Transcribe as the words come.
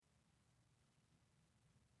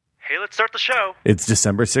Hey, let's start the show. It's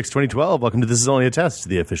December 6, 2012. Welcome to This Is Only a Test,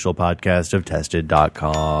 the official podcast of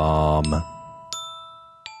Tested.com.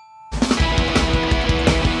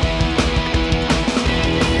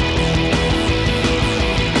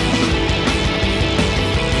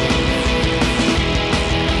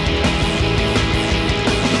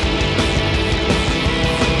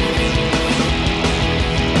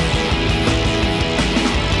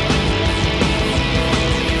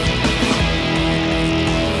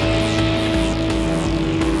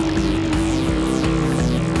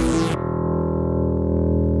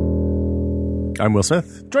 I'm Will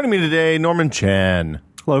Smith. Joining me today, Norman Chan.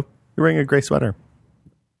 Hello. You're wearing a gray sweater.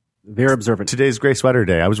 Very observant. Today's gray sweater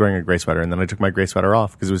day. I was wearing a gray sweater, and then I took my gray sweater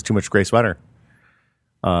off because it was too much gray sweater.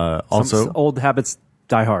 Also, old habits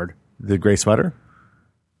die hard. The gray sweater.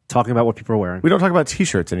 Talking about what people are wearing. We don't talk about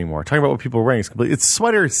T-shirts anymore. Talking about what people are wearing is complete. It's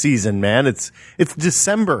sweater season, man. It's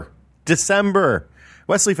December.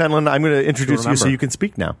 Wesley Fenlon, I'm going to introduce you so you can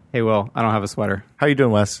speak now. Hey, Will, I don't have a sweater. How you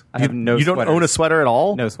doing, Wes? I have no You don't sweaters. own a sweater at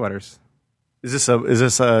all? No sweaters. Is this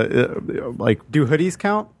like... Do hoodies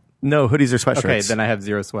count? No, hoodies are sweatshirts. Okay, then I have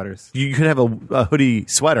zero sweaters. You could have a hoodie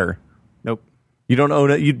sweater. Nope. You don't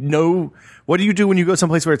own it. You know, what do you do when you go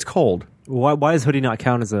someplace where it's cold? Why does hoodie not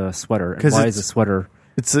count as a sweater? And 'Cause why it's- is a sweater?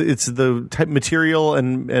 It's the type of material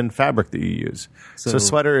and fabric that you use. So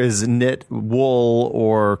sweater is knit, wool,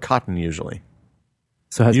 or cotton usually.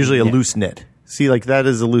 So it has Usually a knit. loose knit. See, like that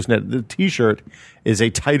is a loose knit. The T-shirt is a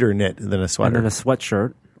tighter knit than a sweater. And then a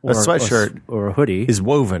sweatshirt. A sweatshirt or a hoodie. is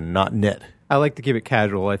woven, not knit. I like to keep it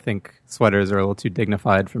casual. I think sweaters are a little too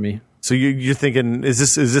dignified for me. So you're thinking,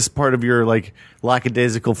 is this part of your like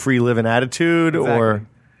lackadaisical free living attitude, or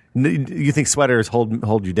you think sweaters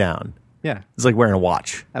hold you down? Yeah. It's like wearing a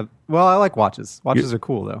watch. Well, I like watches. Watches are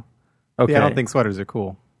cool, though. Okay. Yeah, I don't think sweaters are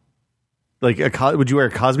cool. Like would you wear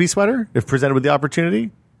a Cosby sweater if presented with the opportunity?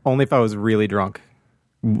 Only if I was really drunk.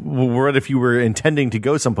 What if you were intending to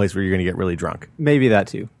go someplace where you're going to get really drunk? Maybe that,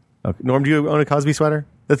 too. Okay. Norm, do you own a Cosby sweater?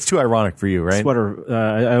 That's too ironic for you, right? Sweater.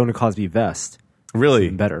 I own a Cosby vest. Really?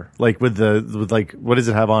 Even better. Like with what does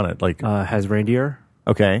it have on it? Like Has reindeer.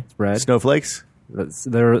 okay, red. Snowflakes.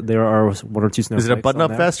 There are one or two snowflakes. Is it a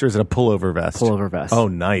button-up on there. vest or is it a pullover vest? Pullover vest. Oh,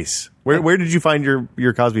 nice. Where did you find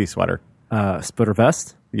your Cosby sweater? Splitter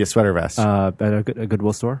vest. Yeah, sweater vest. At a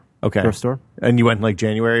Goodwill store. Okay. Thrift store. And you went in like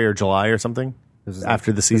January or July or something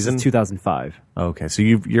after the season? This is 2005. Okay,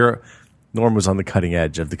 so Norm was on the cutting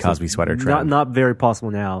edge of the Cosby sweater trend. Not very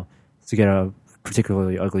possible now to get a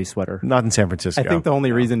particularly ugly sweater. Not in San Francisco. I think the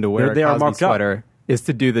only reason to wear They a are Cosby marked up. sweater is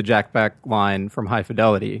to do the Jack Back line from High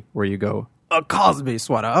Fidelity, where you go, a Cosby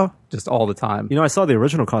sweater, just all the time. You know, I saw the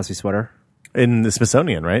original Cosby sweater. in the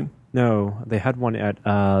Smithsonian, right? No, they had one at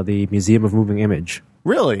the Museum of Moving Image.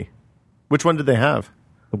 Really? Which one did they have?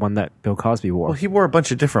 The one that Bill Cosby wore. Well, he wore a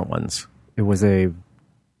bunch of different ones. It was a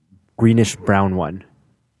greenish brown one.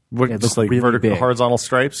 What, Yeah, it just looked like really big. horizontal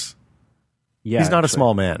stripes? Yeah, He's not a actually.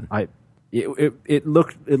 small man. It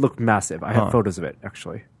looked massive. I have photos of it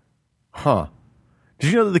actually. Huh.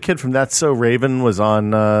 Did you know that the kid from That's So Raven was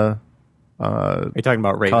on Are you talking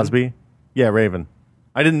about Raven? Cosby? Yeah, Raven.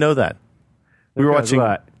 I didn't know that. We were watching...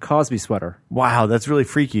 that Cosby sweater. Wow, that's really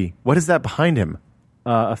freaky. What is that behind him?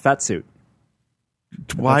 A fat suit.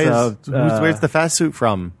 Why That's where's the fat suit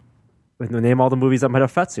from? Name all the movies that might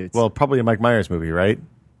have fat suits. Well, probably a Mike Myers movie, right?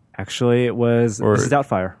 actually, it was Mrs.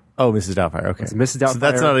 Doubtfire. Oh, Mrs. Doubtfire. Okay, It's a Mrs. So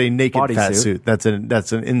that's Doubtfire not a naked fat bodysuit. suit.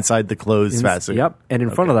 That's an inside the clothes fat suit. Yep, and in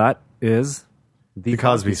front of that is The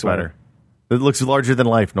Cosby sweater. It looks larger than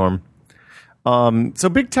life, Norm. So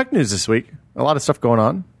big tech news this week. A lot of stuff going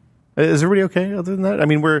on. Is everybody okay other than that? I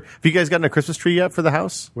mean, have you guys gotten a Christmas tree yet for the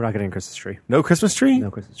house? We're not getting a Christmas tree. No Christmas tree?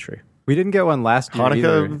 No Christmas tree. We didn't get one last year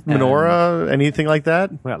either, Hanukkah, and menorah, anything like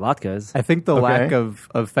that? We got latkes. I think the Okay. lack of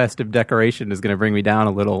festive decoration is going to bring me down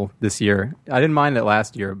a little this year. I didn't mind it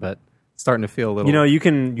last year, but it's starting to feel a little. You know, you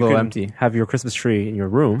can empty. have your Christmas tree in your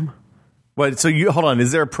room. What? So hold on.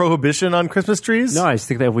 Is there a prohibition on Christmas trees? No, I just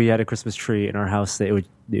think that if we had a Christmas tree in our house, that it would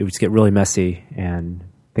just get really messy and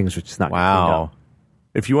things would just not get cleaned Wow. up.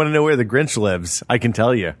 If you want to know where the Grinch lives, I can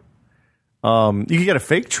tell you. You can get a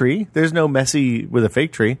fake tree. There's no messy with a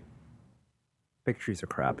fake tree. Fake trees are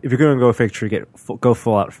crap. If you're going to go fake tree, go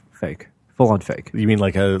full out fake, full on fake You mean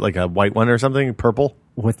like a white one or something? Purple?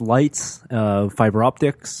 with lights, fiber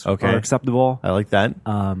optics Okay. are acceptable. I like that.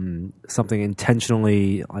 Something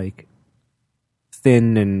intentionally like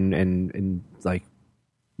thin and like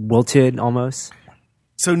wilted almost.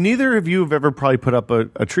 So neither of you have ever probably put up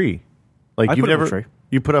a tree. Like I you've put up a never tree.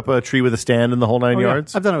 You put up a tree with a stand and the whole nine Oh, yeah.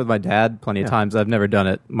 yards? I've done it with my dad plenty of times. I've never done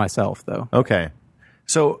it myself, though. Okay.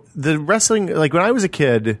 So the wrestling, like when I was a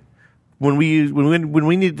kid, when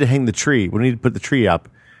we needed to hang the tree, when we needed to put the tree up,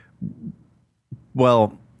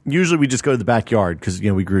 well, usually we just go to the backyard because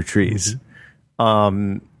we grew trees.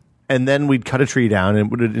 And then we'd cut a tree down, and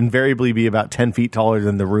it would invariably be about 10 feet taller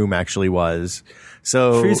than the room actually was.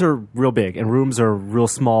 So trees are real big, and rooms are real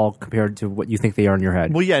small compared to what you think they are in your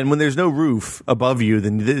head. Well, yeah, and when there's no roof above you,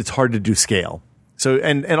 then it's hard to do scale. So,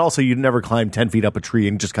 and also, you'd never climb 10 feet up a tree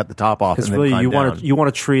and just cut the top off. Because really, you want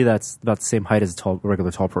a tree that's about the same height as a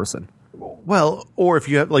regular tall person. Well, or if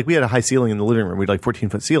you have, we had a high ceiling in the living room. We had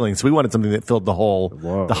 14-foot ceiling, so we wanted something that filled the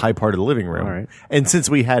high part of the living room. All right. And since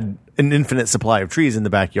we had an infinite supply of trees in the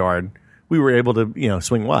backyard, we were able to,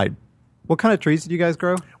 swing wide. What kind of trees did you guys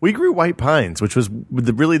grow? We grew white pines, which was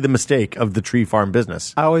really the mistake of the tree farm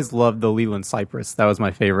business. I always loved the Leland cypress. That was my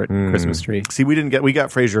favorite Christmas tree. See, we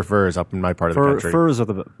got Fraser firs up in my part of the country. Firs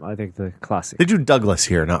are I think the classic. They do Douglas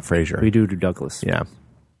here, not Fraser. We do Douglas. Yeah.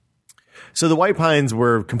 So the white pines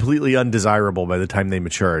were completely undesirable by the time they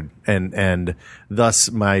matured, and thus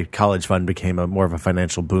my college fund became more of a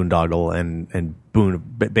financial boondoggle and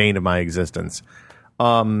bane of my existence.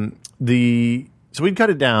 So we'd cut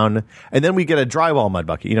it down, and then we'd get a drywall mud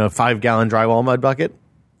bucket, a 5-gallon drywall mud bucket,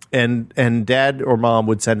 and Dad or Mom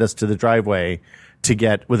would send us to the driveway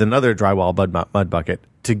with another drywall mud bucket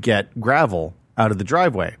to get gravel out of the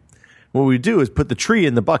driveway. What we'd do is put the tree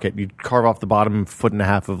in the bucket. You'd carve off the bottom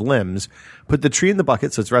 1.5 feet of limbs, put the tree in the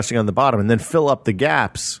bucket so it's resting on the bottom, and then fill up the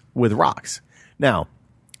gaps with rocks. Now,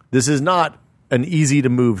 this is not an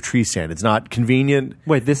easy-to-move tree stand. It's not convenient.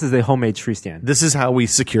 Wait, this is a homemade tree stand? This is how we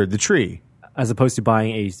secured the tree. As opposed to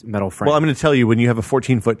buying a metal frame? Well, I'm going to tell you, when you have a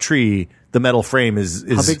 14-foot tree, the metal frame is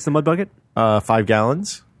How big's the mud bucket? 5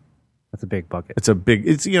 gallons. That's a big bucket. It's a big.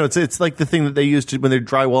 It's like the thing that they use when they're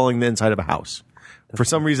drywalling the inside of a house. For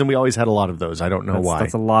some reason, we always had a lot of those. I don't know why.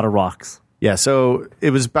 That's a lot of rocks. Yeah, so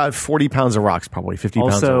it was about 40 pounds of rocks, probably 50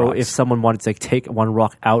 pounds of rocks. Also, if someone wanted to take one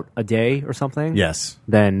rock out a day or something, yes,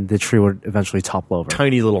 then the tree would eventually topple over.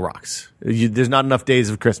 Tiny little rocks. There's not enough days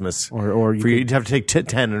of Christmas, or you'd have to take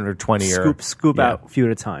 10 or 20 scoop out a few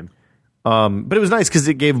at a time. But it was nice because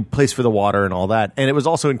it gave a place for the water and all that, and it was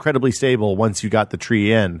also incredibly stable once you got the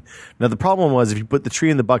tree in. Now the problem was if you put the tree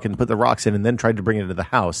in the bucket and put the rocks in, and then tried to bring it into the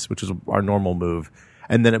house, which was our normal move,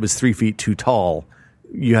 and then it was 3 feet too tall.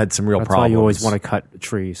 You had some real problems. That's why you always want to cut a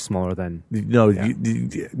tree smaller than... No,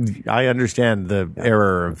 I understand the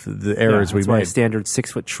errors we made. That's why a standard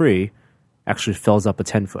 6-foot tree actually fills up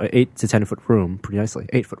a 8 to 10 foot room pretty nicely.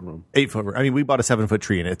 8-foot room. 8-foot. I mean, we bought a 7-foot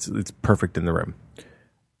tree, and it's perfect in the room.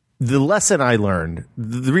 The lesson I learned,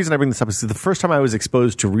 the reason I bring this up is the first time I was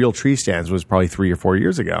exposed to real tree stands was probably 3 or 4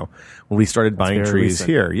 years ago when we started buying trees recent.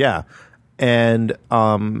 here. Yeah, and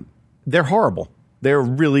they're horrible. They're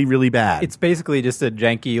really, really bad. It's basically just a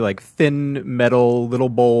janky, thin metal little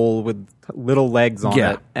bowl with little legs on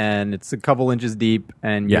it, and it's a couple inches deep,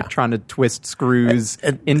 and you're trying to twist screws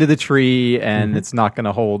into the tree, and it's not going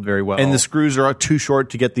to hold very well. And the screws are too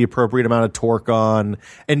short to get the appropriate amount of torque on,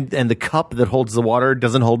 and the cup that holds the water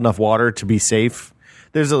doesn't hold enough water to be safe.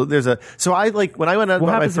 So I when I went out.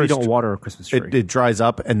 What happens if you don't water a Christmas tree? It dries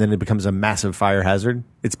up, and then it becomes a massive fire hazard.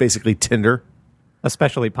 It's basically tinder.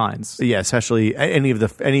 Especially pines. Yeah, especially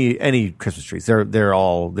any Christmas trees. They're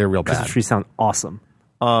real bad. Christmas trees sound awesome.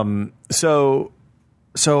 So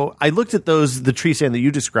I looked at the tree stand that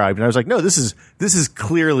you described, and I was like, no, this is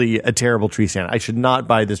clearly a terrible tree stand. I should not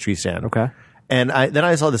buy this tree stand. Okay. And then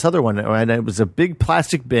I saw this other one, and it was a big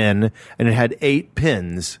plastic bin, and it had 8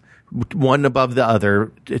 pins, one above the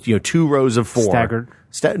other. 2 rows of 4 staggered.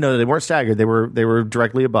 No, they weren't staggered. They were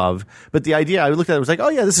directly above. But the idea, I looked at it, was like, oh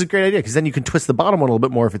yeah, this is a great idea, because then you can twist the bottom one a little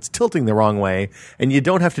bit more if it's tilting the wrong way, and you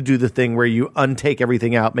don't have to do the thing where you untake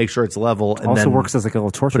everything out, make sure it's level, and also then works as like a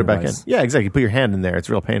little torture put it back device. in. Yeah, exactly. You put your hand in there; it's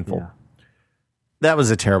real painful. Yeah. That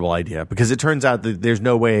was a terrible idea, because it turns out that there's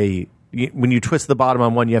no way. When you twist the bottom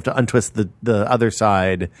on one, you have to untwist the other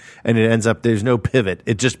side, and it ends up there's no pivot.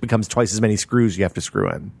 It just becomes twice as many screws you have to screw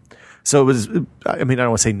in. So it was. I mean, I don't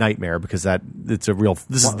want to say nightmare, because this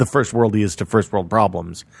is the first worldiest to first world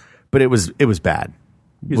problems, but it was bad.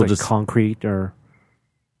 Use concrete or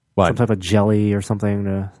some type of jelly or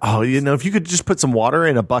something. If you could just put some water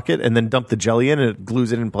in a bucket and then dump the jelly in, and it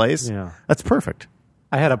glues it in place. Yeah, that's perfect.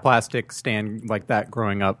 I had a plastic stand like that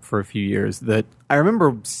growing up for a few years that I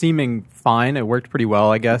remember seeming fine. It worked pretty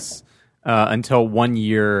well, I guess, until one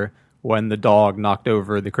year when the dog knocked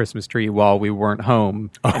over the Christmas tree while we weren't home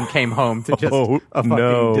and came home to just a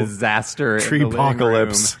fucking disaster. Tree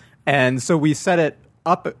apocalypse. And so we set it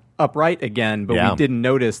upright again, but we didn't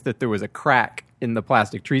notice that there was a crack in the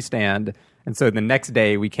plastic tree stand. And so the next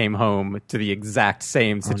day we came home to the exact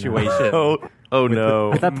same situation. Oh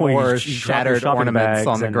no! At that point, more you just drop your shattered shopping ornaments bags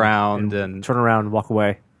on the ground and turn around and walk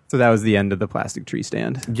away. so that was the end of the plastic tree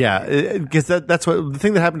stand. Yeah, because that's what the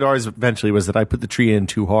thing that happened to ours eventually was that I put the tree in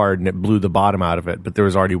too hard and it blew the bottom out of it, but there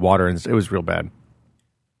was already water and it was real bad.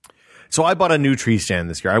 So I bought a new tree stand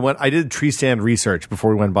this year. I did tree stand research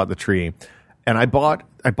before we went and bought the tree, and I bought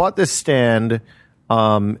this stand.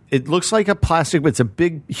 It looks like a plastic, but it's a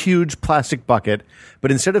big, huge plastic bucket.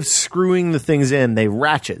 But instead of screwing the things in, they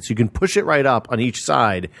ratchet. So you can push it right up on each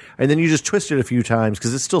side. And then you just twist it a few times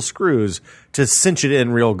because it still screws to cinch it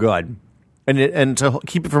in real good. And to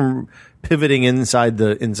keep it from pivoting inside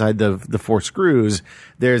the four screws,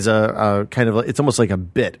 there's a kind of, it's almost like a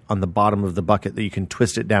bit on the bottom of the bucket that you can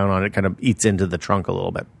twist it down on. It kind of eats into the trunk a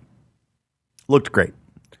little bit. Looked great.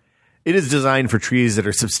 It is designed for trees that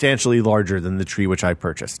are substantially larger than the tree which I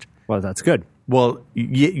purchased. Well, that's good. Well,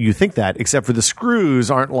 you think that, except for the screws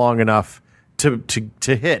aren't long enough to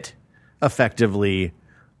hit effectively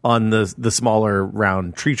on the smaller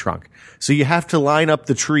round tree trunk. So you have to line up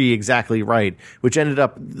the tree exactly right, which ended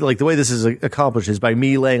up, like the way this is accomplished is by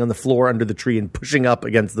me laying on the floor under the tree and pushing up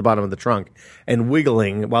against the bottom of the trunk and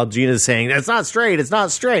wiggling while Gina's saying, it's not straight, it's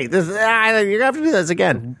not straight. You're going to have to do this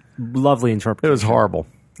again. Lovely interpretation. It was horrible.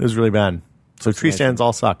 It was really bad. So tree stands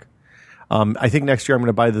all suck. I think next year I'm going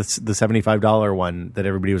to buy the $75 one that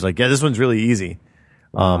everybody was like, yeah, this one's really easy.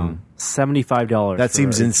 $75. That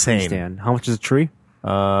seems for a insane. tree stand. How much is a tree?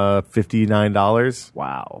 $59.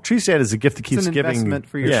 Wow. Tree stand is a gift that keeps It's an giving. investment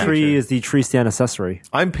for your Yeah. Tree is the tree stand accessory.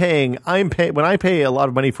 I'm paying when I pay a lot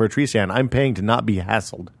of money for a tree stand, I'm paying to not be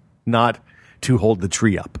hassled, not to hold the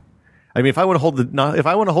tree up. I mean, if I want to hold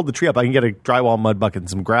the tree up, I can get a drywall mud bucket and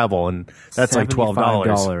some gravel, and that's like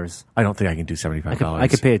 $12. I don't think I can do $75. I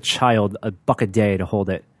could pay a child $1 a day to hold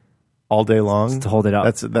it. all day long to hold it up.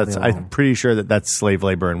 That's. I'm pretty sure that's slave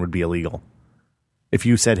labor and would be illegal. If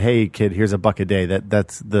you said, "Hey, kid, here's $1 a day,"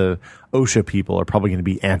 that's the OSHA people are probably going to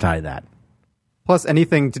be anti that. Plus,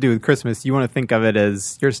 anything to do with Christmas, you want to think of it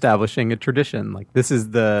as you're establishing a tradition. Like this is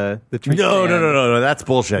the tree No, stand. that's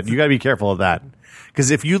bullshit. You got to be careful of that.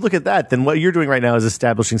 Because if you look at that, then what you're doing right now is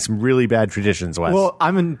establishing some really bad traditions, Wes. Well,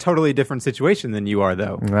 I'm in a totally different situation than you are,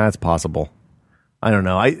 though. That's possible. I don't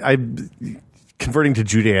know. I converting to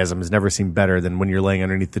Judaism has never seemed better than when you're laying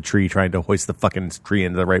underneath the tree trying to hoist the fucking tree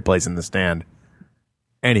into the right place in the stand.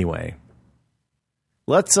 Anyway,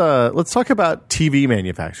 let's talk about TV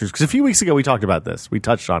manufacturers, because a few weeks ago we talked about this. We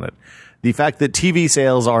touched on it. The fact that TV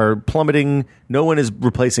sales are plummeting. No one is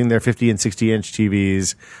replacing their 50 and 60-inch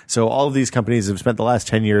TVs. So all of these companies have spent the last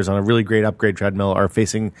 10 years on a really great upgrade treadmill are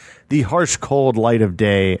facing the harsh, cold light of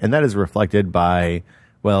day, and that is reflected by,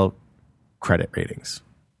 well, credit ratings.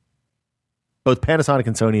 Both Panasonic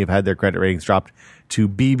and Sony have had their credit ratings dropped to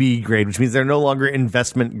BB grade, which means they're no longer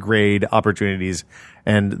investment grade opportunities,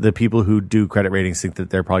 and the people who do credit ratings think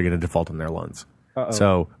that they're probably going to default on their loans. Uh-oh.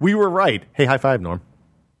 So we were right. Hey, high five, Norm.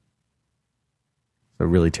 A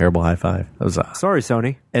really terrible high five. That was sorry,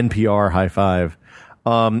 Sony. NPR high five.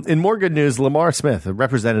 In more good news, Lamar Smith,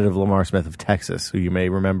 Representative Lamar Smith of Texas, who you may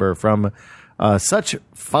remember from such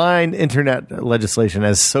fine internet legislation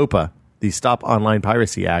as SOPA, the Stop Online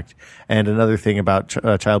Piracy Act, and another thing about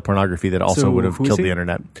child pornography that also would have killed the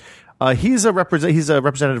internet. He's a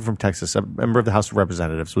representative from Texas, a member of the House of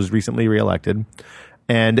Representatives, was recently reelected.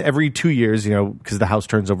 And every 2 years, because the House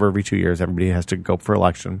turns over every 2 years, everybody has to go for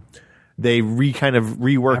election. They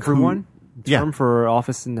rework everyone. Term for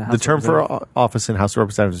office in the House. The term for office in House of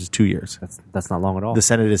Representatives is 2 years. That's not long at all. The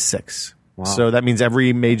Senate is 6. Wow. So that means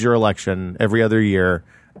every major election, every other year,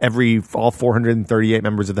 all 438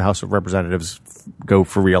 members of the House of Representatives go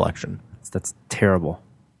for reelection. That's terrible.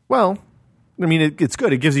 Well, I mean, it's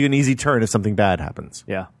good. It gives you an easy turn if something bad happens.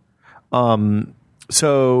 Yeah.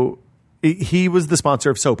 So he was the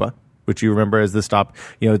sponsor of SOPA, which you remember as the stop.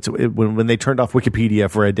 When they turned off Wikipedia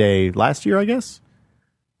for a day last year, I guess.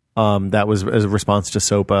 That was as a response to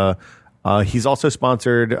SOPA. He's also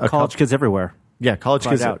sponsored college kids everywhere. Yeah, college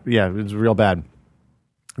kids. Out. Yeah, it was real bad.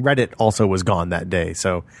 Reddit also was gone that day,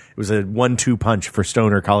 so it was a 1-2 punch for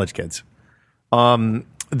stoner college kids. He's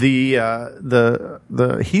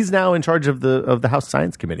now in charge of the House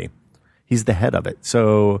Science Committee. He's the head of it.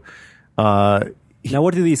 So now,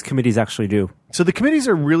 what do these committees actually do? So the committees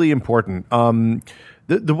are really important.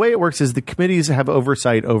 The way it works is the committees have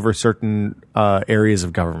oversight over certain areas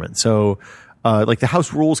of government. So like the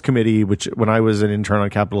House Rules Committee, which when I was an intern on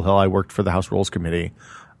Capitol Hill, I worked for the House Rules Committee.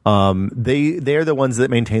 They're the ones that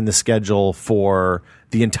maintain the schedule for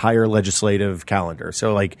the entire legislative calendar.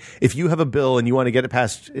 So, like, if you have a bill and you want to get it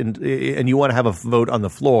passed and you want to have a vote on the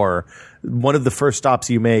floor, one of the first stops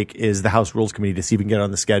you make is the House Rules Committee to see if you can get it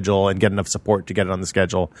on the schedule and get enough support to get it on the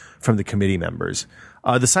schedule from the committee members.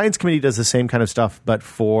 The Science Committee does the same kind of stuff, but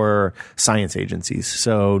for science agencies.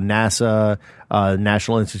 So NASA,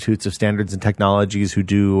 National Institutes of Standards and Technologies, who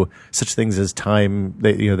do such things as time.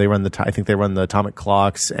 They run I think they run the atomic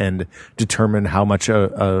clocks and determine how much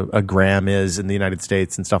a gram is in the United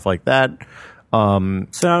States and stuff like that. So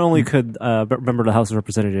not only could remember the House of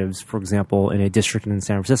Representatives, for example, in a district in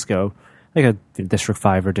San Francisco, like a District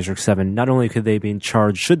 5 or District 7, not only should they be in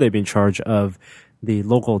charge of the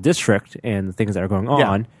local district and the things that are going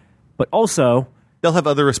on, but also they'll have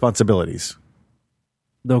other responsibilities.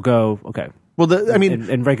 They'll go, okay. Well,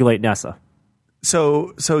 and regulate NASA.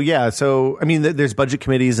 So I mean, there's budget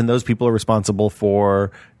committees, and those people are responsible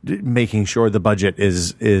for making sure the budget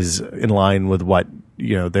is in line with what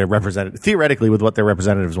their theoretically with what their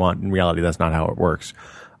representatives want. In reality, that's not how it works.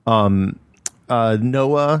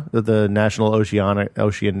 NOAA, the National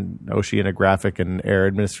Oceanographic and Air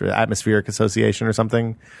Atmospheric Association or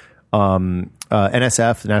something,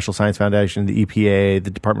 NSF, the National Science Foundation, the EPA, the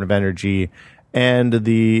Department of Energy, and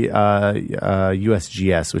the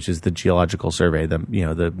USGS, which is the Geological Survey,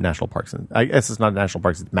 the national parks. I guess it's not national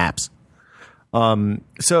parks; it's maps.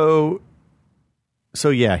 So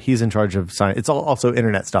yeah, he's in charge of science. It's also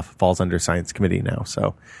internet stuff falls under Science Committee now.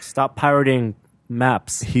 So stop pirating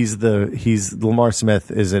maps. Lamar Smith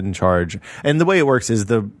is in charge, and the way it works is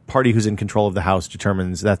the party who's in control of the House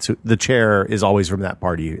determines the chair is always from that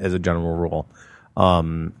party as a general rule,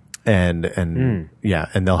 and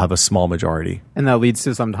they'll have a small majority, and that leads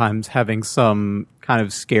to sometimes having some kind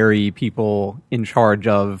of scary people in charge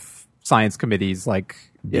of science committees, like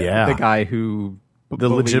the guy who the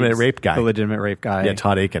legitimate rape guy,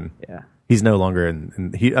 Todd Aiken. Yeah, he's no longer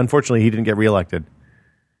in. He unfortunately he didn't get reelected.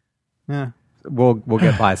 Yeah. We'll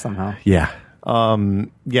get by somehow. Yeah.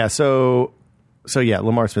 So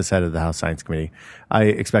Lamar Smith's head of the House Science Committee. I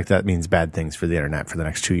expect that means bad things for the internet for the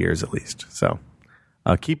next 2 years at least. So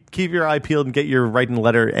keep your eye peeled and get your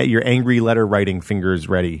angry letter writing fingers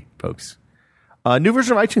ready, folks. New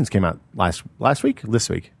version of iTunes came out last week,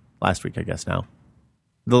 I guess now.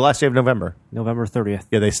 The last day of November. November 30th.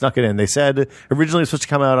 Yeah, they snuck it in. They said originally it was supposed to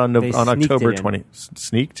come out on October 20th.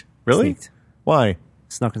 Sneaked? Really? Sneaked. Why?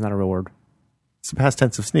 Snuck is not a real word. It's the past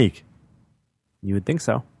tense of sneak. You would think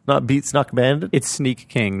so. Not beat Snuck Bandit? It's Sneak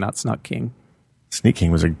King, not Snuck King. Sneak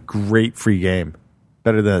King was a great free game.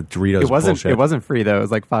 Better than Doritos bullshit. It wasn't free, though. It was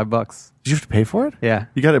like $5. Did you have to pay for it? Yeah.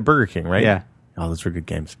 You got it at Burger King, right? Yeah. Oh, those were good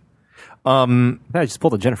games. I just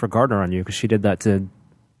pulled a Jennifer Gardner on you because she did that to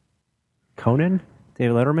Conan,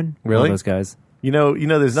 David Letterman. Really? One of those guys. You know,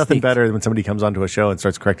 there's nothing better than when somebody comes onto a show and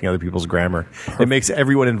starts correcting other people's grammar. Perfect. It makes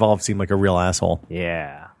everyone involved seem like a real asshole.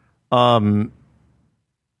 Yeah.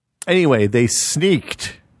 Anyway, they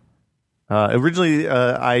sneaked. Originally,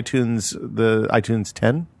 the iTunes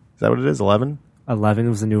 10. Is that what it is? 11? 11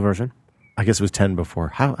 was the new version. I guess it was 10 before.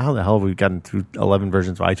 How the hell have we gotten through 11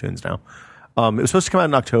 versions of iTunes now? It was supposed to come out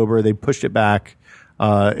in October. They pushed it back.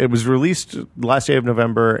 It was released the last day of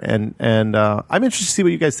November, and I'm interested to see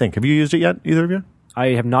what you guys think. Have you used it yet, either of you? I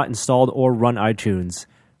have not installed or run iTunes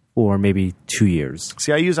for maybe 2 years.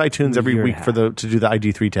 See, I use iTunes every week to do the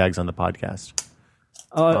ID3 tags on the podcast.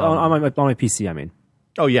 On my PC, I mean.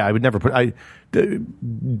 Oh yeah, I would never put. For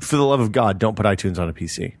the love of God, don't put iTunes on a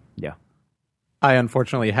PC. Yeah. I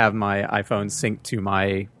unfortunately have my iPhone synced to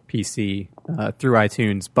my PC through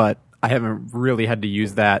iTunes, but I haven't really had to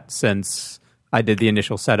use that since I did the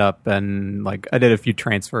initial setup and I did a few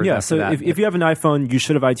transfers. Yeah, so that. if you have an iPhone, you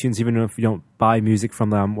should have iTunes, even if you don't buy music from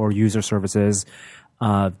them or user services.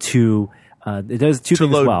 It does two things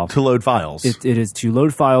as well. To load files. It is to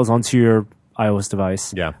load files onto your iOS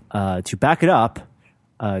device. Yeah. To back it up,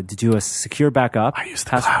 to do a secure backup. I use the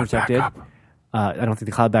cloud backup. I don't think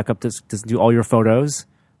the cloud backup doesn't do all your photos.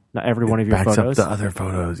 Not every one of your photos. photos. Backs up the other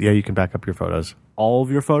photos. Yeah, you can back up your photos. All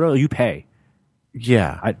of your photos, you pay.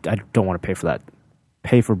 Yeah, I don't want to pay for that.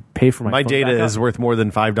 Pay for my data backup. is worth more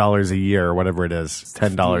than $5 a year or whatever it is. It's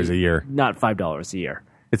 $10 a year. Not $5 a year.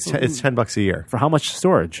 It's $10 a year for how much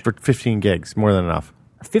storage? For 15 gigs, more than enough.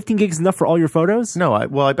 15 gigs enough for all your photos? No,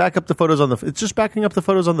 I back up the photos on the. It's just backing up the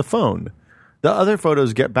photos on the phone. The other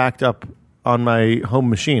photos get backed up on my home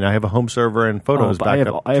machine. I have a home server and photos backed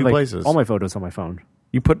up two places. All my photos on my phone.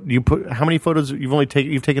 You put how many photos? You've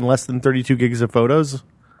taken less than 32 gigs of photos.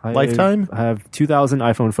 Lifetime? I have 2,000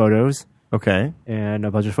 iPhone photos. Okay. And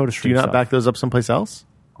a bunch of photo streams. Do you not back those up someplace else?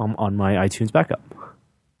 On my iTunes backup.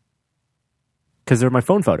 Because they're my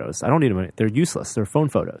phone photos. I don't need them. They're useless. They're phone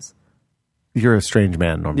photos. You're a strange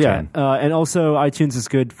man, Norm. Yeah, and also iTunes is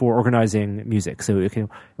good for organizing music. So it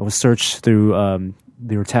will search through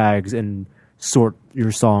your tags and sort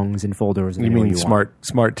your songs in folders. You mean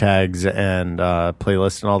smart tags and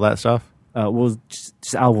playlists and all that stuff? Well,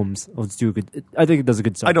 just albums. Let's do a good. I think it does a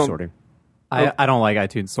good job sorting. I don't like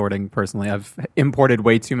iTunes sorting personally. I've imported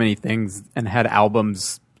way too many things and had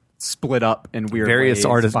albums split up in weird various ways.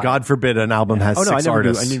 artists. God forbid an album has six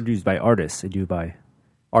artists. I never do by artists. I do by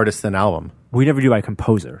artist than album. We never do by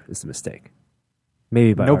composer. Is the mistake.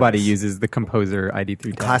 Maybe by nobody artist. uses the composer ID3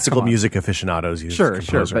 tag. Classical music aficionados use sure,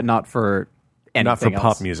 composer. but not for anything not for else.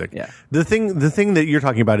 pop music. Yeah. The thing that you're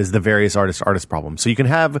talking about is the various artist problem. So you can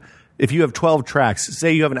have, if you have 12 tracks,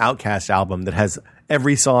 say you have an Outkast album that has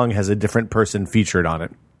every song has a different person featured on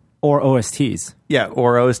it. Or OSTs. Yeah,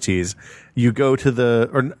 or OSTs. You go to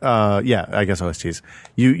I guess OSTs.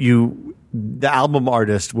 The album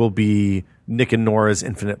artist will be Nick and Nora's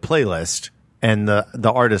Infinite Playlist, and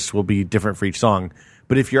the artist will be different for each song.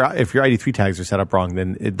 But if your ID3 tags are set up wrong,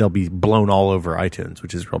 then they'll be blown all over iTunes,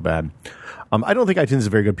 which is real bad. I don't think iTunes is a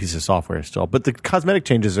very good piece of software still, but the cosmetic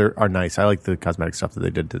changes are nice. I like the cosmetic stuff that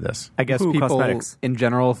they did to this. I guess people cosmetics. in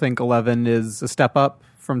general think 11 is a step up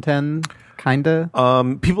from 10, kinda.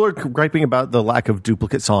 People are griping about the lack of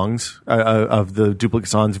duplicate songs, of the duplicate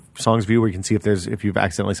songs view, where you can see if you've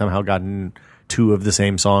accidentally somehow gotten two of the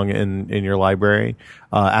same song in your library.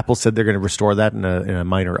 Apple said they're going to restore that in a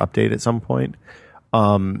minor update at some point.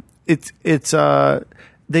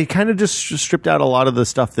 They kind of just stripped out a lot of the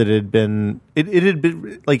stuff that had been it had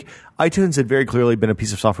been like iTunes had very clearly been a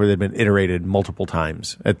piece of software that had been iterated multiple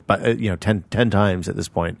times 10 times at this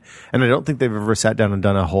point. And I don't think they've ever sat down and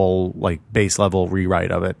done a whole like base level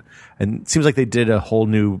rewrite of it. And it seems like they did a whole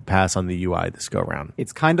new pass on the UI this go around.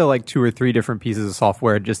 It's kind of like 2 or 3 different pieces of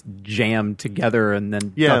software just jammed together and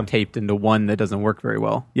then duct taped into one that doesn't work very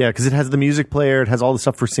well. Yeah, because it has the music player, it has all the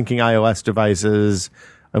stuff for syncing iOS devices.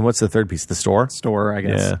 And what's the third piece? The store, I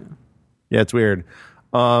guess. Yeah, it's weird.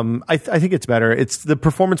 I think it's better. It's the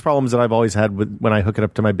performance problems that I've always had when I hook it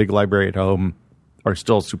up to my big library at home are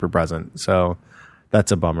still super present. So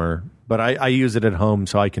that's a bummer. But I use it at home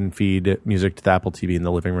so I can feed music to the Apple TV in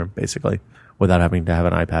the living room, basically, without having to have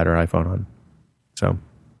an iPad or iPhone on. So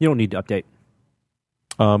you don't need to update.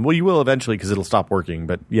 Well, you will eventually because it'll stop working.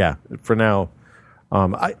 But yeah, for now.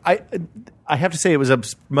 I have to say it was a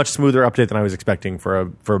much smoother update than I was expecting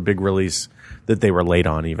for a big release that they were late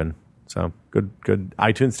on even. So good.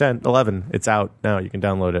 iTunes 10, 11, it's out now. You can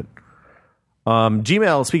download it.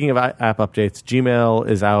 Gmail, speaking of app updates, Gmail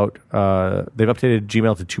is out. They've updated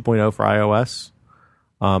Gmail to 2.0 for iOS.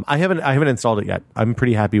 I haven't installed it yet. I'm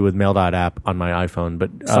pretty happy with Mail.app on my iPhone,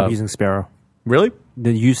 but stop using Sparrow. Really?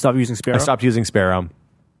 Did you stop using Sparrow? I stopped using Sparrow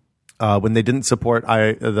when they didn't support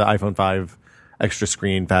the iPhone 5 extra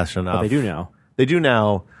screen fast enough. Oh, they do now. They do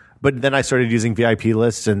now, but then I started using VIP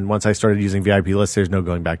lists, and once I started using VIP lists, there's no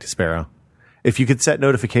going back to Sparrow. If you could set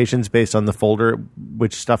notifications based on the folder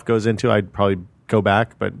which stuff goes into, I'd probably go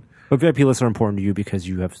back. But VIP lists are important to you because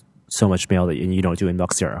you have so much mail that you don't do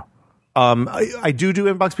inbox zero. I do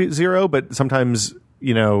inbox zero, but sometimes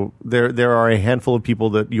there are a handful of people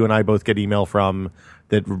that you and I both get email from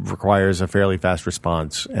that requires a fairly fast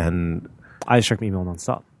response, and I just check my email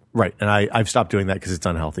nonstop. Right, and I've stopped doing that because it's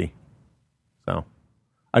unhealthy. So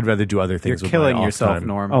I'd rather do other things. You're killing yourself, time.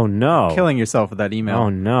 Norm. Oh no, killing yourself with that email. Oh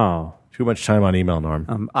no, too much time on email,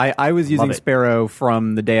 Norm. I was using Sparrow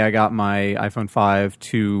from the day I got my iPhone 5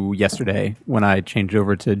 to yesterday when I changed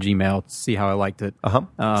over to Gmail to see how I liked it.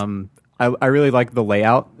 I really like the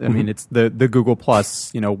layout. I mean, it's the Google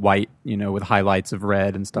Plus, white, with highlights of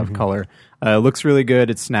red and stuff color. It looks really good.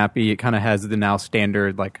 It's snappy. It kind of has the now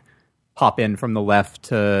standard like pop in from the left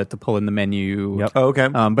to pull in the menu. Yep. Oh, okay.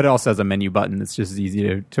 But it also has a menu button. It's just as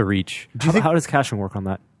easy to reach. How does caching work on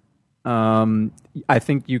that? I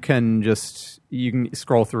think you can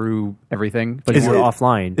scroll through everything. But is it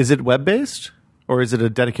offline? Is it web based or is it a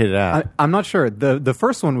dedicated app? I'm not sure. The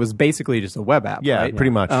first one was basically just a web app. Yeah, right?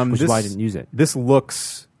 pretty much. Which is why I didn't use it. This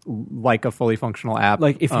looks like a fully functional app.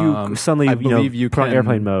 Like if you suddenly put on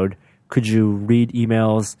airplane mode, could you read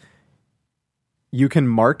emails? You can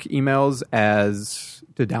mark emails as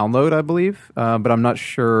to download, I believe, but I'm not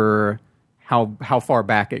sure how far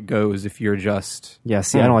back it goes if you're just I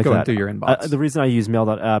don't like going that. through your inbox. The reason I use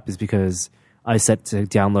Mail.app is because I set to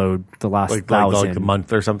download the last 1,000. Like a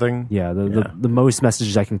month or something? Yeah, the most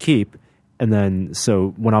messages I can keep. And then, so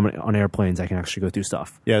when I'm on airplanes, I can actually go through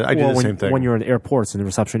stuff. Yeah, I do the same thing. When you're in airports and the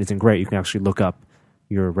reception isn't great, you can actually look up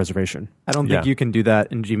your reservation. I don't think you can do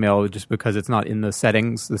that in Gmail just because it's not in the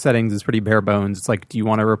settings. The settings is pretty bare bones. It's like, do you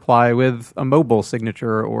want to reply with a mobile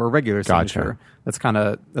signature or a regular signature?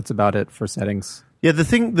 That's about it for settings. Yeah,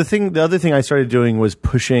 the other thing I started doing was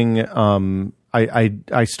pushing.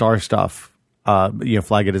 I star stuff.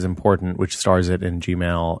 Flag it as important, which stars it in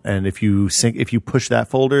Gmail. And if you push that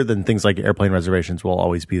folder, then things like airplane reservations will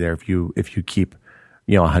always be there. If you keep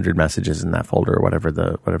 100 messages in that folder or whatever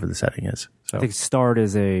the setting is. So I think starred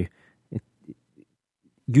is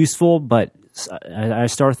useful, but I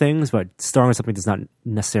star things, but starring something does not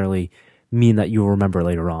necessarily mean that you'll remember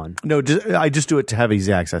later on. No, I just do it to have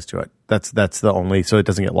easy access to it. That's the only, so it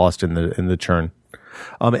doesn't get lost in the churn.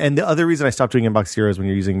 And the other reason I stopped doing inbox zero is when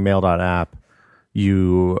you're using mail.app,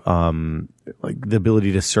 you like the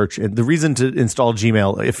ability to search. And the reason to install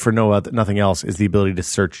Gmail, if for nothing else, is the ability to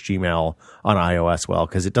search Gmail on iOS well,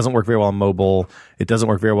 because it doesn't work very well on mobile. It doesn't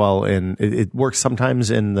work very well it works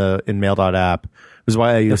sometimes in mail.app. Which is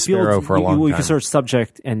why I used Sparrow for a long time. You can search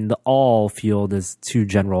subject, and the all field is too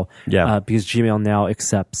general. Yeah. Because Gmail now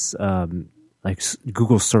accepts like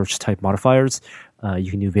Google search type modifiers.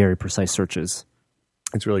 You can do very precise searches.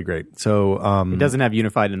 It's really great. So it doesn't have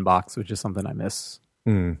unified inbox, which is something I miss.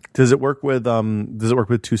 Does it work with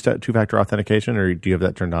two-factor authentication, or do you have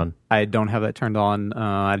that turned on? I don't have that turned on.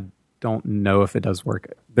 I don't know if it does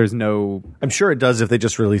work. There's no... I'm sure it does if they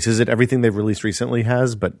just releases it. Everything they've released recently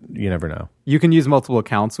has, but you never know. You can use multiple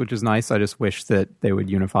accounts, which is nice. I just wish that they would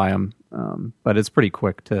unify them. But it's pretty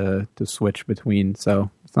quick to switch between, so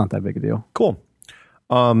it's not that big a deal. Cool.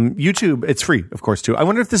 YouTube, it's free, of course, too. I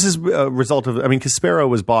wonder if this is a result of... because Sparrow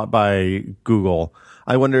was bought by Google.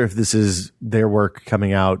 I wonder if this is their work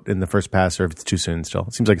coming out in the first pass, or if it's too soon still.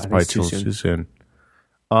 It seems like it's probably too soon.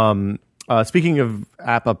 Speaking of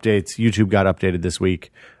app updates, YouTube got updated this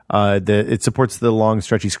week. It supports the long,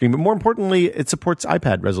 stretchy screen, but more importantly, it supports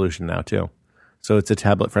iPad resolution now, too. So it's a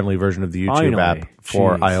tablet-friendly version of the YouTube app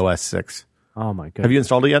for iOS 6. Oh, my God. Have you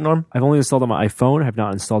installed it yet, Norm? I've only installed it on my iPhone. I have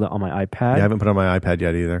not installed it on my iPad. Yeah, I haven't put it on my iPad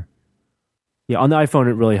yet either. Yeah, on the iPhone,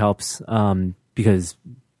 it really helps because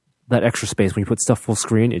that extra space, when you put stuff full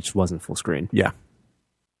screen, it just wasn't full screen. Yeah.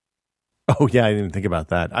 Oh, yeah, I didn't even think about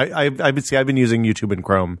that. I've been using YouTube and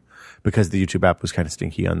Chrome because the YouTube app was kind of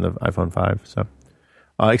stinky on the iPhone 5. So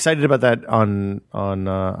excited about that on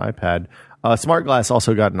iPad. Smart Glass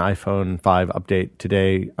also got an iPhone 5 update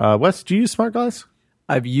today. Wes, do you use Smart Glass?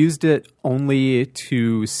 I've used it only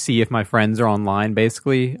to see if my friends are online,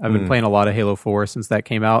 basically. I've been playing a lot of Halo 4 since that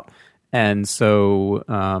came out. And so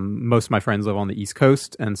most of my friends live on the East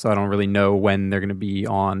Coast, and so I don't really know when they're going to be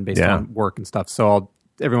on based on work and stuff. So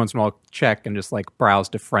every once in a while check and just like browse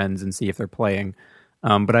to friends and see if they're playing.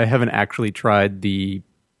 But I haven't actually tried the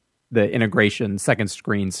integration second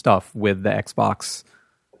screen stuff with the Xbox,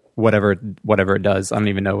 whatever it does. I don't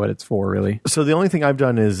even know what it's for, really. So the only thing I've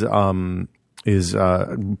done is playing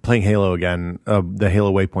Halo again, the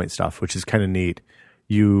Halo Waypoint stuff, which is kind of neat.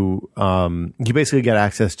 You basically get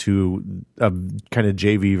access to a kind of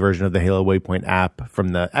JV version of the Halo Waypoint app from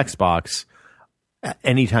the Xbox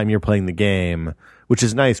anytime you're playing the game, which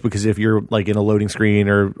is nice because if you're like in a loading screen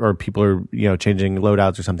or people are changing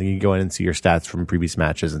loadouts or something, you can go in and see your stats from previous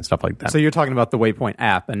matches and stuff like that. So you're talking about the Waypoint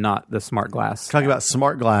app and not the Smart Glass. Talking about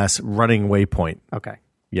Smart Glass running Waypoint. Okay.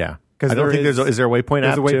 Yeah. I don't think is there a Waypoint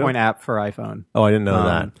app? There's a Waypoint too? app for iPhone. Oh, I didn't know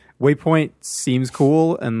that. Waypoint seems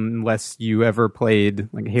cool unless you ever played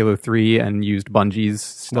like Halo 3 and used Bungie's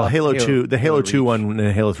stuff. Well, Halo 2, the Halo 2 one and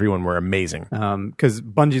the Halo 3 one were amazing. Because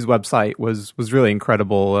Bungie's website was really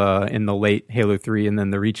incredible in the late Halo 3 and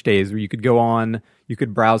then the Reach days, where you could go on, you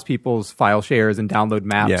could browse people's file shares and download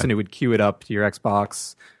maps, and it would queue it up to your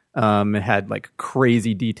Xbox. It had like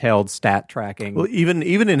crazy detailed stat tracking. Well, even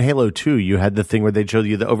in Halo 2, you had the thing where they'd show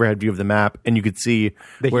you the overhead view of the map, and you could see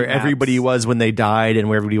where everybody was when they died and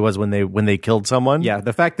where everybody was when they killed someone. Yeah,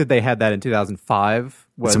 the fact that they had that in 2005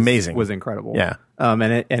 was amazing. Was incredible. Yeah,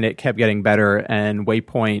 and it kept getting better. And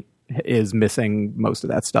Waypoint is missing most of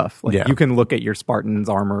that stuff. Like you can look at your Spartan's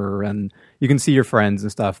armor and you can see your friends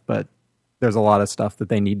and stuff, but there's a lot of stuff that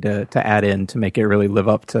they need to add in to make it really live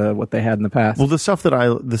up to what they had in the past. Well, the stuff that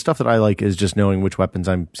I like is just knowing which weapons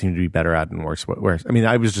I seem to be better at and worse. I mean,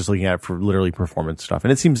 I was just looking at it for literally performance stuff,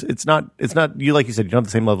 and it seems it's not you, like you said, you don't have the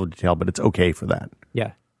same level of detail, but it's okay for that.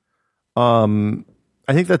 Yeah.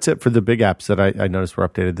 I think that's it for the big apps that I noticed were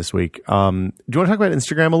updated this week. Do you want to talk about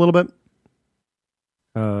Instagram a little bit?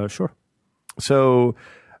 Sure. So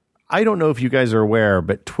I don't know if you guys are aware,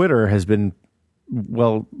 but Twitter has been,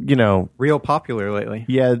 well, real popular lately.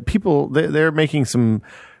 Yeah, people, they're making some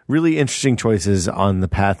really interesting choices on the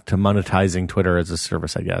path to monetizing Twitter as a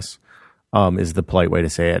service, I guess. is the polite way to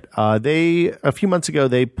say it. A few months ago,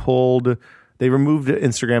 they removed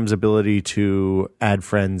Instagram's ability to add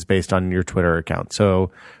friends based on your Twitter account.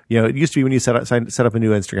 So, it used to be when you set up a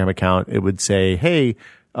new Instagram account, it would say, hey,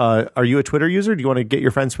 are you a Twitter user? Do you want to get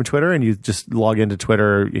your friends from Twitter? And you just log into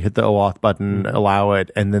Twitter, you hit the OAuth button, allow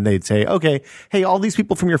it, and then they'd say, okay, hey, all these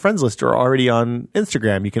people from your friends list are already on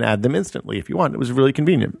Instagram. You can add them instantly if you want. It was really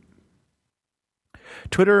convenient.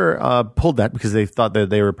 Twitter pulled that because they thought that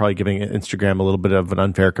they were probably giving Instagram a little bit of an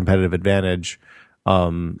unfair competitive advantage.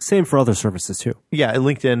 Same for other services too. Yeah,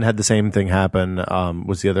 LinkedIn had the same thing happen.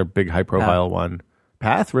 Was the other big high-profile one.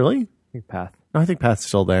 Path, really? I think Path. No, I think Path's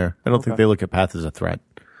still there. I don't think they look at Path as a threat.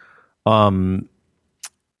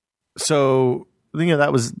 So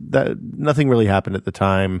that nothing really happened at the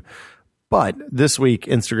time. But this week,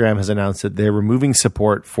 Instagram has announced that they're removing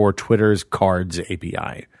support for Twitter's Cards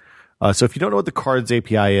API. So if you don't know what the Cards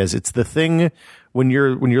API is, it's the thing when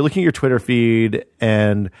you're looking at your Twitter feed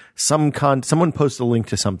and someone posts a link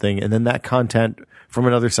to something, and then that content from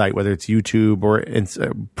another site, whether it's YouTube or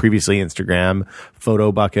previously Instagram,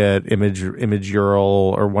 PhotoBucket, Image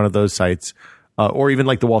URL, or one of those sites, or even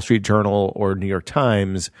like the Wall Street Journal or New York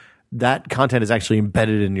Times, that content is actually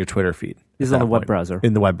embedded in your Twitter feed. This is on the web browser.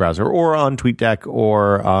 In the web browser, or on TweetDeck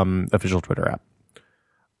or official Twitter app.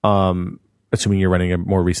 Assuming you're running a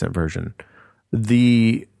more recent version.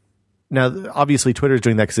 Now, obviously, Twitter is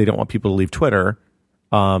doing that because they don't want people to leave Twitter.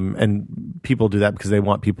 And people do that because they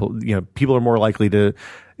want people, people are more likely to,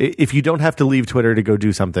 if you don't have to leave Twitter to go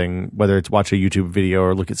do something, whether it's watch a YouTube video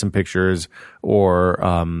or look at some pictures or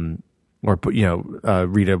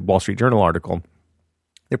read a Wall Street Journal article,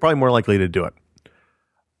 they're probably more likely to do it.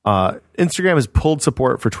 Instagram has pulled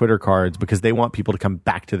support for Twitter Cards because they want people to come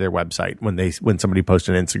back to their website when somebody posts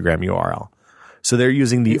an Instagram URL. So they're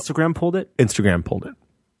using Instagram pulled it? Instagram pulled it.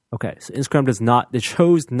 Okay. So Instagram they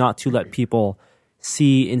chose not to let people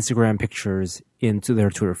see Instagram pictures into their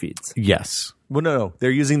Twitter feeds. Yes. Well, no. They're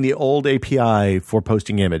using the old API for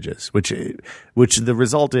posting images, which the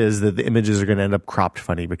result is that the images are going to end up cropped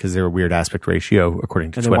funny because they're a weird aspect ratio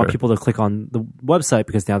according to Twitter. And they want people to click on the website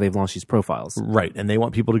because now they've launched these profiles. Right. And they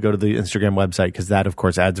want people to go to the Instagram website because that, of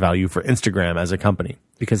course, adds value for Instagram as a company.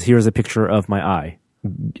 Because here's a picture of my eye.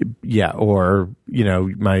 Yeah. Or,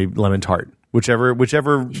 my lemon tart. Whichever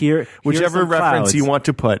reference clouds. you want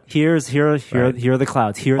to put. Here are the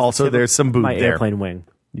clouds. Here's also there's some boot my there. Airplane wing.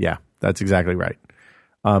 Yeah, that's exactly right.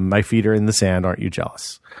 My feet are in the sand. Aren't you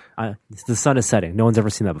jealous? The sun is setting. No one's ever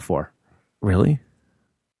seen that before. Really?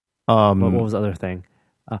 What was the other thing?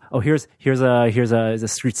 Here's a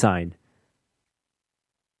street sign.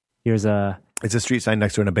 It's a street sign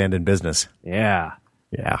next to an abandoned business. Yeah,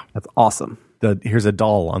 that's awesome. Here's a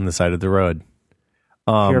doll on the side of the road.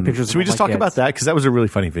 Here are pictures. Should we just talk about that? Because that was a really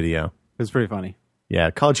funny video. It was pretty funny. Yeah,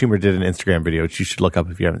 College Humor did an Instagram video, which you should look up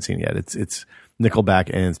if you haven't seen it yet. It's Nickelback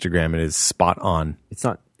and Instagram. It is spot on. It's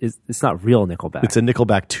not real Nickelback. It's a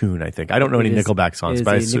Nickelback tune, I think. I don't know any Nickelback songs,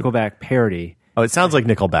 but it's a Nickelback parody. Oh, it sounds like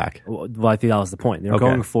Nickelback. Well, I think that was the point. They're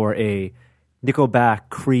going for a Nickelback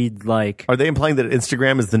Creed-like. Are they implying that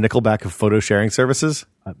Instagram is the Nickelback of photo sharing services?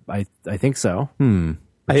 I think so.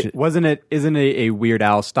 Isn't it a Weird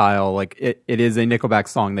Al style? Like it is a Nickelback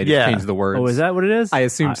song. They just changed the words. Oh, is that what it is? I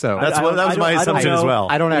assume so. That was my assumption as well.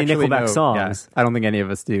 I don't actually Nickelback know songs. Yeah, I don't think any of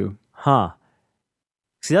us do. Huh.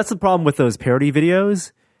 See, that's the problem with those parody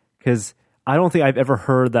videos, because I don't think I've ever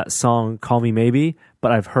heard that song "Call Me Maybe,"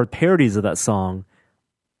 but I've heard parodies of that song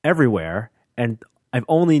everywhere, and I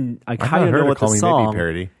kind of know what the song. Maybe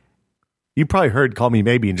parody. You probably heard "Call Me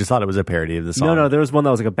Maybe" and just thought it was a parody of the song. No, there was one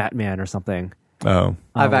that was like a Batman or something. Oh,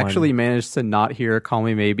 I've actually managed to not hear "Call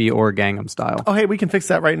Me Maybe" or Gangnam Style. Oh, hey, we can fix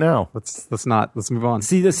that right now. Let's move on.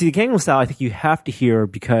 See the Gangnam Style. I think you have to hear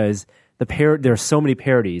because there are so many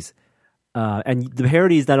parodies, and the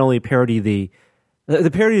parodies not only parody the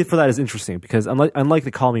parody for that is interesting because unlike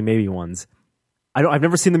the "Call Me Maybe" ones, I've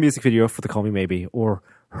never seen the music video for the "Call Me Maybe" or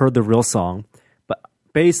heard the real song, but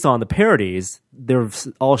based on the parodies, they're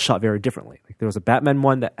all shot very differently. Like there was a Batman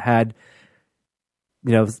one that had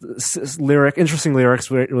interesting lyrics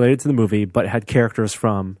related to the movie, but had characters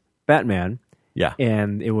from Batman. Yeah,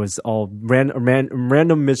 and it was all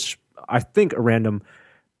random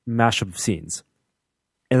mashup of scenes.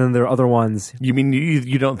 And then there are other ones. You mean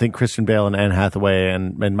you don't think Christian Bale and Anne Hathaway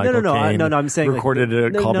and Michael Caine I'm saying recorded a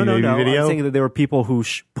Call Me Maybe video? I'm saying that there were people who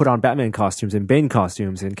put on Batman costumes and Bane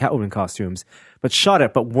costumes and Catwoman costumes, but shot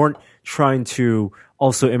it, but weren't trying to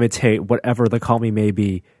also imitate whatever the Call Me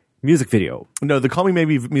Maybe music video. No, the Call Me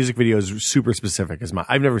Maybe music video is super specific.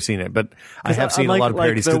 I've never seen it, but I have seen a lot of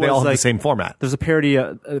parodies because they all have the same format. There's a parody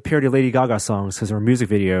of Lady Gaga songs because her music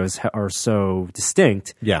videos are so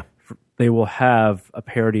distinct. Yeah. they will have a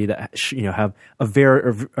parody that have a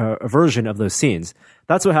version of those scenes.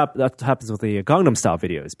 That's what happens with the Gangnam Style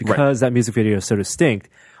videos, because that music video is so distinct.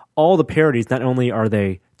 All the parodies, not only are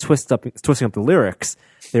they twisting up the lyrics,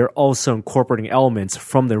 they're also incorporating elements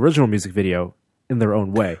from the original music video in their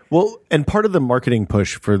own way. Well, and part of the marketing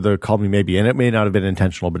push for the Call Me Maybe, and it may not have been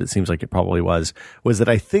intentional, but it seems like it probably was that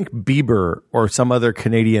I think Bieber or some other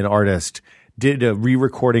Canadian artist did a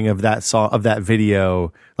re-recording of that song, of that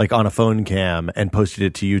video, like on a phone cam, and posted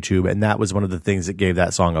it to YouTube, and that was one of the things that gave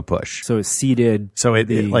that song a push. So it seeded. So it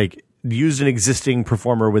like used an existing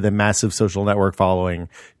performer with a massive social network following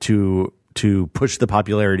to push the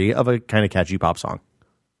popularity of a kind of catchy pop song.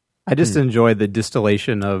 I just enjoy the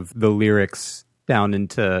distillation of the lyrics down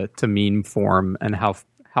into meme form, and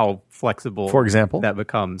how flexible, for example, that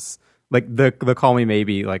becomes. Like the Call Me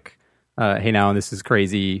Maybe, like, hey now, this is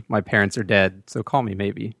crazy. My parents are dead, so call me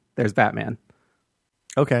maybe. There's Batman.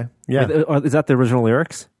 Okay, yeah. Is that the original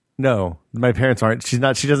lyrics? No, my parents aren't. She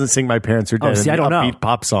doesn't sing "My Parents Are Dead." See, I don't know. Upbeat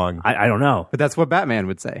pop song. I don't know. But that's what Batman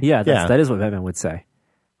would say. Yeah, that is what Batman would say.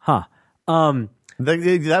 Huh. That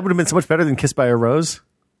would have been so much better than "Kissed by a Rose."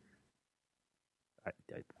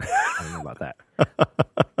 I don't know about that.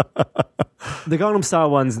 The Gangnam Style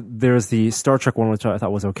ones, there's the Star Trek one, which I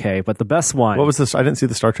thought was okay, but the best one... What was this? I didn't see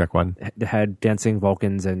the Star Trek one. It had dancing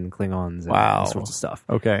Vulcans and Klingons and all sorts of stuff.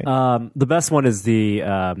 Okay. The best one is the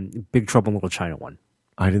Big Trouble in Little China one.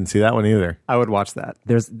 I didn't see that one either. I would watch that.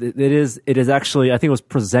 It is actually, I think it was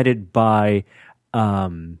presented by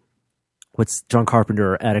John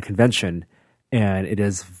Carpenter at a convention, and it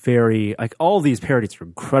is very, like, all these parodies are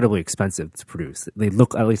incredibly expensive to produce. They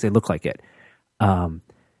look like it.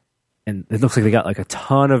 And it looks like they got like a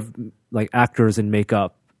ton of like actors in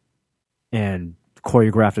makeup and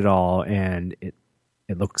choreographed it all, and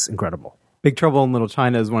it looks incredible. Big Trouble in Little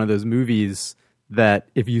China is one of those movies that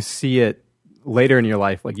if you see it later in your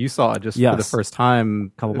life, like you saw it just for the first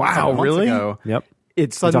time a couple months ago, yep,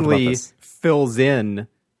 it suddenly fills in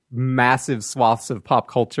massive swaths of pop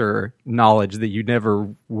culture knowledge that you never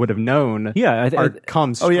would have known. Yeah,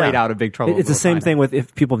 comes straight out of Big Trouble. It's the same thing with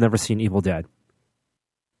if people have never seen Evil Dead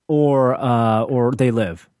or They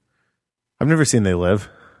Live. I've never seen They Live.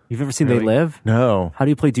 You've never seen They Live? No. How do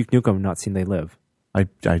you play Duke Nukem and not seen They Live? I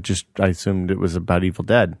assumed it was about Evil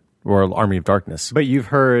Dead or Army of Darkness. But you've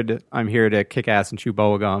heard I'm here to kick ass and chew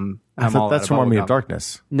bubblegum. I thought that's from Army of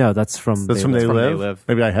Darkness. No, that's from They Live.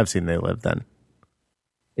 Maybe I have seen They Live then.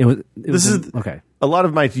 Okay. A lot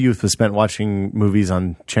of my youth was spent watching movies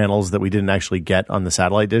on channels that we didn't actually get on the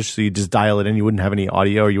satellite dish. So you just dial it in. You wouldn't have any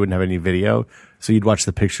audio, or you wouldn't have any video. So you'd watch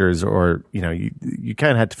the pictures, or you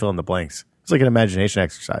kind of had to fill in the blanks. It's like an imagination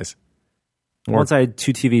exercise. Once I had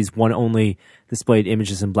two TVs. One only displayed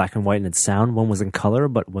images in black and white and had sound. One was in color,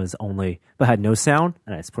 but had no sound.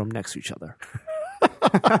 And I just put them next to each other.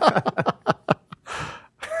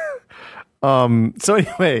 So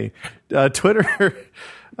anyway, Twitter.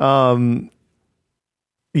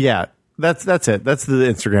 Yeah, that's it. That's the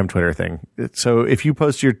Instagram Twitter thing. So if you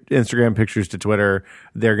post your Instagram pictures to Twitter,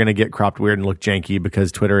 they're going to get cropped weird and look janky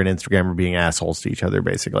because Twitter and Instagram are being assholes to each other,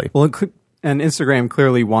 basically. Well, and Instagram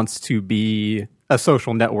clearly wants to be a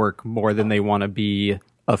social network more than they want to be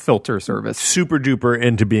a filter service. Super duper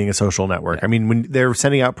into being a social network. Yeah. I mean, when they're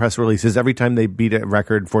sending out press releases, every time they beat a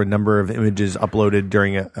record for a number of images uploaded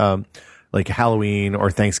during like Halloween or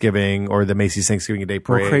Thanksgiving or the Macy's Thanksgiving Day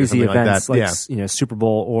Parade, or crazy events like that. Super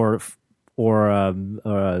Bowl or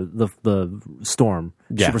the storm,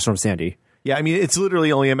 Superstorm Sandy. Yeah, I mean, it's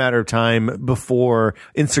literally only a matter of time before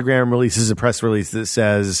Instagram releases a press release that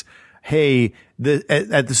says, "Hey,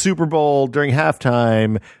 at the Super Bowl during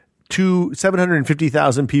halftime,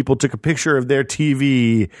 750,000 people took a picture of their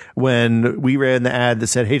TV when we ran the ad that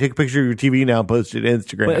said, hey, take a picture of your TV now and post it to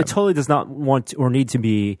Instagram." But it totally does not want or need to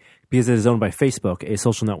be, because it is owned by Facebook, a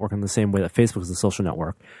social network in the same way that Facebook is a social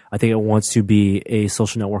network. I think it wants to be a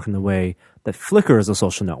social network in the way that Flickr is a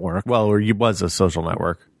social network. Well, or it was a social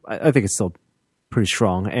network. I think it's still pretty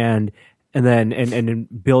strong. And then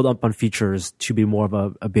build up on features to be more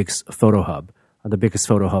of a big photo hub, the biggest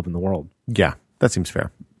photo hub in the world. Yeah, that seems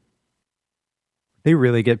fair. They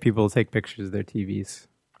really get people to take pictures of their TVs.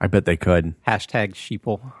 I bet they could. Hashtag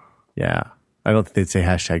sheeple. Yeah. I don't think they'd say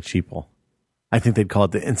hashtag sheeple. I think they'd call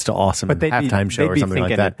it the Insta Awesome halftime show or something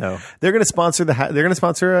like that. They're going to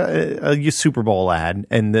sponsor a Super Bowl ad,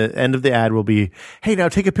 and the end of the ad will be, "Hey, now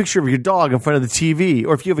take a picture of your dog in front of the TV,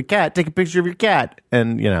 or if you have a cat, take a picture of your cat."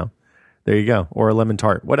 And there you go, or a lemon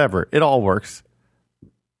tart, whatever. It all works. Do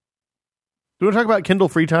you want to talk about Kindle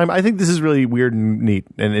FreeTime? I think this is really weird and neat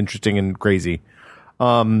and interesting and crazy.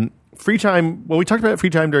 FreeTime. Well, we talked about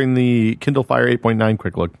FreeTime during the Kindle Fire 8.9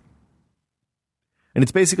 quick look. And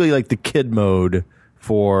it's basically like the kid mode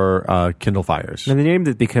for Kindle Fires. And they named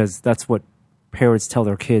it because that's what parents tell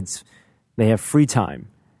their kids. They have free time.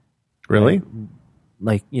 Really?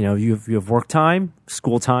 Like, you have work time,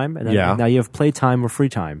 school time, and then now you have play time or free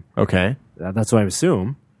time. Okay. That's what I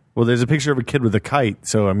assume. Well, there's a picture of a kid with a kite.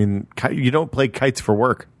 So, I mean, you don't play kites for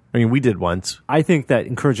work. I mean, we did once. I think that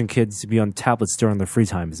encouraging kids to be on tablets during their free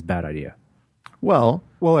time is a bad idea. Well,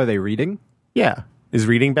 are they reading? Yeah. Is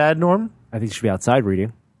reading bad, Norm? I think you should be outside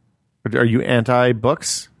reading. Are you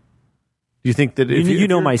anti-books? Do you think that if you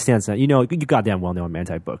know my stance on it. You goddamn well know I'm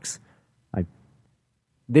anti-books.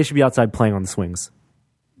 They should be outside playing on the swings.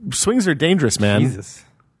 Swings are dangerous, man. Jesus.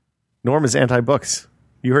 Norm is anti-books.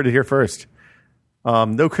 You heard it here first.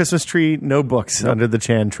 No Christmas tree, no books under the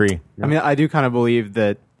Chan tree. I mean, I do kind of believe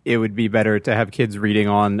that it would be better to have kids reading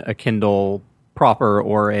on a Kindle proper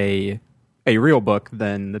or a real book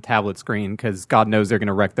than the tablet screen, because God knows they're going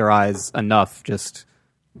to wreck their eyes enough just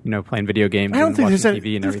playing video games and watching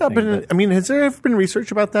TV and everything. Has there ever been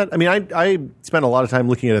research about that? I mean, I spent a lot of time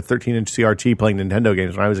looking at a 13-inch CRT playing Nintendo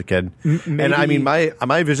games when I was a kid. And I mean,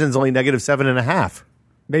 my vision's only -7.5.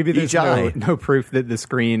 Maybe there's no proof that the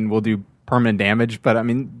screen will do permanent damage, but I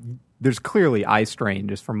mean, there's clearly eye strain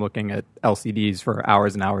just from looking at LCDs for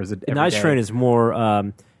hours and hours every day. Eye strain is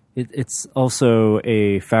more, it's also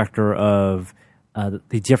a factor of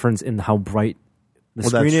the difference in how bright the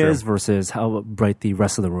screen is versus how bright the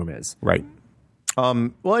rest of the room is. Right.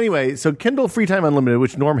 Well, anyway, so Kindle FreeTime Unlimited,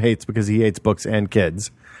 which Norm hates because he hates books and kids,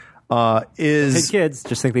 is... Hey, kids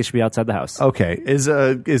just think they should be outside the house. Okay. Is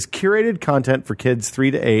curated content for kids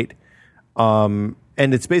 3 to 8.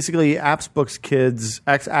 And it's basically apps,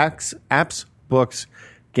 books,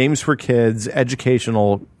 games for kids,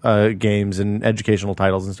 educational games and educational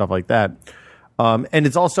titles and stuff like that. And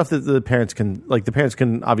it's all stuff that the parents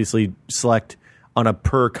can obviously select on a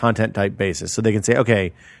per content type basis. So they can say,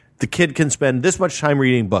 okay, the kid can spend this much time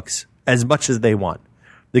reading books as much as they want.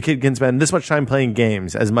 The kid can spend this much time playing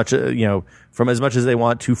games as much, from as much as they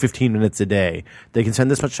want to 15 minutes a day. They can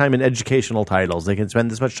spend this much time in educational titles. They can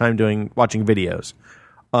spend this much time watching videos.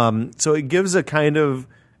 So it gives a kind of,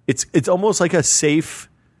 it's almost like a safe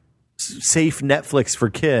Netflix for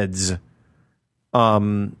kids.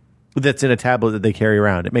 That's in a tablet that they carry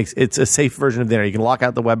around. It's a safe version of the internet. You can lock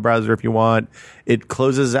out the web browser if you want. It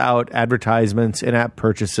closes out advertisements, in-app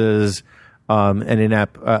purchases, and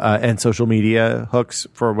in-app and social media hooks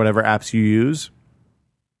for whatever apps you use.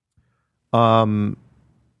 And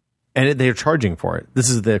they're charging for it. This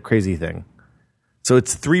is the crazy thing. So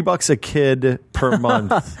it's $3 a kid per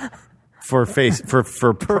month for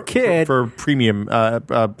kid for premium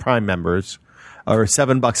Prime members, or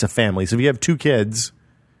 $7 a family. So if you have 2 kids,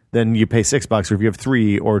 then you pay $6, or if you have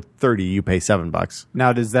 3 or 30, you pay $7.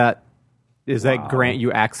 Now, does that grant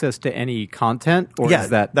you access to any content, or yeah, is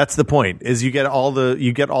that that's the point? Is you get all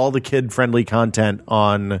the kid friendly content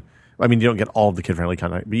on. I mean, you don't get all of the kid friendly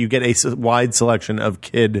content, but you get a wide selection of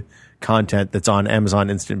kid content that's on Amazon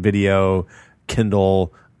Instant Video,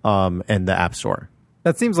 Kindle, and the App Store.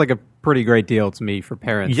 That seems like a pretty great deal to me for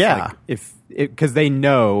parents. Yeah, because they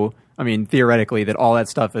know. I mean, theoretically, that all that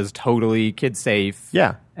stuff is totally kid safe.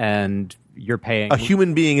 Yeah. And you're paying... A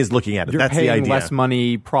human being is looking at it. That's the idea. You're paying less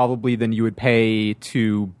money probably than you would pay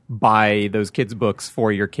to buy those kids' books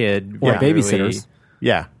for your kid. Or babysitters.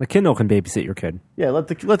 Yeah. The Kindle can babysit your kid. Yeah, let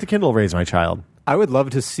the Kindle raise my child. I would love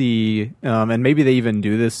to see, and maybe they even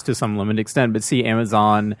do this to some limited extent, but see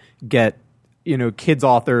Amazon get... kids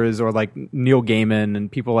authors or like Neil Gaiman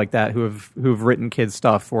and people like that who've written kids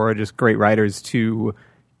stuff or are just great writers to...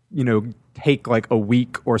 take like a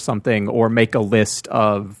week or something, or make a list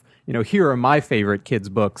of, here are my favorite kids'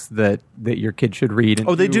 books that your kid should read.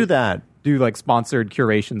 And they do that. Do like sponsored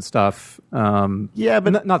curation stuff. Yeah,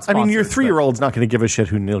 but not sponsored. I mean, your 3-year-old's not going to give a shit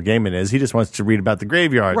who Neil Gaiman is. He just wants to read about the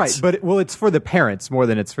graveyards. Right, but it's for the parents more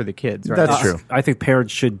than it's for the kids. Right? That's true. I think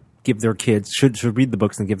parents should give their kids, should read the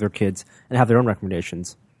books and give their kids and have their own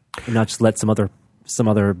recommendations, and not just let some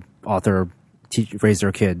other author raise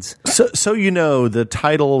their kids. So the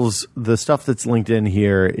titles, the stuff that's linked in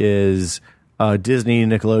here is Disney,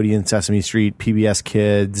 Nickelodeon, Sesame Street, PBS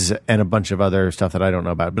Kids, and a bunch of other stuff that I don't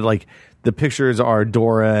know about. But like the pictures are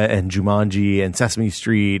Dora and Jumanji and Sesame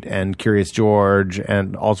Street and Curious George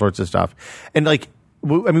and all sorts of stuff. And like,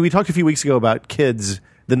 I mean, we talked a few weeks ago about kids,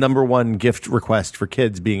 the number one gift request for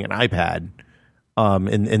kids being an iPad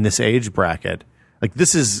in this age bracket. Like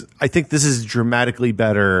I think this is dramatically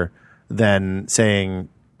better than saying,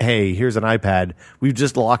 hey, here's an iPad. We've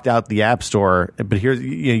just locked out the App Store, but here's then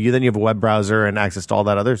you have a web browser and access to all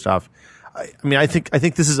that other stuff. I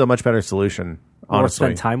think this is a much better solution. Or Honestly,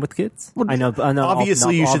 spend time with kids. I know.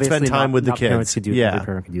 Obviously, you should spend time with the kids. Parents could do, every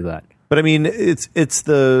parent can do that. But I mean, it's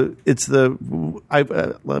the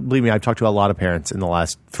believe me, I've talked to a lot of parents in the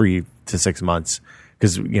last 3 to 6 months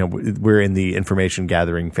because we're in the information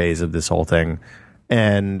gathering phase of this whole thing,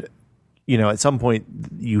 and at some point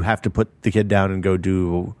you have to put the kid down and go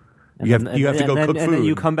do. You have to go cook food, and then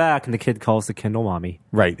you come back and the kid calls the Kindle mommy.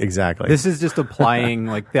 Right, exactly. This is just applying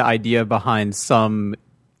like the idea behind some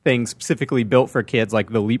things specifically built for kids, like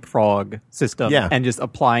the Leapfrog system, and just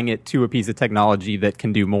applying it to a piece of technology that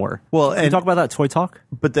can do more. Well, Can we talk about that Toy Talk?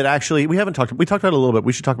 But that actually we talked about it a little bit.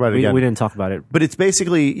 We should talk about it again. We didn't talk about it. But it's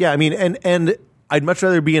basically, I mean, and I'd much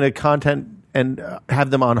rather be in a content and have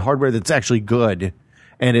them on hardware that's actually good,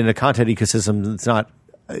 and in a content ecosystem that's not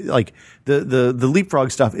like the Leapfrog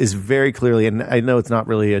stuff is very clearly, and I know it's not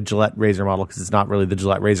really a Gillette razor model because it's not really the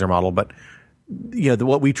Gillette razor model, but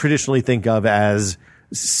what we traditionally think of as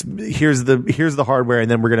here's the hardware,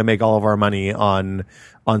 and then we're going to make all of our money on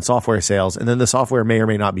software sales, and then the software may or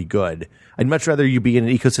may not be good. I'd much rather you be in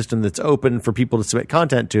an ecosystem that's open for people to submit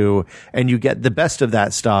content to, and you get the best of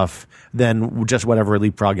that stuff than just whatever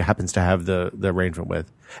Leapfrog happens to have the arrangement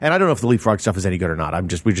with. And I don't know if the Leapfrog stuff is any good or not.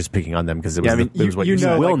 We're just picking on them because it was, it was what you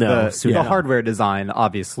said. We'll know. The hardware design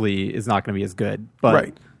obviously is not going to be as good,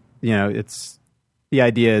 but it's the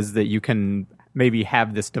idea is that you can maybe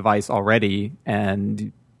have this device already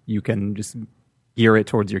and you can just gear it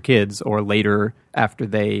towards your kids, or later after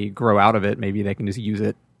they grow out of it, maybe they can just use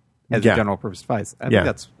it as a general purpose device. I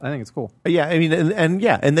think it's cool. Yeah, I mean, and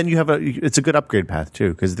then you have it's a good upgrade path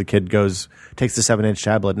too, because the kid takes the 7-inch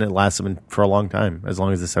tablet and it lasts them for a long time, as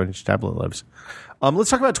long as the 7-inch tablet lives. Let's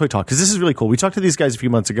talk about Toy Talk, because this is really cool. We talked to these guys a few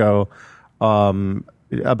months ago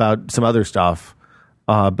about some other stuff.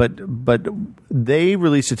 But they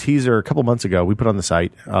released a teaser a couple months ago. We put on the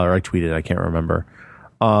site, or I tweeted, I can't remember.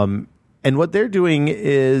 And what they're doing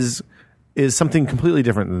is something completely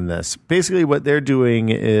different than this. Basically, what they're doing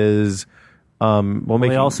is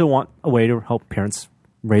they also want a way to help parents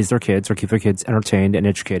raise their kids or keep their kids entertained and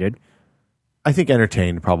educated. I think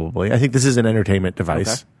entertained, probably. I think this is an entertainment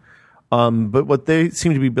device. Okay. But what they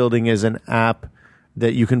seem to be building is an app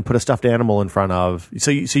that you can put a stuffed animal in front of.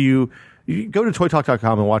 So you go to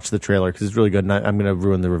toytalk.com and watch the trailer because it's really good. And I'm going to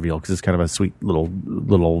ruin the reveal because it's kind of a sweet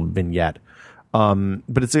little vignette.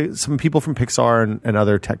 But it's some people from Pixar and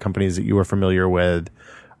other tech companies that you are familiar with.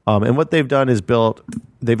 And what they've done is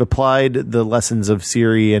they've applied the lessons of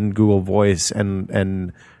Siri and Google Voice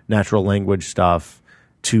and natural language stuff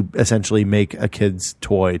to essentially make a kid's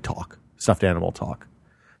toy talk, stuffed animal talk.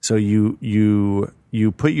 So you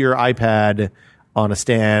put your iPad on a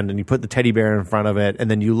stand and you put the teddy bear in front of it,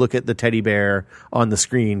 and then you look at the teddy bear on the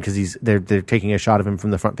screen because they're taking a shot of him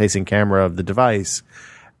from the front facing camera of the device,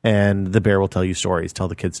 and the bear will tell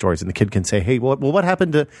the kid stories, and the kid can say, hey, well what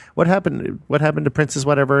happened to Princess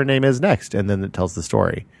whatever her name is next, and then it tells the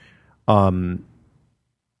story. So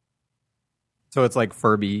it's like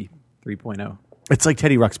Furby 3.0. It's like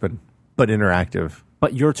Teddy Ruxpin, but interactive.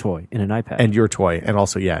 But your toy in an iPad. And your toy, and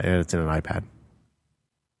also and it's in an iPad.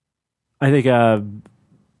 I think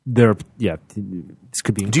this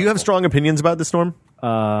could be. Do you have strong opinions about this, Norm?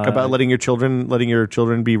 About letting your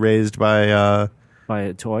children be raised by a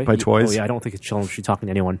toy? By toys? Oh, yeah, I don't think it's children should be talking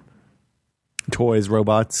to anyone. Toys,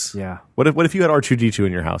 robots. Yeah. What if you had R2-D2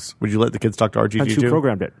 in your house? Would you let the kids talk to R2-D2? That's who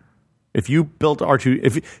programmed it. If you built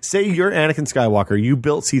R2, say you're Anakin Skywalker, you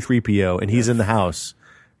built C-3PO and he's in the house,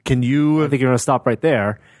 can you? I think you're going to stop right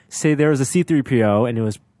there. Say there was a C-3PO and it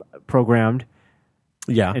was programmed.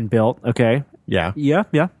 Yeah. And built. Okay. Yeah. Yeah.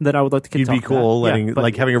 Then I would like to. You'd be cool having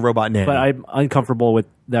a robot nanny. But I'm uncomfortable with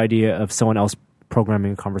the idea of someone else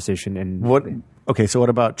programming a conversation. And what? Okay. So what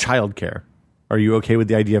about childcare? Are you okay with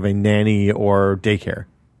the idea of a nanny or daycare?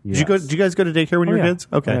 Yes. Did you guys go to daycare when you were kids?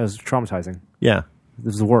 Okay. Yeah, it was traumatizing. Yeah. It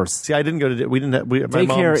was the worst. See, I didn't go to. We didn't.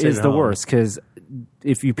 Daycare is the worst because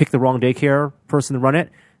if you pick the wrong daycare person to run it,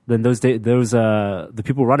 then the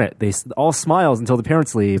people who run it, they all smiles until the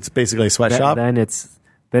parents leave. It's basically a sweatshop. Then it's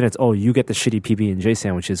you get the shitty PB&J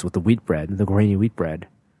sandwiches with the wheat bread, the grainy wheat bread.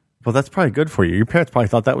 Well, that's probably good for you. Your parents probably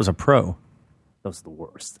thought that was a pro. That was the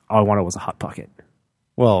worst. All I wanted was a Hot Pocket.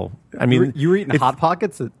 Well, I mean, you were eating Hot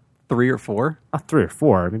Pockets at 3 or 4? Not 3 or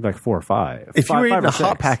 4. Maybe like 4 or 5. If you were eating a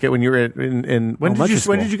Hot Pocket when you were in when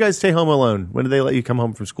did you guys stay home alone? When did they let you come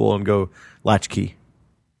home from school and go latchkey?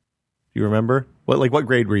 Do you remember? What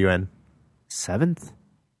grade were you in? 7th.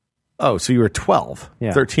 Oh, so you were 12,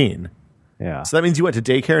 yeah. 13. Yeah. So that means you went to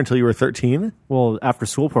daycare until you were 13? Well, after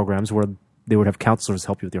school programs where they would have counselors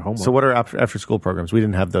help you with your homework. So what are after school programs? We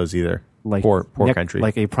didn't have those either. Poor country.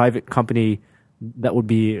 Like a private company that would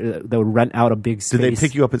rent out a big space. Did they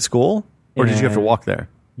pick you up at school, or did you have to walk there?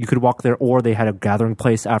 You could walk there, or they had a gathering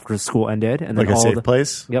place after school ended, and then like a safe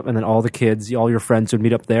place. Yep, and then all the kids, all your friends would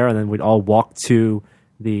meet up there, and then we'd all walk to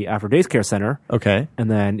the after days care center. Okay, and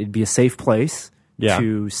then it'd be a safe place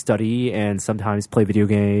to study and sometimes play video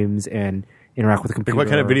games and interact with the computer. Like what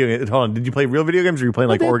kind of video game? Hold on, did you play real video games, or were you playing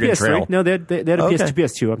like Oregon PS3. Trail? No, they had a PS2,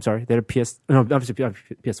 PS2. I'm sorry, they had a obviously PS1.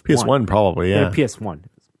 PS1 probably, yeah. They had a PS1.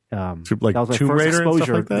 Like that was my Tomb first Raider exposure. and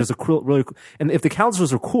stuff like that? There's a really cool, and if the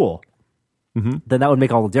counselors are cool, then that would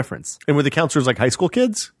make all the difference. And were the counselors like high school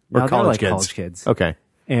kids or No, college kids? College kids. Okay,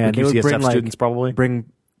 and like they would UCSF students probably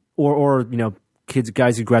or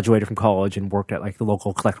guys who graduated from college and worked at like the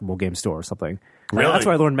local collectible game store or something. Really? That's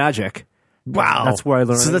where I learned Magic. Wow, that's where I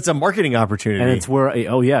learned. So that's a marketing opportunity, and it's where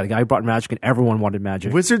the guy brought Magic and everyone wanted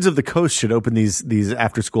Magic. Wizards of the Coast should open these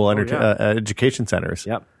after school education centers.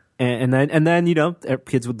 Yep, and then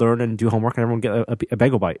kids would learn and do homework, and everyone would get a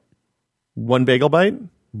bagel bite. One bagel bite.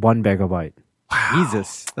 One bagel bite. Wow.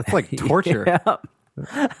 Jesus, that's like torture. Yeah.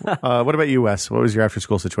 What about you, Wes? What was your after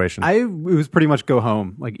school situation? It was pretty much go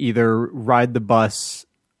home, like either ride the bus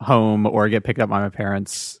home or get picked up by my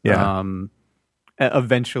parents. Yeah.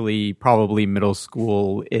 Eventually, probably middle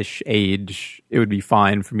school-ish age, it would be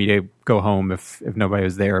fine for me to go home if nobody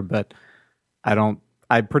was there. But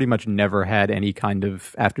I pretty much never had any kind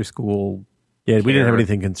of after school. Yeah, we didn't have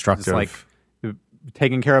anything constructive. Just like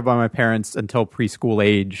taken care of by my parents until preschool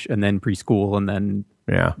age, and then preschool, and then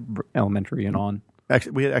elementary and on.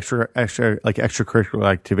 We had extracurricular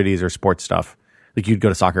activities or sports stuff. Like you'd go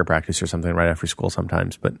to soccer practice or something right after school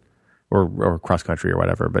sometimes, but or cross country or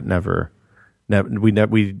whatever. But never. We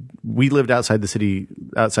lived outside the city,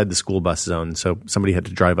 outside the school bus zone, so somebody had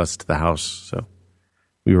to drive us to the house. So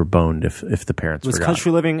we were boned if the parents was forgot.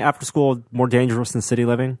 Country living after school more dangerous than city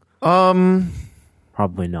living?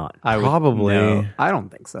 Probably not. Probably. No, I don't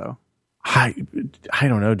think so. I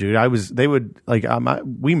don't know, dude. They would like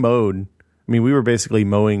we mowed. I mean, we were basically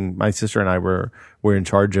mowing. My sister and I were in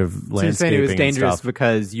charge of landscaping. So you're saying it was dangerous and stuff.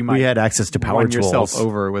 Because you might we had access to power run tools. yourself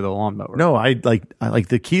over with a lawnmower. No, I like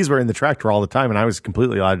the keys were in the tractor all the time, and I was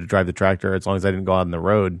completely allowed to drive the tractor as long as I didn't go out on the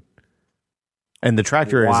road. And the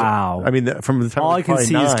tractor is I mean, from the time all I can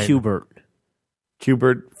see is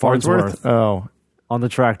Cubert Farnsworth. Oh, on the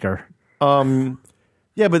tractor.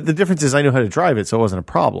 Yeah, but the difference is I knew how to drive it, so it wasn't a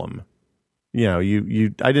problem. I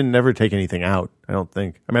didn't never take anything out. I don't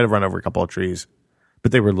think I might have run over a couple of trees,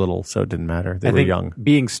 but they were little, so it didn't matter. They were young.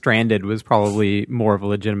 Being stranded was probably more of a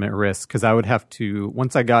legitimate risk because I would have to,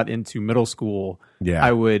 once I got into middle school,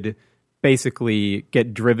 I would basically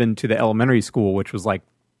get driven to the elementary school, which was like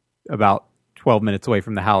about 12 minutes away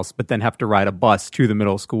from the house, but then have to ride a bus to the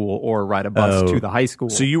middle school or ride a bus to the high school.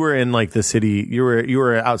 So you were in like the city, you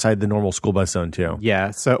were outside the normal school bus zone too.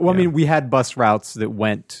 Yeah. So, I mean, we had bus routes that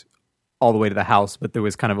went all the way to the house, but there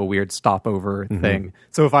was kind of a weird stopover thing.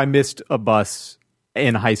 So if I missed a bus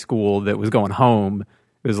in high school that was going home,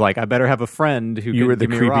 it was like, I better have a friend who you could were the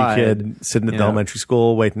give me creepy a ride. kid sitting at the elementary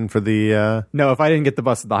school waiting for the No, if I didn't get the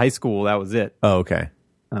bus at the high school, that was it. Oh, okay.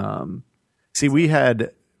 See, we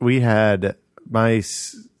had my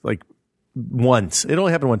like once. It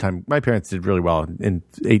only happened one time. My parents did really well in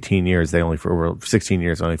 18 years. They only for 16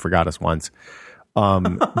 years only forgot us once.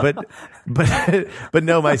 But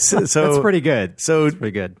no, so that's pretty good. So that's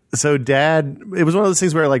pretty good. So dad, it was one of those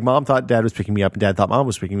things where like mom thought dad was picking me up and dad thought mom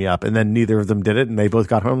was picking me up, and then neither of them did it, and they both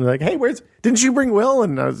got home and they're like, hey, didn't you bring Will?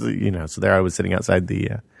 And I was, so there I was sitting outside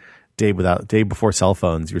the day before cell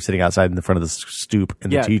phones. You were sitting outside in the front of the stoop,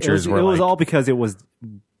 and the teachers were. It was all because it was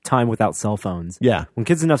time without cell phones. Yeah, when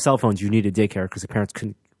kids didn't have cell phones, you needed daycare because the parents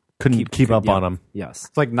couldn't keep up on them. Yes,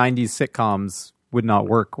 it's like 90s sitcoms would not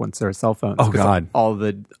work once there are cell phones. Oh God! All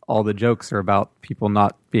the jokes are about people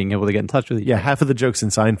not being able to get in touch with each other. Yeah, half of the jokes in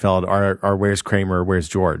Seinfeld are where's Kramer, where's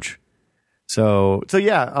George. So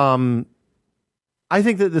yeah, I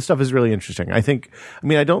think that this stuff is really interesting. I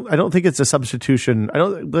don't think it's a substitution. I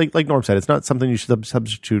don't like Norm said, it's not something you should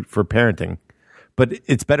substitute for parenting, but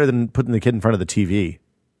it's better than putting the kid in front of the TV.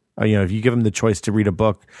 If you give them the choice to read a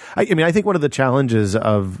book. I think one of the challenges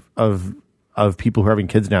of people who are having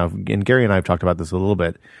kids now, and Gary and I have talked about this a little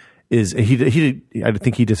bit, is I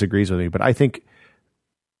think he disagrees with me, but I think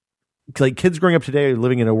like kids growing up today are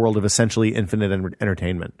living in a world of essentially infinite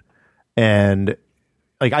entertainment. And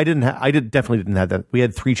like I definitely didn't have that. We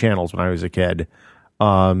had 3 channels when I was a kid.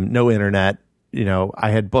 No internet.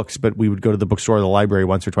 I had books, but we would go to the bookstore or the library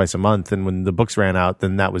once or twice a month, and when the books ran out,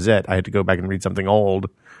 then that was it. I had to go back and read something old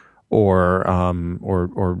or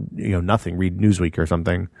nothing, read Newsweek or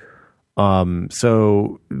something.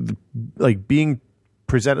 So like being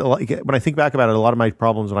presented, like, when I think back about it, a lot of my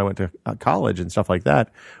problems when I went to college and stuff like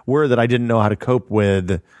that were that I didn't know how to cope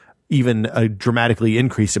with even a dramatically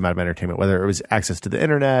increased amount of entertainment, whether it was access to the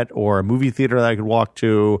internet or a movie theater that I could walk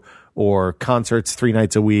to or concerts 3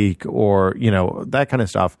 nights a week or, that kind of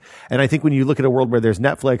stuff. And I think when you look at a world where there's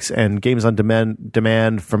Netflix and games on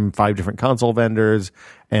demand from 5 different console vendors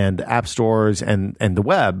and app stores and the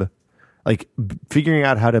web, like figuring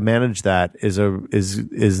out how to manage that is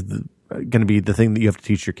going to be the thing that you have to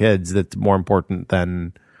teach your kids that's more important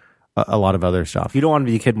than a lot of other stuff. You don't want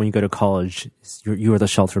to be a kid when you go to college. You are the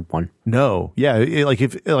sheltered one. No, yeah,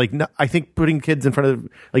 I think putting kids in front of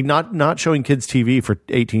not showing kids TV for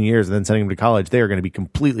 18 years and then sending them to college, they are going to be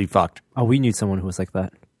completely fucked. Oh, we knew someone who was like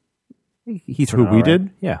that. He turned who out we all right.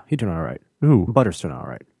 did? Yeah, he turned out all right. Who? Butters turned out all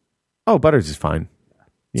right. Oh, Butters is fine.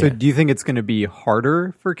 So Yeah. do you think it's going to be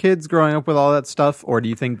harder for kids growing up with all that stuff, or do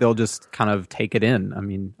you think they'll just kind of take it in? I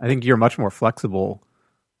mean, I think you're much more flexible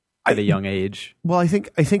at a young age. Well, I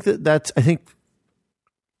think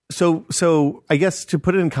so I guess to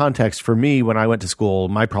put it in context, for me, when I went to school,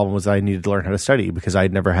 my problem was that I needed to learn how to study because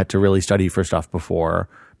I'd never had to really study for stuff before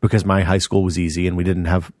because my high school was easy and we didn't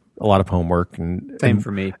have a lot of homework. Same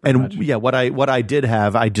for me. And yeah, what I did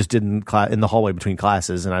have, I just did in the hallway between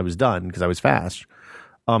classes and I was done because I was fast.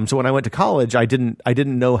 So when I went to college, I didn't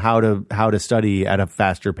know how to study at a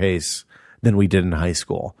faster pace than we did in high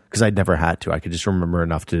school because I'd never had to. I could just remember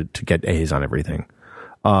enough to get A's on everything.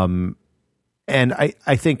 And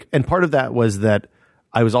I think, and part of that was that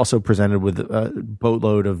I was also presented with a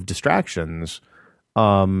boatload of distractions.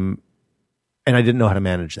 And I didn't know how to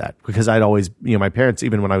manage that because I'd always, my parents,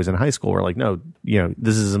 even when I was in high school, were like, no,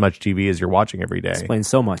 this is as much TV as you're watching every day. Explains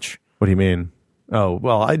so much. What do you mean? Oh,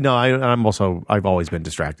 well, I've always been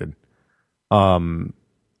distracted.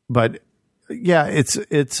 But yeah,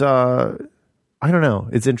 it's I don't know.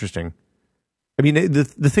 It's interesting. I mean,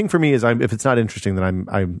 the thing for me is, if it's not interesting, then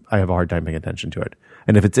I have a hard time paying attention to it.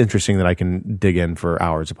 And if it's interesting, then I can dig in for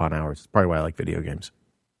hours upon hours. It's probably why I like video games.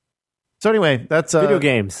 So anyway, that's Video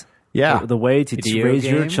games. Yeah, The way to Video raise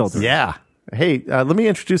your games? children. yeah. Hey, let me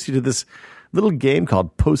introduce you to this little game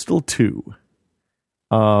called Postal 2.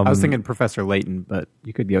 I was thinking Professor Layton, but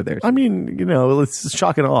you could go there. I mean, it's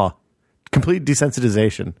shock and awe, complete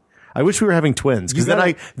desensitization. I wish we were having twins because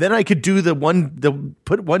then I could do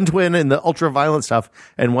put one twin in the ultra violent stuff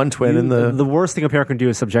and one twin in The worst thing a parent can do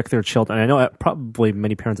is subject their children. I know probably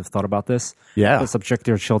many parents have thought about this. Yeah. But subject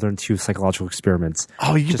their children to psychological experiments.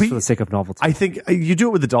 Oh, just for the sake of novelty. I think you do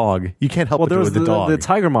it with the dog. You can't help but do it with the dog. The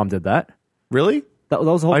tiger mom did that. Really? That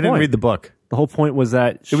was the whole point. I didn't read the book. The whole point was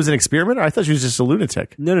that It was an experiment? I thought she was just a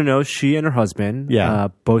lunatic. No. She and her husband, Yeah.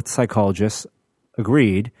 both psychologists,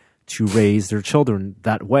 agreed to raise their children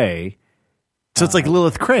that way. So it's like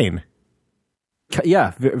Lilith Crane.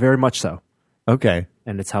 Yeah, very much so. Okay.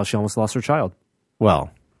 And it's how she almost lost her child.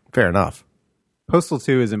 Well, fair enough. Postal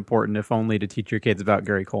 2 is important, if only to teach your kids about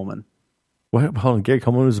Gary Coleman. What? Hold on. Gary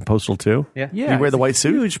Coleman was in Postal 2? Yeah. Did he wear the white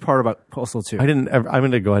suit? Huge part about Postal 2. I didn't ever, I'm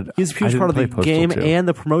going to go ahead. He's a huge part of the game and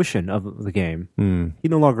the promotion of the game. He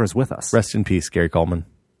no longer is with us. Rest in peace, Gary Coleman.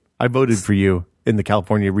 I voted for you in the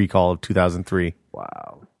California recall of 2003.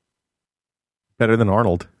 Wow. Better than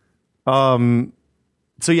Arnold.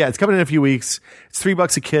 So yeah, it's coming in a few weeks. It's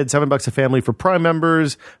 $3 a kid, $7 a family for Prime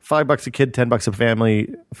members, $5 a kid, $10 a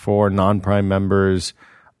family for non-Prime members.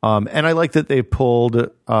 And I like that they pulled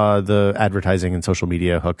the advertising and social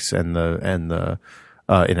media hooks and the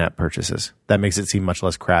in-app purchases. That makes it seem much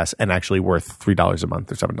less crass and actually worth $3 a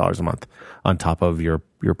month or $7 a month on top of your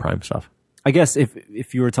Prime stuff. I guess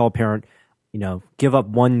if you were to tell a parent, give up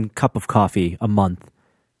 1 cup of coffee a month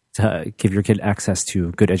to give your kid access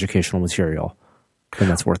to good educational material, then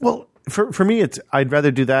that's worth it. Well, for me, I'd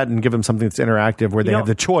rather do that and give them something that's interactive where they have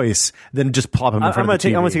the choice than just plop them in front of the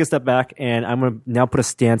TV. I'm going to take a step back and I'm going to now put a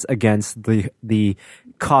stance against the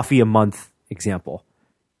coffee a month example.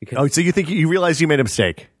 Because so you realize you made a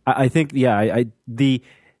mistake? I think, yeah.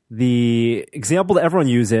 The example that everyone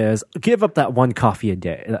uses is give up that 1 coffee a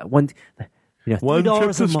day. $1 trip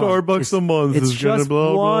to Starbucks a month it's is going to just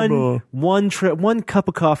blah, blah, blah. one cup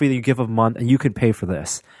of coffee that you give a month and you can pay for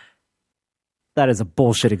this. That is a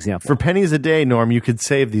bullshit example. For pennies a day, Norm, you could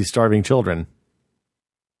save these starving children.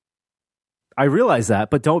 I realize that,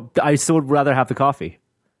 but I still would rather have the coffee.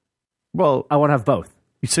 Well, I want to have both.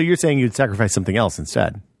 So you're saying you'd sacrifice something else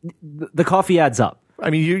instead? The coffee adds up. I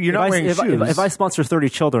mean, you're not wearing shoes. If I sponsor 30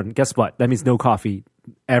 children, guess what? That means no coffee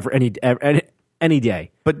ever any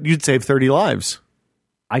day. But you'd save 30 lives.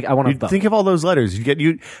 I want to have both. Think of all those letters.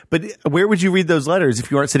 But where would you read those letters if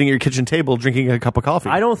you aren't sitting at your kitchen table drinking a cup of coffee?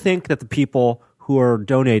 I don't think that the people who are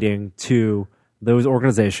donating to those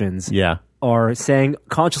organizations are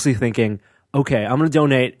consciously thinking, okay, I'm going to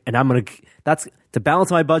donate, and that's to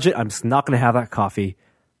balance my budget. I'm just not going to have that coffee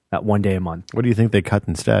that one day a month. What do you think they cut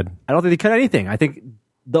instead? I don't think they cut anything. I think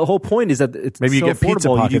the whole point is that it's maybe you so get pizza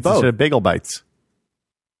affordable, pockets you do both. instead of bagel bites.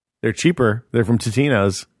 They're cheaper. They're from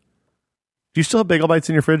Totino's. Do you still have bagel bites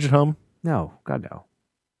in your fridge at home? No, God no.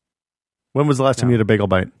 When was the last time you had a bagel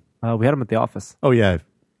bite? We had them at the office. Oh yeah,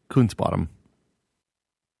 Kuntz bought them.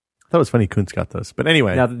 I thought it was funny Kuntz got those, but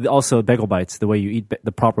anyway. Now, also bagel bites. The way you eat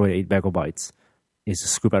the proper way to eat bagel bites is to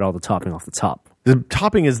scoop out all the topping off the top. The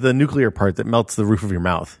topping is the nuclear part that melts the roof of your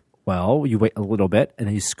mouth. Well, you wait a little bit, and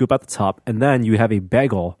then you scoop out the top, and then you have a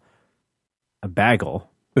bagel. A bagel.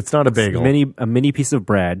 It's not a bagel. A mini piece of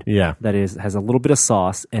bread. Yeah. That has a little bit of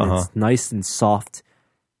sauce, and it's nice and soft.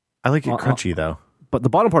 I like it crunchy though. But the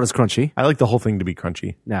bottom part is crunchy. I like the whole thing to be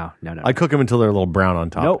crunchy. No. I cook them until they're a little brown on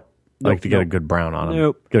top. Nope. I like to get a good brown on them.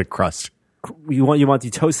 Nope. Get a crust. You want you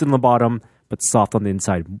toasted on the bottom, but soft on the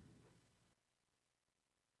inside.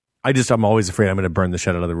 I'm always afraid I'm going to burn the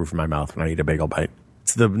shit out of the roof of my mouth when I eat a bagel bite.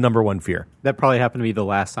 It's the number one fear. That probably happened to be the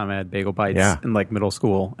last time I had bagel bites in like middle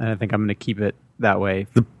school, and I think I'm going to keep it that way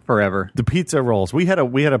forever. The pizza rolls. We had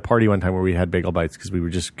a party one time where we had bagel bites because we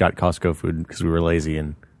just got Costco food because we were lazy,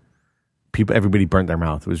 and everybody burnt their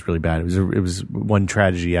mouth. It was really bad. It was one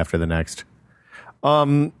tragedy after the next.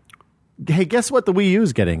 Hey, guess what the Wii U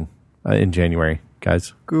is getting in January,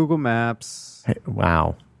 guys? Google Maps. Hey,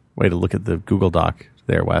 wow. Way to look at the Google Doc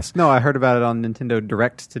there, Wes. No, I heard about it on Nintendo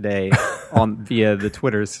Direct today via the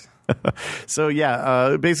Twitters. So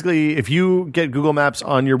yeah, basically, if you get Google Maps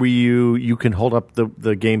on your Wii U, you can hold up the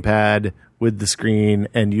gamepad with the screen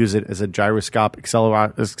and use it as a gyroscope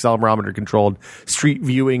accelerometer controlled street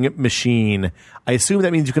viewing machine. I assume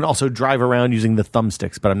that means you can also drive around using the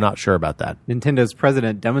thumbsticks, but I'm not sure about that. Nintendo's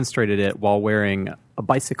president demonstrated it while wearing a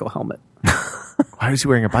bicycle helmet. Why is he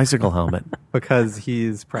wearing a bicycle helmet? Because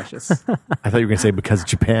he's precious. I thought you were going to say because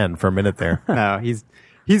Japan for a minute there. No, he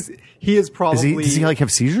is probably. Does he like have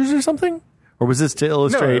seizures or something? Or was this to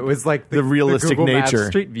illustrate? No, it was like the realistic Google Maps nature.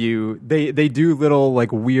 Street View. They do little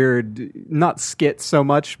like weird, not skits so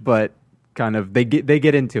much, but kind of they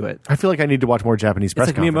get into it. I feel like I need to watch more Japanese press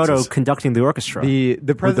It's like conferences. Miyamoto conducting the orchestra. The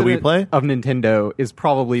president Play? of Nintendo is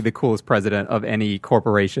probably the coolest president of any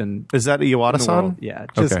corporation. Is that Iwata-san? Yeah,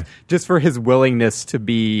 Okay. just for his willingness to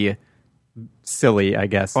be silly, I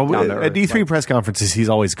guess. Oh, down to at earth. E3 press conferences, he's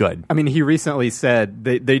always good. I mean, he recently said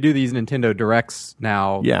they do these Nintendo Directs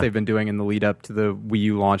now. Yeah. They've been doing in the lead up to the Wii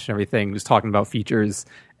U launch and everything, just talking about features.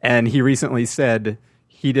 And he recently said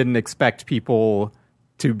he didn't expect people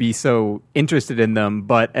to be so interested in them,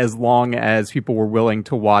 but as long as people were willing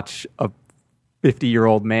to watch a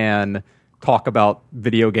 50-year-old man talk about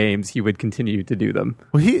video games, he would continue to do them.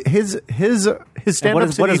 Well, his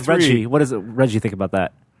stand-up What does Reggie think about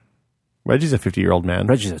that? Reggie's a 50-year-old man.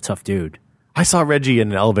 Reggie's a tough dude. I saw Reggie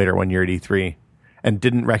in an elevator one year at E3 and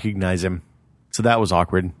didn't recognize him. So that was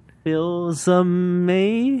awkward. Phil,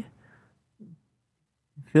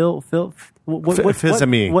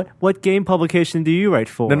 what game publication do you write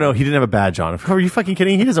for? No, he didn't have a badge on. Are you fucking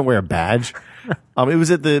kidding? He doesn't wear a badge.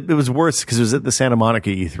 It was worse because it was at the Santa Monica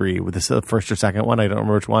E3 with the first or second one. I don't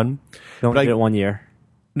remember which one. They only did it 1 year.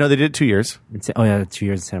 No, they did it 2 years. 2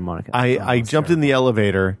 years in Santa Monica. I jumped in the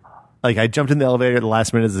elevator. I jumped in the elevator at the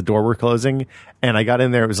last minute as the door were closing, and I got in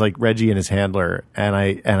there. It was like Reggie and his handler, and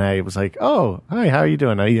I was like, "Oh, hi, how are you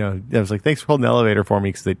doing?" I was like, "Thanks for holding the elevator for me,"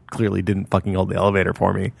 because they clearly didn't fucking hold the elevator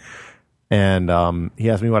for me. And he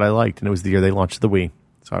asked me what I liked, and it was the year they launched the Wii.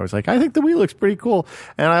 So I was like, "I think the Wii looks pretty cool,"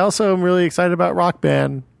 and I also am really excited about Rock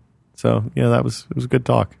Band. So it was a good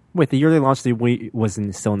talk. Wait, the year they launched the Wii was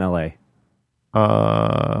still in L.A.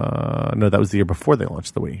 No, that was the year before they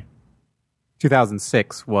launched the Wii.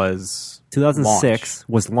 2006 was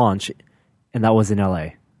launch, and that was in LA.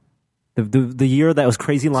 The year that was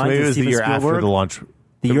Crazy Lines. So maybe it with was the Steven year Spielberg, after the launch.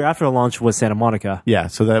 The year after the launch was Santa Monica. Yeah,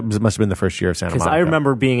 so must have been the first year of Santa Monica. Because I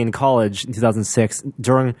remember being in college in 2006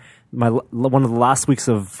 during one of the last weeks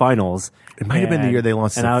of finals. It might have been the year they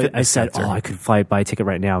launched. And I said, I could buy a ticket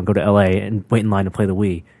right now and go to LA and wait in line to play the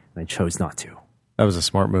Wii, and I chose not to. That was a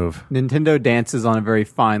smart move. Nintendo dances on a very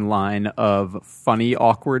fine line of funny,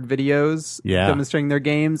 awkward videos demonstrating their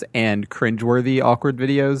games and cringeworthy, awkward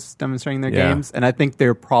videos demonstrating their games. And I think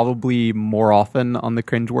they're probably more often on the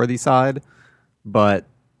cringeworthy side. But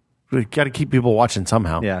we got to keep people watching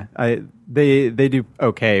somehow. Yeah, they do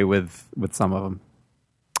okay with some of them.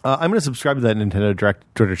 I'm going to subscribe to that Nintendo Direct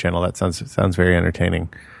Twitter channel. That sounds very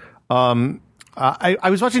entertaining. I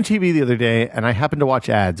was watching TV the other day, and I happened to watch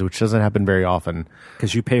ads, which doesn't happen very often.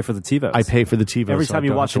 Because you pay for the TiVos. I pay for the TiVos. Every time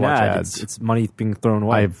you watch an ad, it's money being thrown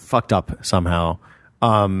away. I fucked up somehow.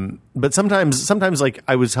 But sometimes like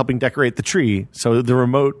I was helping decorate the tree, so the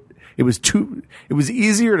remote it was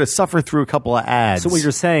easier to suffer through a couple of ads. So what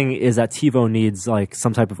you're saying is that TiVo needs like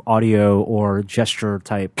some type of audio or gesture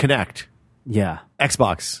type Connect, yeah,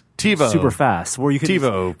 Xbox, TiVo, super fast, where you can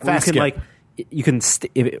TiVo, fast you can, skip. like you can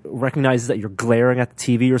if it recognizes that you're glaring at the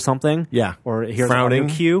TV or something, Yeah. or here's Frowning. an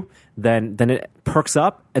audio cue, then it perks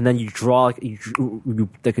up, and then you draw like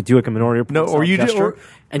they could do like a minority No, or you do- gesture, or-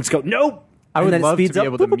 and just go nope. I And would then it love to speeds be up.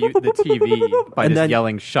 able to mute the TV by And just then-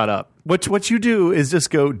 yelling "shut up." What you do is just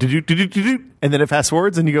go do-do-do-do-do-do, and then it fast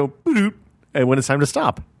forwards and you go doo-doo, and when it's time to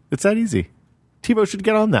stop, it's that easy. TiVo should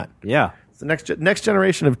get on that. Yeah. It's the next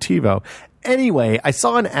generation of TiVo. Anyway, I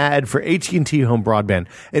saw an ad for AT&T home broadband,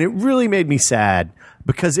 and it really made me sad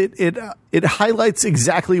because it highlights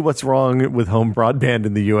exactly what's wrong with home broadband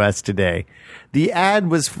in the U.S. today. The ad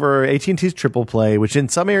was for AT&T's Triple Play, which in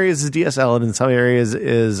some areas is DSL and in some areas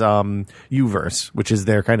is Uverse, which is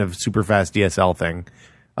their kind of super fast DSL thing,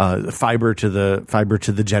 fiber to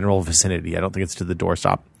the general vicinity. I don't think it's to the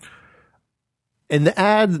doorstop. And the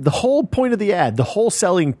ad, the whole point of the ad, the whole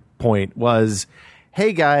selling point was,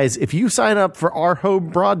 hey guys, if you sign up for our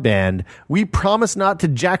home broadband, we promise not to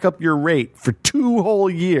jack up your rate for 2 whole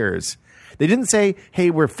years. They didn't say, hey,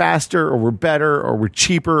 we're faster or we're better or we're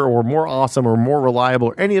cheaper or we're more awesome or more reliable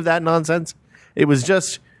or any of that nonsense. It was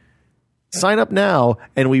just sign up now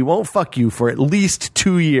and we won't fuck you for at least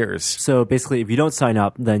 2 years. So basically, if you don't sign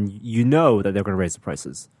up, then you know that they're going to raise the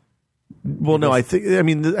prices. Well, no, I think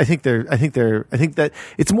that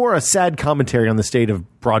it's more a sad commentary on the state of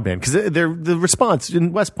broadband because the response,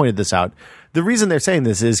 and Wes pointed this out. The reason they're saying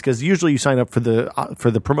this is because usually you sign up for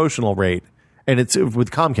the promotional rate, and it's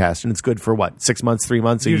with Comcast, and it's good for what 6 months, 3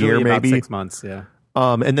 months, Usually a year, about maybe 6 months. Yeah.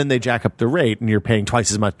 And then they jack up the rate, and you're paying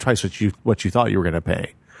twice what you thought you were going to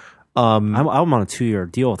pay. I'm on a 2-year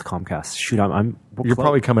deal with Comcast. Shoot, You're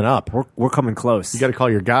probably coming up. We're coming close. You got to call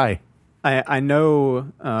your guy. I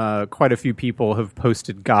know quite a few people have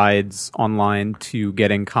posted guides online to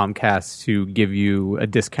getting Comcast to give you a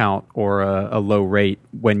discount or a low rate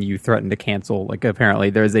when you threaten to cancel. Like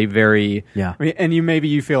apparently there's a very Yeah. I mean, and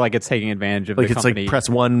you feel like it's taking advantage of Like the it's company. like press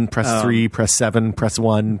 1, press 3, press 7, press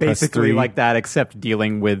 1, press 3. Basically like that, except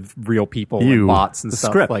dealing with real people You. and bots and the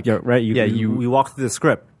stuff. script, Like right? We walk through the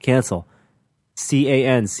script. Cancel.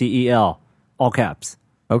 CANCEL. All caps.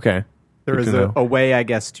 Okay. there Good is to know. a way, I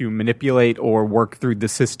guess, to manipulate or work through the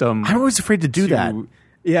system. I'm always afraid to do that.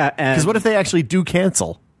 Yeah, Because what if they actually do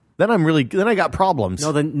cancel? Then I got problems.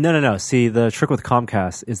 No. See, the trick with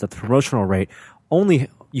Comcast is that the promotional rate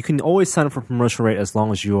you can always sign up for promotional rate as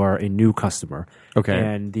long as you are a new customer. Okay.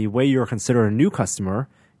 And the way you're considered a new customer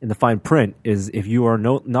in the fine print is if you are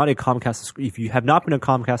not a Comcast, if you have not been a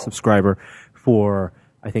Comcast subscriber for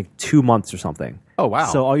I think 2 months or something. Oh, wow.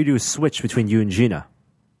 So all you do is switch between you and Gina.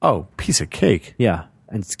 Oh, piece of cake. Yeah.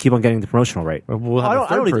 And just keep on getting the promotional rate. We'll have a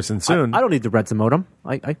third person soon. I don't need to rent a modem.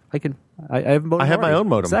 I have a modem. I have my already. own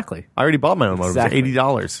modem. Exactly. I already bought my own modem. Exactly. It was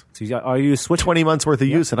 $80. So all you do is switch. 20 months worth of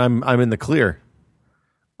use, and I'm in the clear.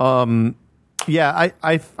 Yeah,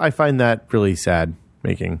 I find that really sad,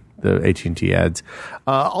 making the AT&T ads.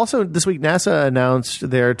 Also, this week, NASA announced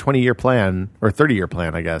their 20-year plan, or 30-year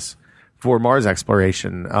plan, I guess, for Mars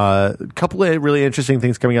exploration. A couple of really interesting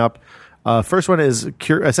things coming up. First one is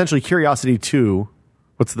essentially Curiosity 2.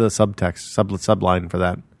 What's the subtext, subline for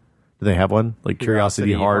that? Do they have one? Like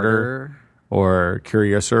Curiosity Harder or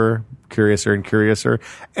Curiouser and Curiouser.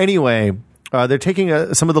 Anyway, they're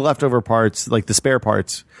taking some of the leftover parts, like the spare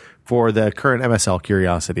parts, for the current MSL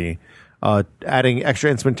Curiosity, adding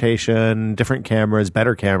extra instrumentation, different cameras,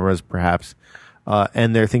 better cameras, perhaps.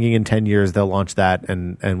 And they're thinking in 10 years they'll launch that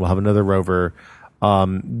and we'll have another rover.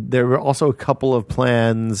 There were also a couple of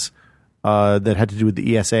plans that had to do with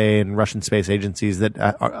the ESA and Russian space agencies that,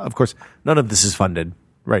 of course, none of this is funded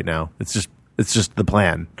right now. It's just the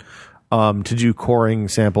plan to do coring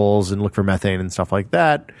samples and look for methane and stuff like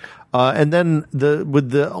that. And then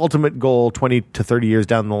with the ultimate goal, 20 to 30 years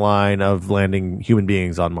down the line, of landing human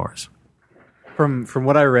beings on Mars. From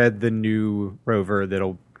what I read, the new rover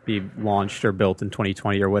that'll be launched or built in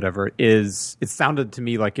 2020 or whatever it sounded to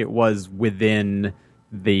me like it was within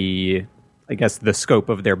the scope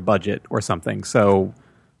of their budget or something. So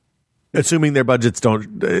assuming their budgets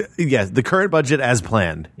don't, the current budget as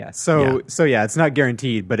planned. Yeah. So it's not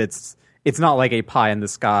guaranteed, but it's not like a pie in the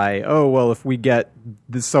sky. Oh, well, if we get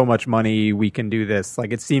so much money, we can do this.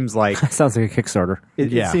 Like, it seems like Sounds like a Kickstarter.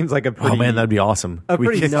 it seems like a pretty, Oh man, that'd be awesome. a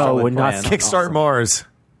pretty solid we're not plan. Kickstart awesome. Mars.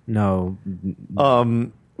 No.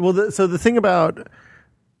 Well, so the thing about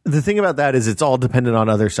The thing about that is it's all dependent on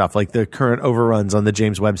other stuff, like the current overruns on the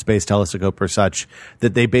James Webb Space Telescope or such,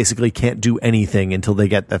 that they basically can't do anything until they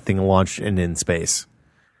get that thing launched and in space,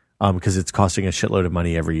 because it's costing a shitload of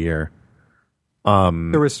money every year.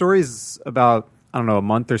 There were stories about, I don't know, a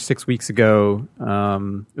month or 6 weeks ago,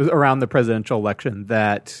 it was around the presidential election,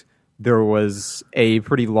 that there was a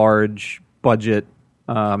pretty large budget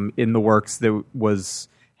in the works that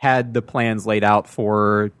had the plans laid out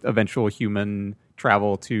for eventual human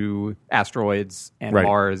travel to asteroids and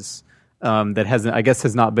Mars, that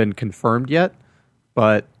has not been confirmed yet,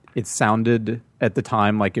 but it sounded at the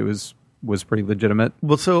time like it was pretty legitimate.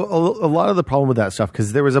 Well, so a lot of the problem with that stuff,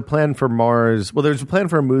 because there was a plan for Mars. Well, there's a plan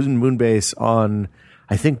for a moon base on,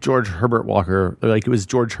 I think, George Herbert Walker. Like, it was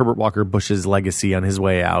George Herbert Walker Bush's legacy on his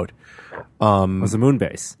way out. Was a moon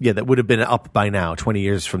base. Yeah, that would have been up by now, 20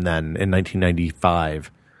 years from then, in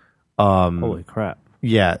 1995. Holy crap.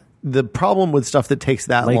 Yeah. The problem with stuff that takes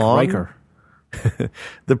that long... Riker.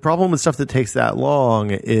 The problem with stuff that takes that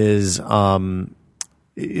long is...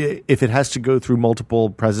 if it has to go through multiple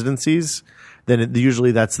presidencies, then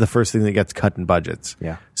usually that's the first thing that gets cut in budgets.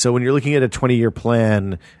 Yeah. So when you're looking at a 20-year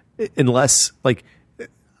plan, unless, like,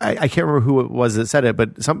 I can't remember who it was that said it, but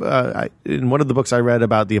in one of the books I read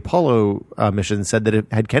about the Apollo mission said that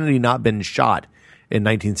had Kennedy not been shot in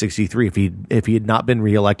 1963, if he had not been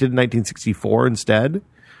reelected in 1964 instead,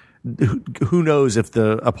 who knows if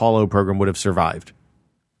the Apollo program would have survived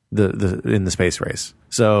in the space race.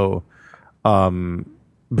 So,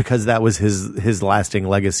 because that was his lasting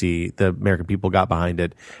legacy, the American people got behind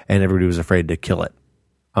it, and everybody was afraid to kill it.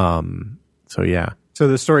 So yeah. So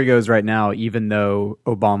the story goes right now, even though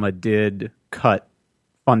Obama did cut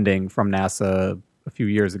funding from NASA a few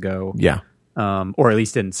years ago, or at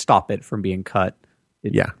least didn't stop it from being cut.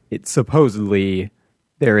 It supposedly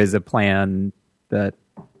there is a plan that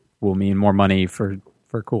will mean more money for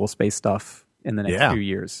cool space stuff in the next few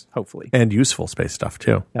years, hopefully, and useful space stuff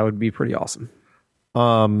too. That would be pretty awesome.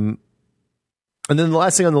 And then the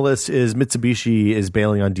last thing on the list is Mitsubishi is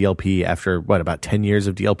bailing on DLP after about 10 years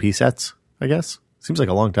of DLP sets, I guess. Seems like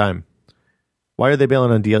a long time. Why are they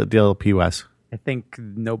bailing on DLP, Wes? I think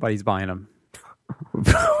nobody's buying them.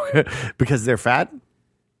 Because they're fat?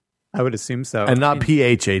 I would assume so. And not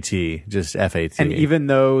PHAT, just FAT. And even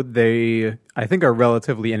though they, I think, are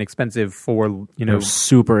relatively inexpensive for, They're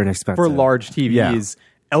super inexpensive. For large TVs,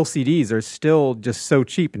 LCDs are still just so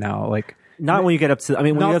cheap now. Like, not when you get up to,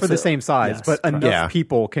 when not you for the same size, but enough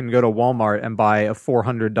people can go to Walmart and buy a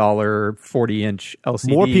 $400 40-inch LCD.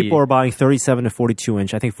 More people are buying 37 to 42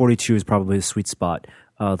 inch. I think 42 is probably the sweet spot.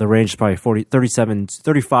 The range is probably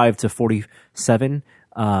 35 to 47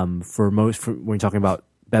 when you're talking about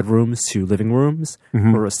bedrooms to living rooms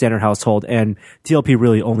for a standard household. And TLP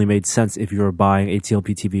really only made sense if you were buying a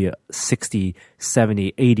TLP TV 60,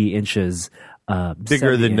 70, 80 inches.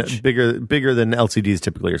 Bigger than LCDs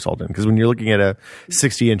typically are sold in, because when you're looking at a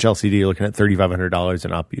 60-inch LCD, you're looking at $3,500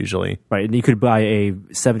 and up usually. Right, and you could buy a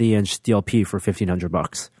 70-inch DLP for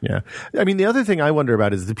 $1,500. Yeah, I mean, the other thing I wonder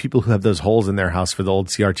about is the people who have those holes in their house for the old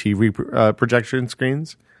CRT projection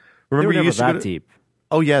screens. Remember, they were never that deep.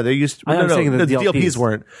 Oh yeah, they used to. The DLPs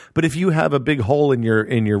weren't. But if you have a big hole in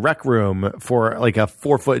your rec room for like a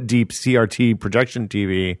 4-foot deep CRT projection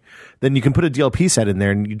TV, then you can put a DLP set in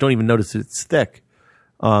there and you don't even notice it's thick.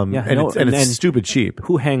 It's stupid cheap.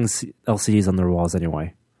 Who hangs LCDs on their walls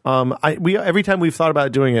anyway? Every time we've thought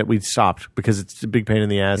about doing it, we stopped because it's a big pain in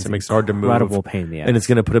the ass. It makes it hard to move. Incredible pain in the ass, and it's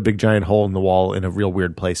going to put a big giant hole in the wall in a real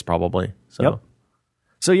weird place, probably. So. Yep.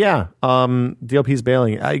 So yeah, DLP's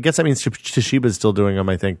bailing. I guess that means Toshiba's still doing them,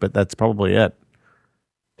 I think, but that's probably it.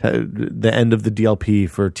 The end of the DLP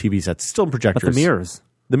for TV sets. Still in projectors. But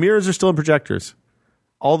the mirrors are still in projectors.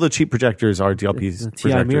 All the cheap projectors are DLP's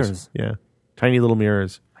projectors. TI mirrors. Yeah, tiny little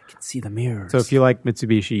mirrors. I can see the mirrors. So if you like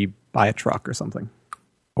Mitsubishi, buy a truck or something.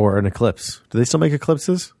 Or an Eclipse. Do they still make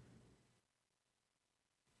Eclipses?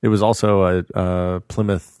 It was also a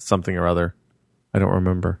Plymouth something or other. I don't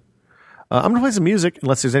remember. I'm going to play some music,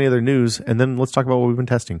 unless there's any other news, and then let's talk about what we've been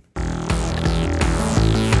testing.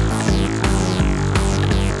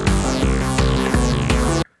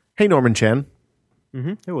 Hey, Norman Chan.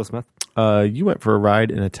 Hey, Will Smith. You went for a ride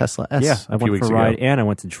in a Tesla S. Yeah, I went for a ride, and I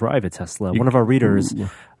went to drive a Tesla. One of our readers,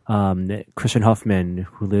 Christian Huffman,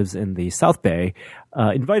 who lives in the South Bay,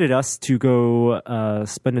 invited us to go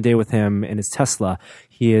spend a day with him in his Tesla.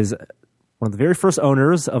 He is one of the very first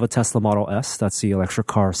owners of a Tesla Model S. That's the electric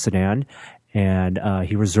car sedan. And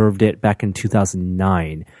he reserved it back in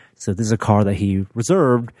 2009. So this is a car that he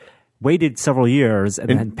reserved, waited several years, and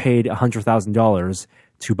then paid $100,000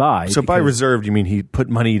 to buy. So by reserved, you mean he put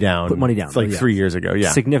money down? Put money down. Like 3 years ago, yeah.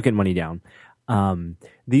 Significant money down.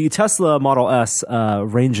 The Tesla Model S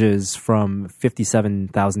ranges from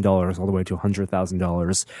 $57,000 all the way to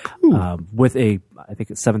 $100,000 with I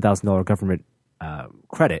think it's $7,000 government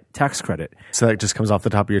tax credit. So that just comes off the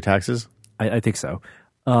top of your taxes? I think so.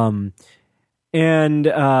 And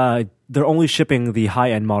they're only shipping the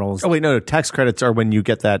high-end models. Oh, wait, no. Tax credits are when you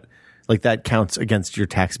get that, like that counts against your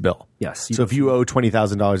tax bill. Yes. So if you owe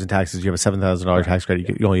 $20,000 in taxes, you have a $7,000 tax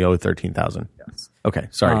credit, you only owe $13,000. Yes. Okay,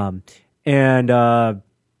 sorry. They're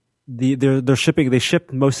shipping.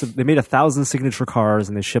 They made 1,000 signature cars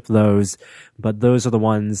and they ship those, but those are the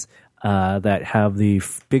ones that have the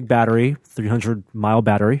big battery, 300-mile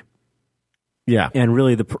battery. Yeah, and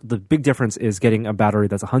really the big difference is getting a battery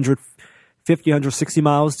that's 160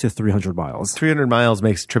 miles to 300 miles. 300 miles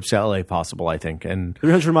makes trips to LA possible, I think, and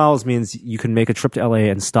 300 miles means you can make a trip to LA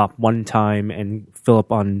and stop one time and fill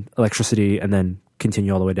up on electricity and then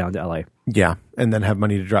continue all the way down to LA. Yeah, and then have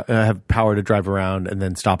money to have power to drive around, and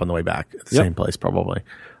then stop on the way back at the same place, probably.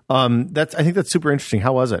 I think that's super interesting.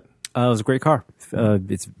 How was it? It was a great car.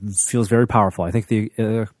 It feels very powerful. I think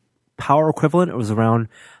the power equivalent was around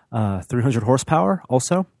 300 horsepower.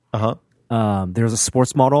 Also, there's a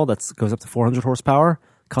sports model that goes up to 400 horsepower.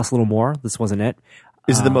 Costs a little more. This wasn't it.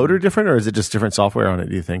 Is the motor different, or is it just different software on it?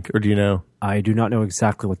 Do you think, or do you know? I do not know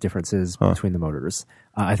exactly what difference is between the motors.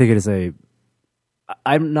 I think it is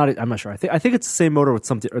I'm not sure. I think it's the same motor with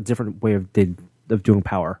a different way of doing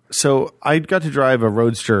power. So I got to drive a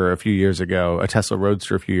Roadster a few years ago, a Tesla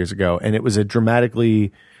Roadster a few years ago, and it was a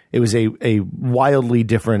wildly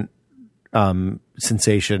different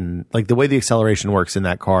sensation. Like the way the acceleration works in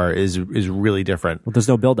that car is really different. Well, there's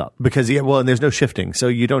no buildup because and there's no shifting, so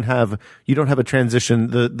you don't have a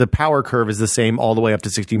transition. The power curve is the same all the way up to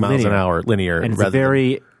 60 miles an hour, linear, and it's a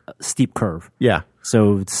very steep curve. Yeah.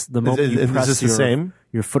 So it's the moment you press the same?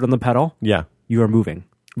 Your foot on the pedal. Yeah, you are moving.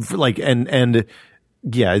 Like yeah,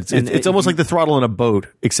 it's almost like the throttle in a boat,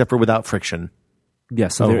 except for without friction. Yeah,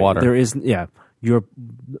 so water. There is your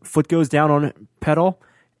foot goes down on pedal,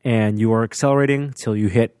 and you are accelerating till you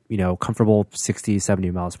hit comfortable 60,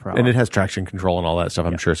 70 miles per hour. And it has traction control and all that stuff.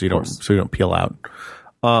 I'm sure, so you don't peel out.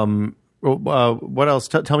 What else?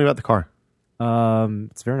 Tell me about the car.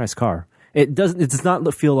 It's a very nice car. It does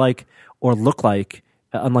not feel like or look like,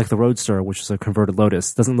 unlike the Roadster, which is a converted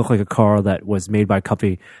Lotus, doesn't look like a car that was made by a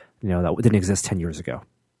company that didn't exist 10 years ago.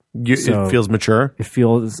 It feels mature. It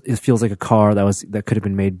feels like a car that could have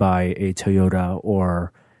been made by a Toyota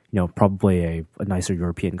or probably a nicer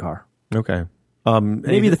European car. Okay.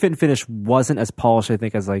 Maybe the fit and finish wasn't as polished, I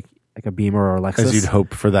think, as like a Beamer or a Lexus. As you'd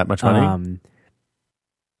hope for that much money.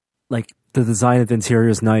 Like the design of the interior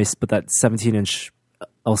is nice, but that 17-inch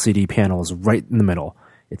LCD panel is right in the middle.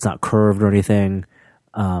 It's not curved or anything.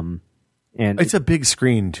 And it's a big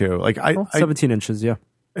screen too. Like 17 inches, yeah.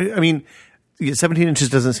 I mean, 17 inches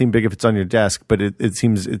doesn't seem big if it's on your desk, but it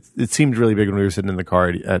seemed really big when we were sitting in the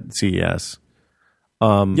car at CES.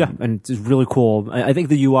 Yeah, and it's really cool. I think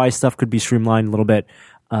the UI stuff could be streamlined a little bit.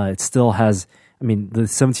 It still has, the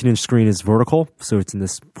 17-inch screen is vertical, so it's in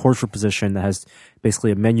this portrait position that has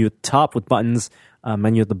basically a menu at the top with buttons, a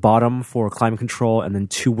menu at the bottom for climate control, and then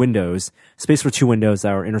space for two windows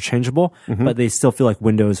that are interchangeable, but they still feel like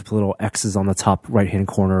windows with little X's on the top right-hand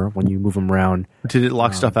corner when you move them around. Did it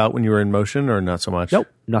lock stuff out when you were in motion, or not so much? Nope,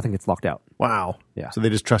 nothing gets locked out. Wow. Yeah. So they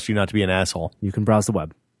just trust you not to be an asshole. You can browse the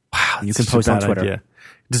web. Wow. You can post on Twitter. Idea.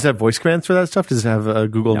 Does it have voice commands for that stuff? Does it have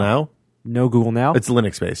Google Now? No Google Now. It's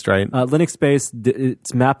Linux-based, right? Linux-based.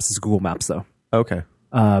 Its Maps is Google Maps, though. Okay.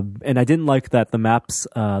 And I didn't like that the maps,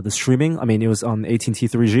 the streaming, it was on AT&T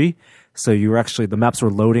 3G, so the maps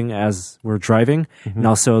were loading as we're driving, and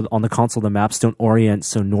also on the console, the maps don't orient,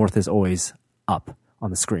 so north is always up on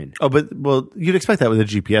the screen. Oh, well, you'd expect that with a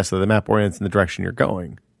GPS, though. The map orients in the direction you're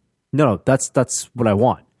going. No, that's what I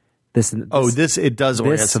want. It does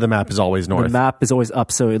orient, so the map is always north. The map is always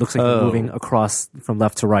up, so it looks like you're moving across from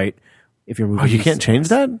left to right. If you're moving, you can't change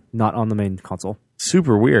that? Not on the main console.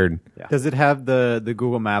 Super weird. Yeah. Does it have the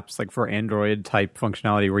Google Maps like for Android type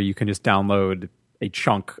functionality where you can just download a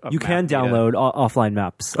chunk of You can download offline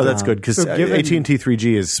maps. Oh, that's good because AT&T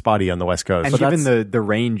 3G is spotty on the West Coast. And given the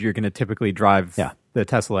range you're going to typically drive the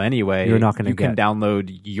Tesla anyway, you're not going to can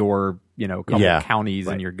download your couple counties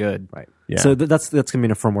and you're good. Right. Yeah. So that's going to be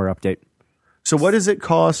in a firmware update. So what does it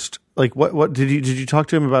cost? Like what did you talk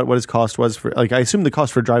to him about what his cost was for? Like I assume the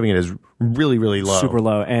cost for driving it is really, really low, super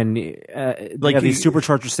low, and these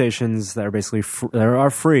supercharger stations that are basically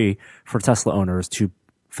free for Tesla owners to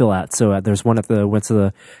fill at. So there's one went to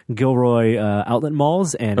the Gilroy outlet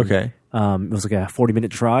malls, and it was like a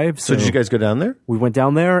 40-minute drive. So did you guys go down there? We went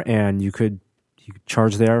down there, and you could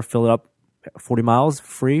charge there, fill it up 40 miles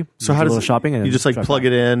free. So how do a does little shopping? And you just like plug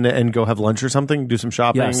it in and go have lunch or something? Do some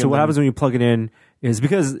shopping? Yeah. So what happens when you plug it in is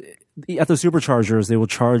because at the superchargers they will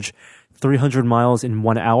charge 300 miles in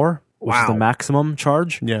 1 hour, which is the maximum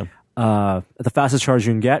charge. Yeah. The fastest charge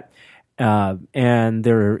you can get, and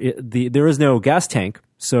there is no gas tank.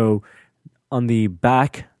 So on the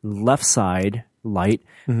back left side light,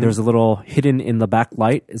 there's a little hidden in the back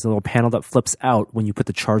light is a little panel that flips out when you put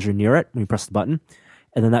the charger near it when you press the button,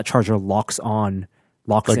 and then that charger locks in.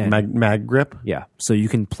 Mag grip? Yeah. So you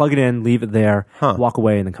can plug it in, leave it there, walk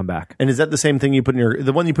away, and then come back. And is that the same thing you put in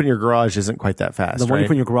the one you put in your garage isn't quite that fast, The one you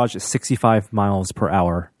put in your garage is 65 miles per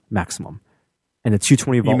hour maximum. And the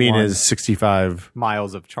 220 volt You mean one, is 65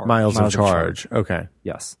 miles of charge. miles of charge. Okay.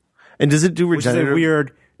 yes. And does it do Which is a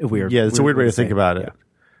regenerative? weird. Yeah, it's a weird way to think say. about it. Yeah.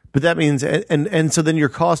 But that means, and so then your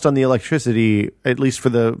cost on the electricity, at least for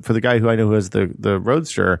the guy who I know who has the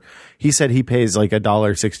Roadster, he said he pays like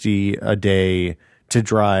 $1.60 a day to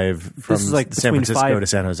drive from This is like San between Francisco to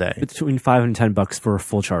San Jose. Between $5 and $10 for a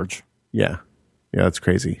full charge. Yeah, that's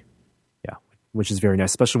crazy. Yeah, which is very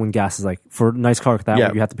nice, especially when gas is like for a nice car like that,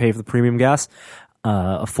 where you have to pay for the premium gas.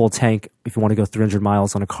 A full tank, if you want to go 300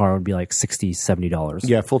 miles on a car, would be like $60, $70.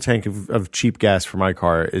 Yeah, full tank of cheap gas for my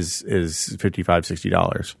car is $55,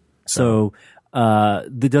 $60. So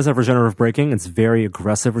it does have regenerative braking. It's very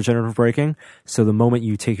aggressive regenerative braking. So the moment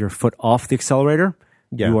you take your foot off the accelerator,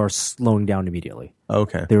 you are slowing down immediately.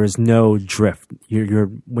 Okay. There is no drift.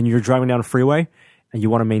 When you're driving down a freeway and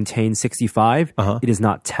you want to maintain 65, it is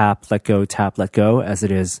not tap, let go, as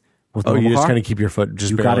it is with normal you just car. kind of keep your foot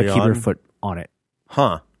just You barely got to keep on? your foot on it.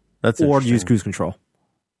 Huh. That's Or interesting. use cruise control.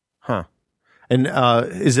 Huh. And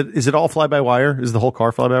is it all fly by wire? Is the whole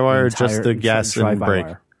car fly by wire, or just the gas and brake?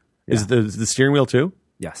 Yeah. Is the steering wheel too?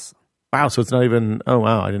 Yes. Wow. So it's not even. Oh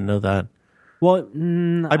wow, I didn't know that. Well,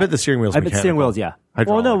 I bet the steering wheel's I bet steering wheels, yeah.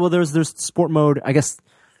 Hydraulic. Well, there's sport mode, I guess,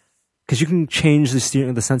 because you can change the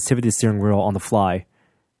sensitivity of the steering wheel on the fly.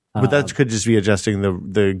 But that could just be adjusting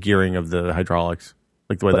the gearing of the hydraulics,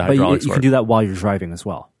 like the way the hydraulics you work. can do that while you're driving as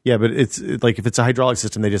well. Yeah, but it's like if it's a hydraulic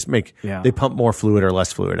system, they just they pump more fluid or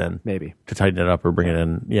less fluid in, Maybe, to tighten it up or bring it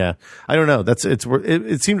in. Yeah, I don't know.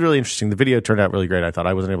 It seemed really interesting. The video turned out really great. I thought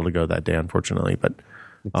I wasn't able to go that day, unfortunately, but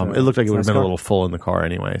it looked like it would have been a little full in the car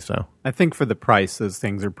anyway. So I think for the price, those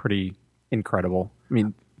things are pretty incredible. I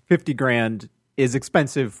mean, $50,000 is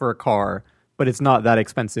expensive for a car, but it's not that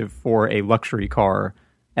expensive for a luxury car.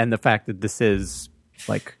 And the fact that this is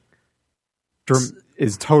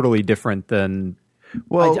is totally different than.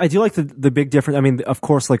 Well, I do like the big difference. I mean, of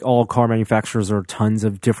course, like all car manufacturers, there are tons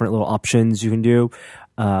of different little options you can do,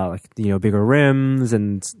 bigger rims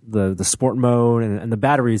and the sport mode, and the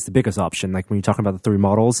battery is the biggest option. Like when you're talking about the 3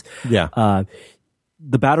 models, the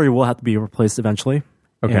battery will have to be replaced eventually.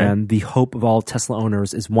 Okay. And the hope of all Tesla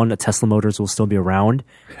owners is, one, that Tesla Motors will still be around,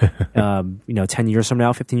 10 years from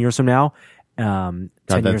now, 15 years from now. 10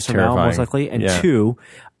 years from now, most likely, and 2,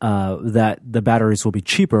 that the batteries will be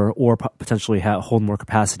cheaper or potentially hold more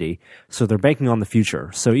capacity. So they're banking on the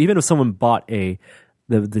future. So even if someone bought the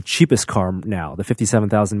cheapest car now, the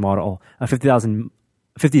 $57,000 model,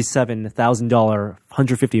 $57,000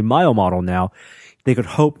 150 mile model now, they could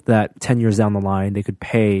hope that 10 years down the line they could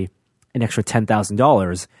pay an extra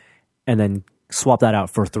 $10,000 and then swap that out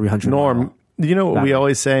for $300. Norm, you know what we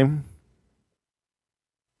always say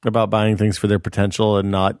about buying things for their potential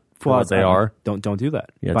and not for what they are? Don't do that.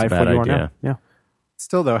 Yeah, buy it's a it for bad what you are idea. now. Yeah.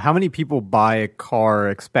 Still, though, how many people buy a car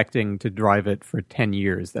expecting to drive it for 10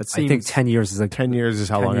 years? That seems. I think 10 years is like 10 years is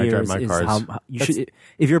how long I drive my cars.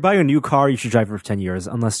 If you're buying a new car, you should drive it for 10 years,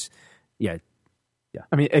 unless, yeah.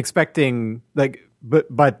 I mean, expecting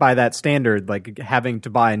but by that standard, like having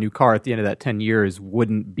to buy a new car at the end of that 10 years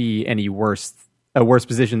wouldn't be a worse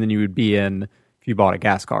position than you would be in if you bought a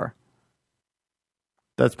gas car.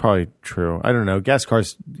 That's probably true. I don't know. Gas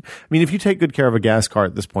cars, I mean, if you take good care of a gas car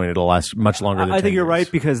at this point, it'll last much longer than 10 I think you're years.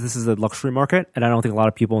 right, because this is a luxury market, and I don't think a lot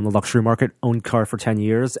of people in the luxury market own a car for 10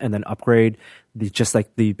 years and then upgrade just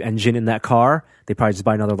like the engine in that car. They probably just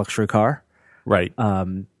buy another luxury car. Right.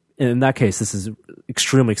 In that case, this is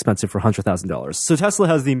extremely expensive for $100,000. So Tesla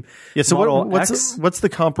has the So Model what's the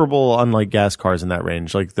comparable on like gas cars in that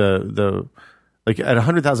range? Like the like at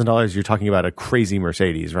 $100,000, you're talking about a crazy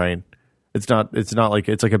Mercedes, right? It's not like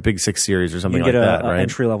it's like a big 6 Series or something you can like get that, an right?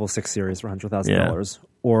 entry level 6 Series for $100,000,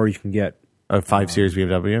 or you can get A 5 Series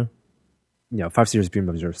BMW. 5 Series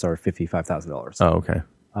BMW start at $55,000. Oh, okay. You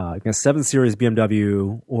can get a 7 Series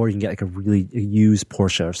BMW, or you can get like a used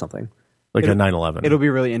Porsche or something. Like a 911. It'll be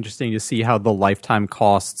really interesting to see how the lifetime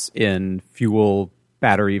costs in fuel,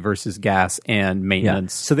 battery versus gas, and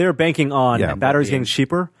maintenance. So they're banking on batteries being getting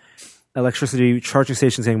cheaper, electricity charging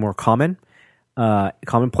stations getting more common,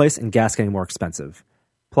 commonplace and gas getting more expensive.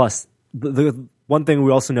 Plus, the one thing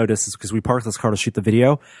we also noticed is because we parked this car to shoot the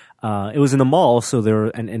video, it was in the mall, so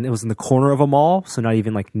and it was in the corner of a mall, so not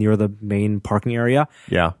even like near the main parking area.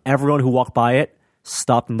 Yeah. Everyone who walked by it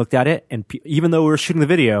stopped and looked at it, and even though we were shooting the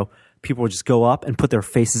video, people would just go up and put their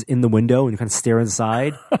faces in the window and kind of stare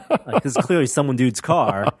inside. This is clearly some dude's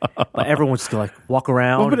car, but everyone would just go like walk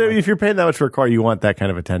around. Well, but if you're paying that much for a car, you want that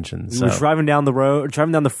kind of attention. So. We were driving down the road,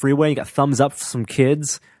 driving down the freeway, and you got thumbs up from some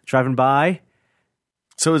kids driving by.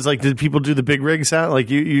 So it's like, did people do the big rig sound? Like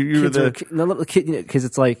you were the because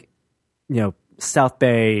it's like, South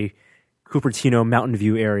Bay, Cupertino, Mountain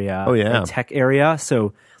View area. Oh yeah, tech area.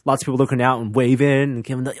 So lots of people looking out and waving and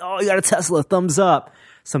giving oh, you got a Tesla, thumbs up.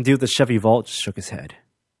 Some dude with a Chevy Volt just shook his head.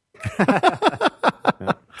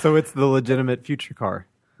 So it's the legitimate future car.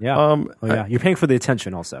 Yeah. You're paying for the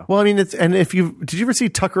attention also. Well, I mean, did you ever see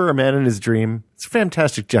Tucker, A Man in His Dream? It's a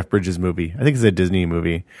fantastic Jeff Bridges movie. I think it's a Disney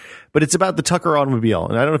movie, but it's about the Tucker automobile.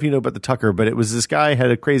 And I don't know if you know about the Tucker, but it was this guy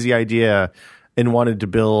had a crazy idea and wanted to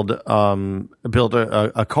build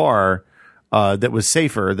a car that was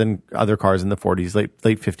safer than other cars in the 40s,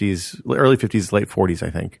 late 50s, early 50s, late 40s,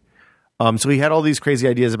 I think. So he had all these crazy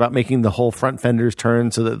ideas about making the whole front fenders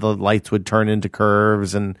turn so that the lights would turn into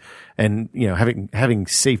curves and having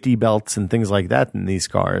safety belts and things like that in these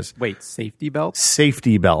cars. Wait, safety belts?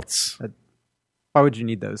 Safety belts. Why would you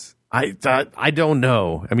need those? I don't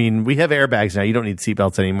know. I mean, we have airbags now. You don't need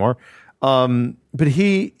seatbelts anymore. But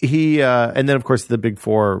he and then of course the big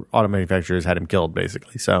four auto manufacturers had him killed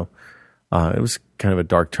basically. So it was kind of a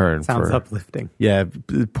dark turn. Sounds uplifting. Yeah,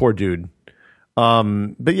 poor dude.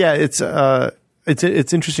 But yeah, it's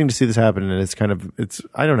interesting to see this happen, and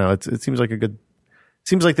I don't know. It seems like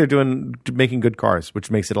they're making good cars, which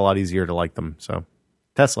makes it a lot easier to like them. So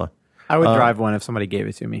Tesla, I would drive one if somebody gave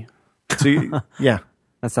it to me. So yeah,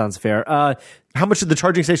 that sounds fair. How much of the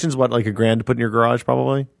charging stations? What, like $1,000 to put in your garage,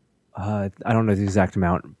 probably? I don't know the exact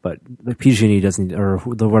amount, but the PG&E doesn't, or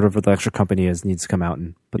whatever the extra company is, needs to come out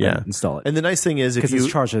and install it. And the nice thing is, because it's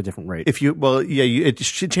charged at a different rate. It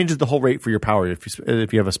changes the whole rate for your power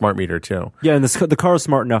if you have a smart meter too. Yeah, and the car is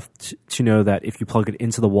smart enough to know that if you plug it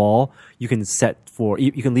into the wall, you can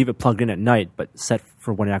you can leave it plugged in at night, but set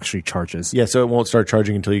for when it actually charges. Yeah, so it won't start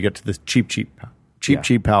charging until you get to the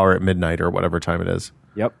cheap power at midnight or whatever time it is.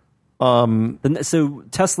 Yep. So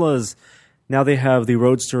Tesla's. Now they have the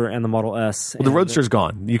Roadster and the Model S. Well, the Roadster's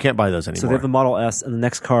gone. You can't buy those anymore. So they have the Model S, and the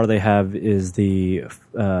next car they have is the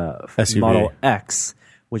SUV. Model X,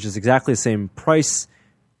 which is exactly the same price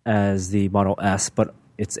as the Model S, but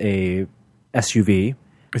it's a SUV.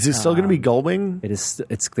 Is it still going to be Gullwing? It is.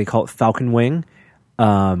 They call it Falcon Wing.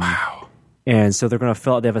 Wow. And so they're going to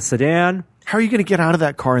fill out. They have a sedan. How are you going to get out of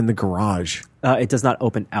that car in the garage? It does not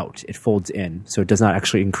open out. It folds in, so it does not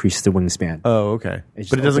actually increase the wingspan. Oh, okay.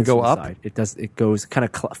 But it doesn't go up? Side. It does. It goes kind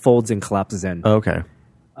of folds and collapses in. Oh, okay.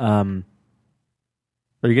 Are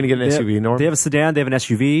you going to get an SUV, Norm? They have a sedan. They have an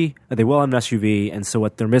SUV. They will have an SUV, and so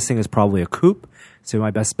what they're missing is probably a coupe. So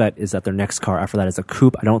my best bet is that their next car after that is a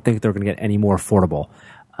coupe. I don't think they're going to get any more affordable.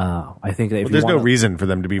 I think that if there's no reason for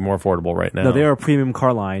them to be more affordable right now. No, they are a premium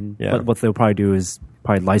car line. Yeah. But what they'll probably do is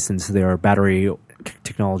license their battery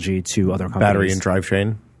technology to other companies. Battery and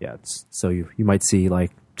drivetrain. Yeah. So you might see like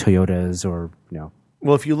Toyotas or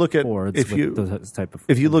Well, if you look at Fords those type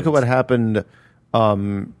of what happened,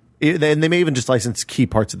 and they may even just license key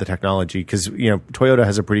parts of the technology because Toyota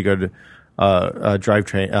has a pretty good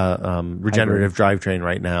drivetrain, regenerative drivetrain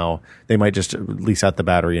right now. They might just lease out the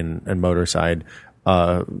battery and motor side.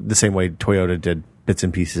 The same way Toyota did bits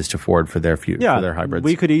and pieces to Ford for their for their hybrids.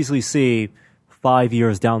 We could easily see 5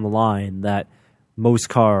 years down the line that most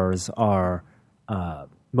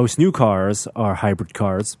new cars are hybrid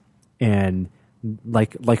cars, and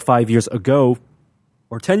like 5 years ago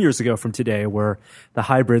or 10 years ago from today, where the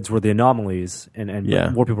hybrids were the anomalies and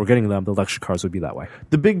more people were getting them, the electric cars would be that way.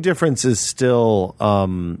 The big difference is still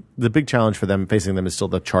the big challenge for them facing them is still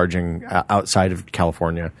the charging outside of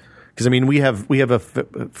California. Because we have a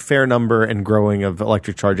fair number and growing of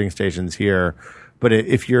electric charging stations here, but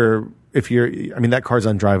if you're that car's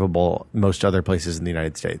undrivable most other places in the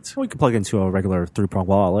United States. Well, you can plug into a regular 3-prong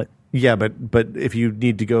wall outlet. Yeah, but if you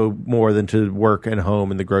need to go more than to work and home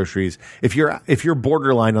and the groceries, if you're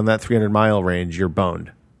borderline on that 300-mile range, you're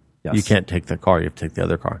boned. Yes. You can't take the car; you have to take the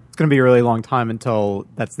other car. It's going to be a really long time until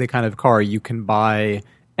that's the kind of car you can buy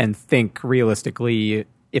and think realistically.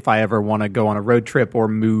 If I ever want to go on a road trip or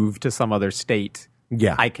move to some other state,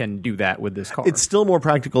 I can do that with this car. It's still more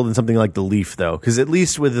practical than something like the Leaf, though, because at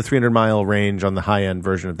least with the 300-mile range on the high-end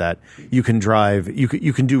version of that, you can drive.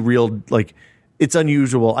 You can do real it's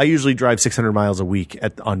unusual. I usually drive 600 miles a week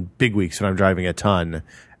on big weeks when I'm driving a ton.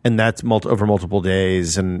 And that's over multiple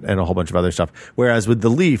days and a whole bunch of other stuff. Whereas with the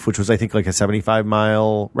Leaf, which was, I think, like a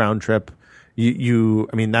 75-mile round trip,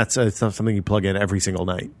 that's something you plug in every single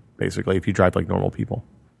night, basically, if you drive like normal people.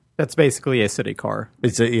 That's basically a city car.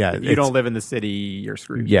 If you don't live in the city, you're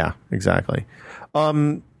screwed. Yeah, exactly.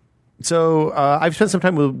 So I've spent some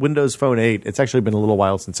time with Windows Phone 8. It's actually been a little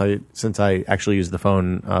while since I actually used the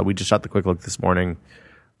phone. We just shot the quick look this morning.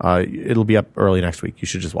 It'll be up early next week. You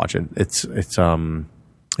should just watch it.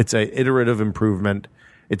 It's a iterative improvement.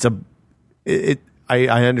 I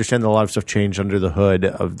understand that a lot of stuff changed under the hood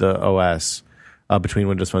of the OS between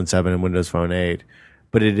Windows Phone 7 and Windows Phone 8,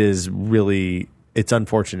 but it's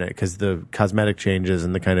unfortunate because the cosmetic changes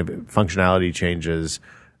and the kind of functionality changes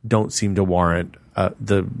don't seem to warrant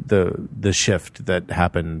the shift that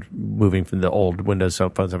happened moving from the old Windows Phone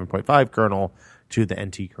 7.5 kernel to the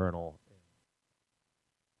NT kernel.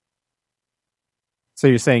 So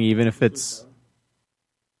you're saying even if it's...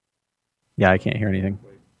 Yeah, I can't hear anything.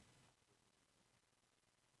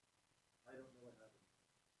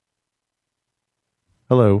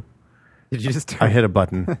 Hello. Did you just... I hit a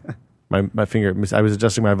button. my finger... I was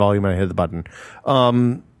adjusting my volume and I hit the button.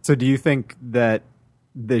 So do you think that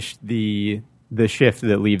the shift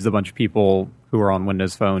that leaves a bunch of people who are on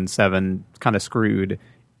Windows Phone 7 kind of screwed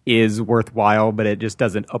is worthwhile, but it just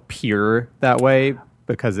doesn't appear that way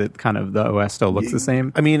because the OS still looks the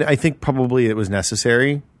same? I mean, I think probably it was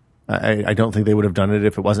necessary. I don't think they would have done it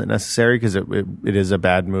if it wasn't necessary because it is a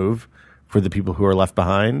bad move for the people who are left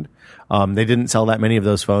behind. They didn't sell that many of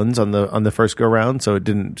those phones on the first go round, so it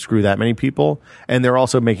didn't screw that many people. And they're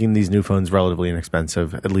also making these new phones relatively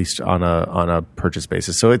inexpensive, at least on a purchase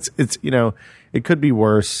basis. So it's it could be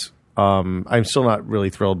worse. I'm still not really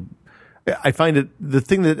thrilled. I find the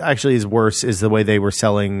thing that actually is worse is the way they were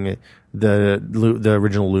selling the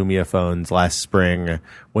original Lumia phones last spring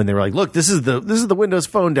when they were like, look, this is the Windows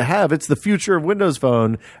Phone to have. It's the future of Windows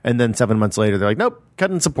Phone. And then 7 months later, they're like, nope,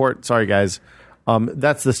 cut in support. Sorry, guys.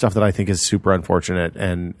 That's the stuff that I think is super unfortunate.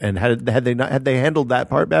 And had they handled that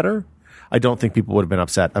part better, I don't think people would have been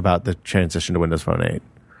upset about the transition to Windows Phone 8.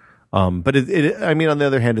 But on the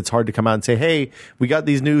other hand, it's hard to come out and say, hey, we got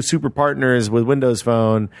these new super partners with Windows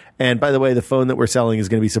Phone. And by the way, the phone that we're selling is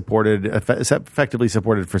going to be effectively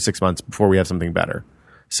supported for 6 months before we have something better.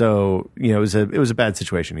 So, it was a bad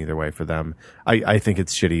situation either way for them. I think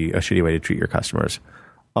it's a shitty way to treat your customers.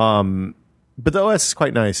 But the OS is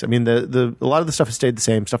quite nice. I mean, a lot of the stuff has stayed the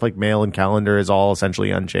same. Stuff like mail and calendar is all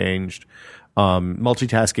essentially unchanged.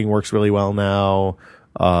 Multitasking works really well now.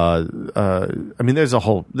 There's a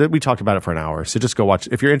whole... We talked about it for an hour, so just go watch.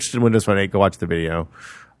 If you're interested in Windows Phone 8, go watch the video.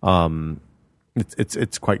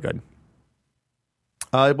 It's quite good.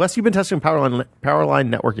 Wes, you've been testing Powerline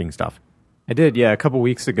networking stuff. I did, yeah. A couple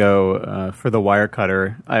weeks ago for the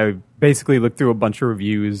Wirecutter, I basically looked through a bunch of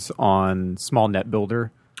reviews on Small Net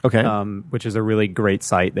Builder, okay, which is a really great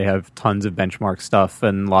site. They have tons of benchmark stuff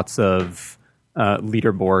and lots of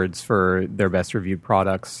leaderboards for their best reviewed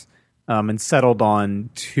products. And settled on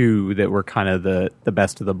two that were kind of the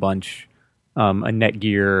best of the bunch, a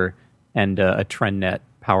Netgear and a TrendNet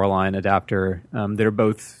Powerline adapter. They're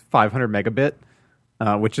both 500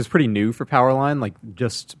 megabit, which is pretty new for Powerline. Like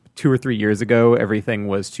just 2 or 3 years ago, everything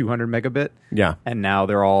was 200 megabit. Yeah. And now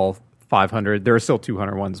they're all 500. There are still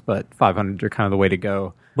 200 ones, but 500 are kind of the way to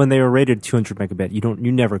go. When they were rated 200 megabit,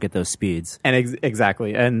 you never get those speeds. And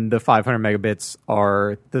exactly. And the 500 megabits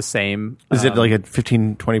are the same. Is it like a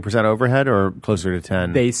 15, 20% overhead or closer to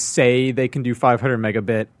 10? They say they can do 500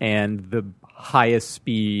 megabit, and the highest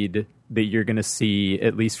speed that you're going to see,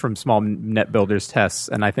 at least from Small Net Builders tests,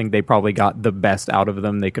 and I think they probably got the best out of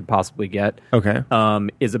them they could possibly get, okay,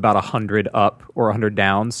 is about 100 up or 100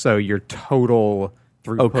 down. So your total...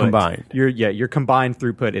 throughput. Combined. Your combined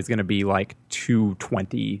throughput is going to be like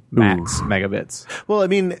 220 max megabits. Well, I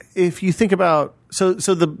mean, if you think about so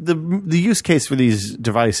the use case for these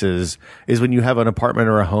devices is when you have an apartment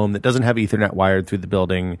or a home that doesn't have Ethernet wired through the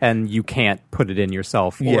building, and you can't put it in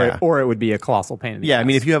yourself, or it would be a colossal pain in the ass. I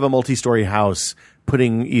mean, if you have a multi-story house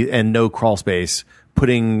and no crawl space,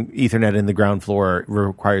 putting Ethernet in the ground floor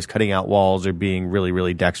requires cutting out walls or being really,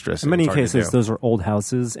 really dexterous. In many cases, those are old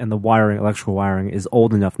houses, and the electrical wiring, is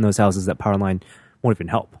old enough in those houses that Powerline won't even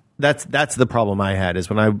help. That's the problem I had. Is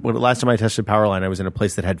when last time I tested Powerline, I was in a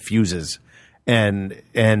place that had fuses and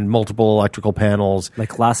multiple electrical panels, like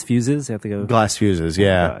glass fuses. You have to go glass fuses.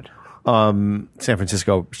 Yeah, San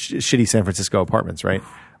Francisco, shitty San Francisco apartments, right?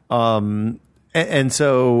 And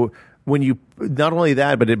so. When you not only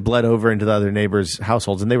that, but it bled over into the other neighbors'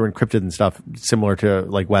 households, and they were encrypted and stuff similar to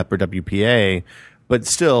like WEP or WPA. But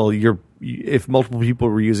still, if multiple people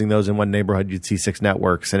were using those in one neighborhood, you'd see 6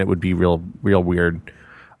 networks, and it would be real weird.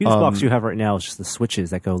 The fuse box you have right now is just the switches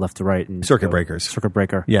that go left to right. And circuit breakers. Circuit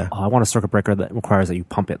breaker. Yeah. Oh, I want a circuit breaker that requires that you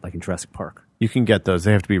pump it like in Jurassic Park. You can get those.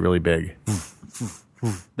 They have to be really big.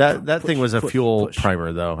 That thing was a fuel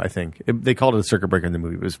primer, though, I think. They called it a circuit breaker in the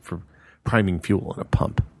movie. It was for priming fuel in a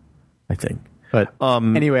pump, I think. But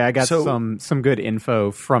anyway, I got some good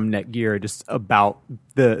info from Netgear just about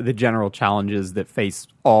the general challenges that face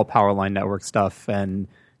all Powerline network stuff, and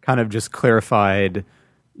kind of just clarified,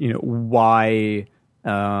 why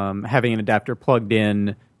having an adapter plugged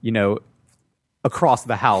in, across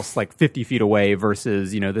the house, like 50 feet away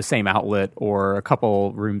versus, the same outlet or a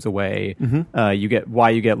couple rooms away, you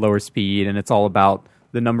get lower speed, and it's all about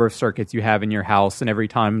the number of circuits you have in your house, and every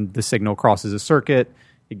time the signal crosses a circuit,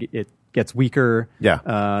 it gets weaker,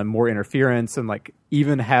 more interference, and like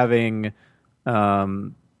even having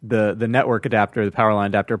the network adapter, the Powerline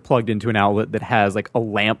adapter, plugged into an outlet that has like a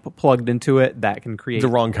lamp plugged into it, that can create the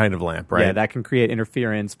wrong kind of lamp, right? Yeah, that can create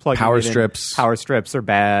interference. Power strips are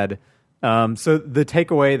bad. So the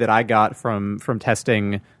takeaway that I got from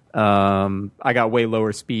testing, I got way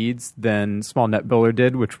lower speeds than Small Net Builder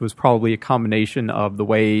did, which was probably a combination of the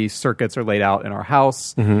way circuits are laid out in our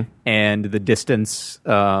house and the distance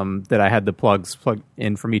that I had the plugs plugged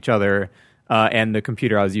in from each other, and the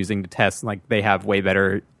computer I was using to test. Like they have way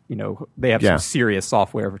better, they have some serious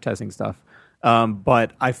software for testing stuff.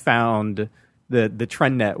 But I found the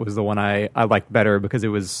TrendNet was the one I liked better because it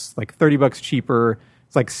was like $30 cheaper.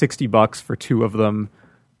 It's like $60 for 2 of them.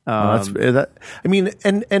 And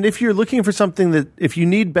if you're looking for something that, if you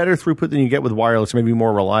need better throughput than you get with wireless, maybe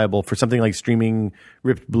more reliable for something like streaming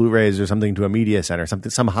ripped Blu-rays or something to a media center,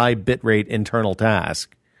 some high bitrate internal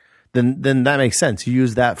task, then that makes sense. You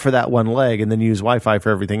use that for that one leg, and then you use Wi-Fi for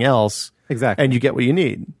everything else. Exactly. And you get what you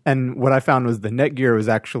need. And what I found was the Netgear was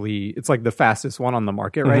actually, it's like the fastest one on the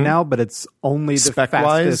market right now, but it's only the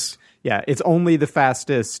fastest. Yeah, it's only the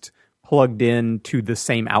fastest plugged in to the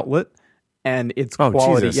same outlet, and its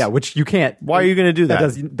quality, Jesus. which you can't. Why are you going to do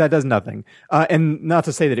that? That does nothing. And not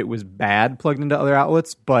to say that it was bad plugged into other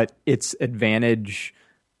outlets, but its advantage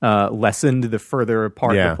lessened the further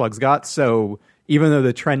apart the plugs got. So even though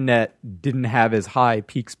the TrendNet didn't have as high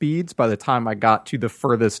peak speeds, by the time I got to the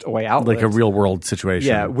furthest away outlet, like a real world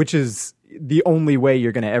situation, which is the only way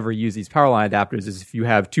you're going to ever use these Powerline adapters is if you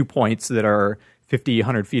have 2 points that are 50,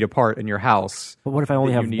 100 feet apart in your house. But what if I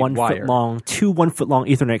only have 1 foot long, 2 1 foot long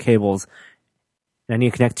Ethernet cables, and I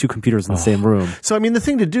need to connect 2 computers in the same room? So, the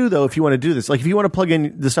thing to do, though, if you want to do this, like if you want to plug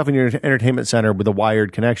in the stuff in your entertainment center with a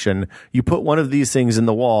wired connection, you put one of these things in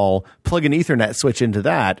the wall, plug an Ethernet switch into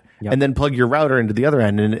that, and then plug your router into the other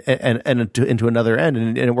end and into another end,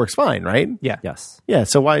 and it works fine, right? Yeah. Yes. Yeah.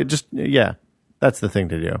 So why just, that's the thing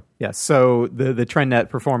to do. Yeah. So the TrendNet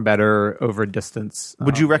performed better over distance.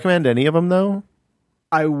 Would you recommend any of them, though?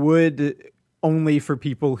 I would, only for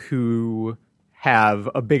people who have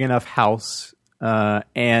a big enough house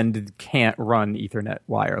and can't run Ethernet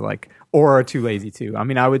wire, or are too lazy to.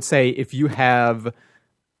 I would say if you have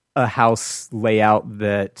a house layout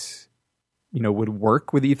that would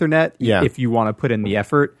work with Ethernet, if you want to put in the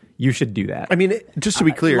effort, you should do that. Just to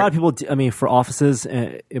be clear, a lot of people. For offices,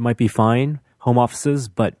 it might be fine, home offices,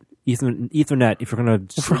 but Ethernet, if you're going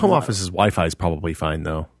to for home offices, Wi-Fi is probably fine,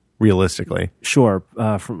 though. Realistically, sure.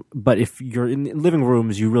 But if you're in living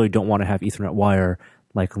rooms, you really don't want to have Ethernet wire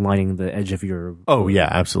lining the edge of your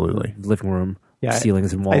absolutely living room,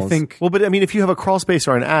 ceilings and walls. I think. Well, but if you have a crawl space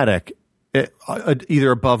or an attic,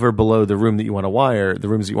 either above or below the rooms that you want to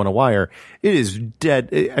wire, it is dead.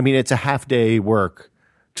 It's a half day work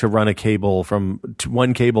to run a cable from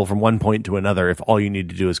one point to another if all you need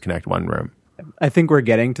to do is connect one room. I think we're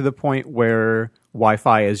getting to the point where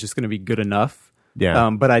Wi-Fi is just going to be good enough. Yeah.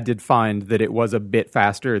 But I did find that it was a bit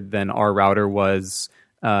faster than our router was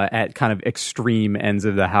at kind of extreme ends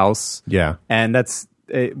of the house. Yeah. And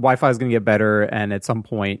Wi-Fi is going to get better, and at some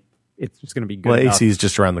point it's just going to be good enough. Well, AC is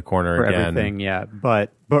just around the corner for again. Everything, yeah.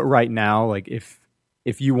 But right now, if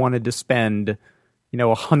you wanted to spend,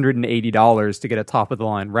 $180 to get a top of the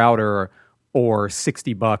line router or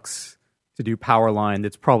 $60 to do Powerline,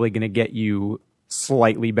 that's probably going to get you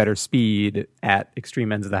slightly better speed at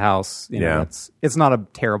extreme ends of the house. It's not a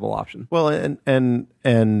terrible option. Well, and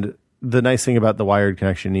the nice thing about the wired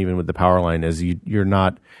connection, even with the Powerline, is you're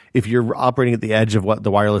not, if you're operating at the edge of what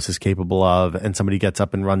the wireless is capable of, and somebody gets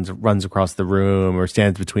up and runs across the room or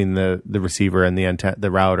stands between the receiver and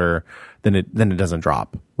the router, then it doesn't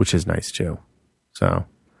drop, which is nice too. So.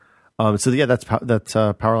 That's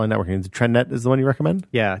Powerline networking. TrendNet is the one you recommend?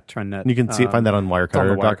 Yeah, TrendNet. And you can find that on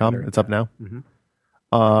wirecutter.com. It's up now. Mm-hmm.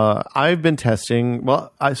 I've been testing.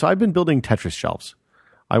 Well, so I've been building Tetris shelves.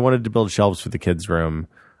 I wanted to build shelves for the kids' room.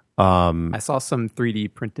 I saw some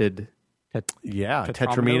 3D printed.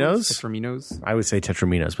 Tetraminos. I would say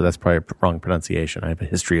Tetraminos, but that's probably wrong pronunciation. I have a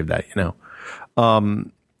history of that, you know.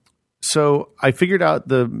 So I figured out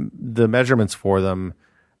the measurements for them,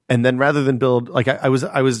 and then rather than build, like I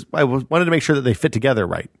wanted to make sure that they fit together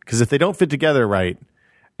right, because if they don't fit together right,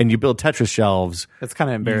 and you build Tetris shelves, that's kind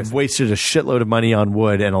of embarrassing. You've wasted a shitload of money on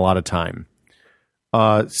wood and a lot of time.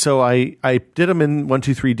 So I did them in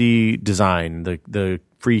 123D Design, the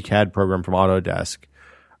free CAD program from Autodesk.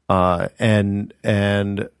 And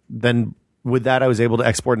then with that, I was able to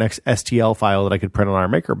export an STL file that I could print on our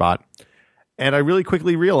MakerBot. And I really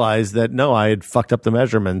quickly realized that no, I had fucked up the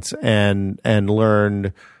measurements and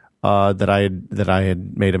learned that I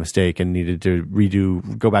had made a mistake and needed to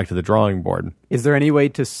go back to the drawing board. Is there any way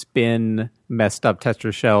to spin messed up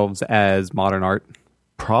Tetris shelves as modern art?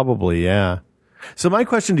 Probably, yeah. So my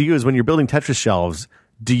question to you is, when you're building Tetris shelves,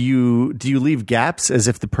 do you leave gaps as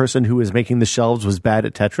if the person who is making the shelves was bad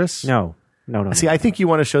at Tetris? No. See, I think you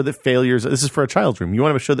want to show that failures. This is for a child's room. You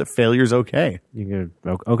want to show that failure's okay.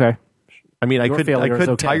 Okay. I mean, I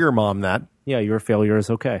could Tiger Mom that. Yeah, your failure is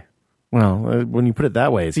okay. Well, when you put it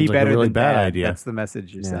that way, it seems like a really bad idea. That's the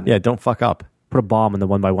message you're sending. Yeah, don't fuck up. Put a bomb in the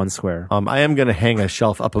 1x1 square. I am going to hang a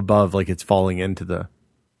shelf up above, like it's falling into the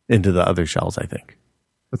other shelves. I think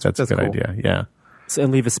that's a good idea. Yeah. So,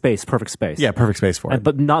 and leave a space, perfect space. Yeah, perfect space for it.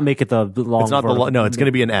 But not make it the long. It's not no, it's going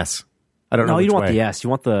to be an S. I don't know. No, you don't want the S. You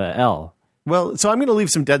want the L. Well, so I'm going to leave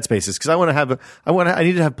some dead spaces because I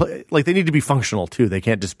need to have, like, they need to be functional too. They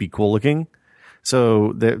can't just be cool looking.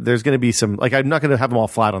 So there's going to be some, like, I'm not going to have them all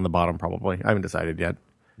flat on the bottom probably. I haven't decided yet.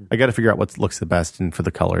 I got to figure out what looks the best and for the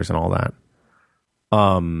colors and all that.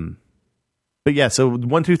 But yeah, so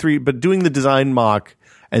 1, 2, 3, but doing the design mock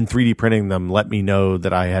and 3D printing them let me know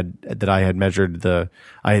that I had measured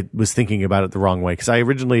I was thinking about it the wrong way, because I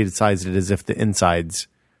originally sized it as if the insides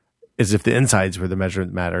were the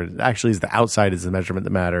measurement that mattered. It actually is the outside is the measurement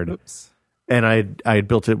that mattered. Oops. And I had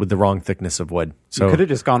built it with the wrong thickness of wood. So you could have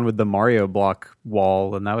just gone with the Mario block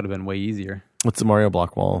wall, and that would have been way easier. What's the Mario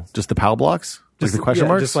block wall? Just the PAL blocks? Just the question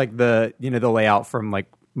marks? Just like the layout from like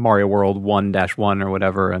Mario World 1-1 or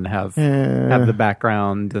whatever, and have the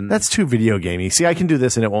background. And that's too video gamey. See, I can do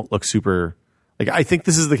this and it won't look super. Like, I think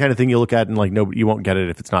this is the kind of thing you look at and like you won't get it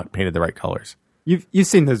if it's not painted the right colors. You've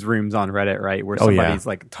seen those rooms on Reddit, right? Where somebody's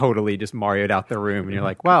like totally just Mario'd out their room, and you're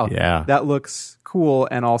like, wow, that looks cool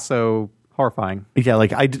and also horrifying. Yeah,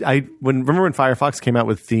 like remember when Firefox came out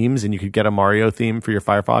with themes and you could get a Mario theme for your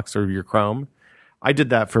Firefox or your Chrome? I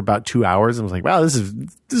did that for about 2 hours and was like, wow, this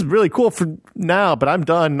is really cool for now, but I'm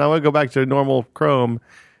done. I want to go back to normal Chrome.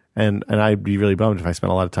 And I'd be really bummed if I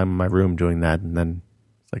spent a lot of time in my room doing that, and then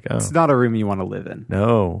it's like, oh. It's not a room you want to live in.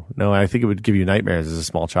 No, I think it would give you nightmares as a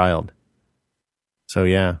small child. So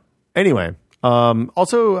yeah. Anyway,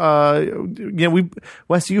 also,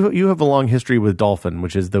 Wes, you have a long history with Dolphin,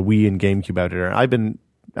 which is the Wii and GameCube editor. I've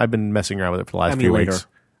been messing around with it for the last few weeks.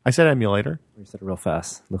 I said emulator. You said it real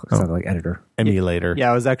fast. It sounded like editor. Emulator. Yeah,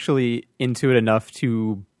 I was actually into it enough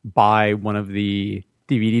to buy one of the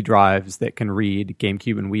DVD drives that can read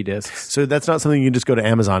GameCube and Wii discs. So that's not something you can just go to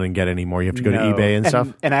Amazon and get anymore. You have to go to eBay and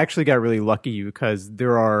stuff. And I actually got really lucky because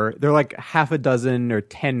there are like half a dozen or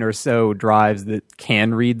 10 or so drives that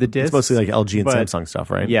can read the discs. It's mostly like LG and Samsung stuff,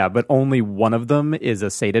 right? Yeah, but only one of them is a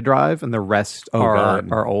SATA drive, and the rest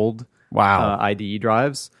are old IDE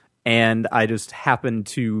drives. And I just happened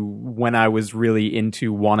to, when I was really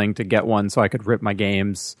into wanting to get one so I could rip my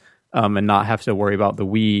games and not have to worry about the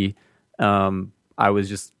Wii, I was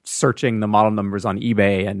just searching the model numbers on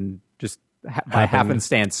eBay, and just by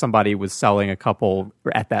happenstance, somebody was selling a couple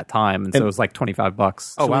at that time, and so it was like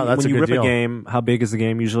 $25. Oh, wow, that's a good deal. When you rip a game, how big is the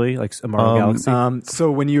game usually? Like a Mario Galaxy?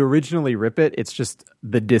 So when you originally rip it, it's just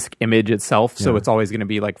the disc image itself, so it's always going to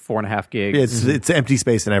be like 4.5 gigs. Yeah, it's empty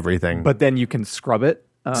space and everything. But then you can scrub it.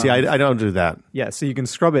 See, I don't do that. Yeah, so you can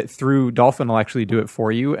scrub it through. Dolphin will actually do it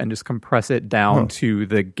for you and just compress it down to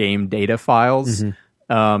the game data files.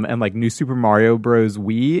 And like New Super Mario Bros.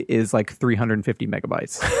 Wii is like 350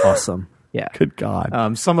 megabytes. Awesome. Yeah. Good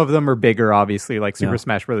God. Some of them are bigger, obviously. Like Super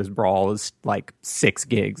Smash Bros. Brawl is like 6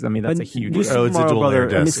 gigs. I mean, that's a huge. It's a dual layer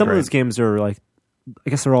disc. I mean, some of those games are like,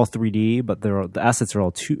 I guess they're all 3D, but the assets are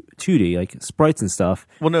all 2D, like sprites and stuff.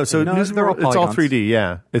 Well, no, so it's all 3D,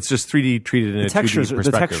 yeah. It's just 3D treated in a 2D perspective.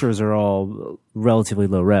 The textures are all relatively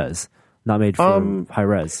low res. not made for high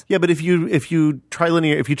res. Yeah, but if you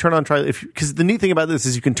trilinear, if you turn on because the neat thing about this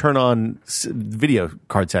is you can turn on video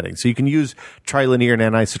card settings, so you can use trilinear and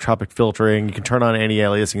anisotropic filtering. You can turn on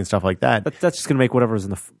anti-aliasing and stuff like that. But that's just going to make whatever's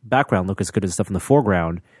in the background look as good as stuff in the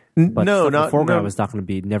foreground. But No, stuff in not the foreground no. is not going to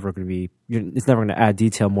be it's never going to add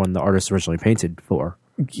detail more than the artist originally painted for.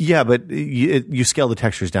 Yeah, but you scale the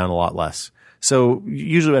textures down a lot less. So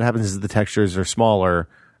usually what happens is the textures are smaller.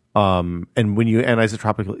 And when you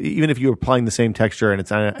anisotropically, even if you're applying the same texture and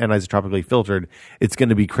it's anisotropically filtered, it's going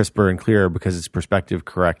to be crisper and clearer because it's perspective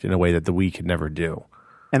correct in a way that the Wii could never do.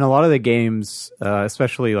 And a lot of the games,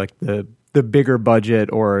 especially like the bigger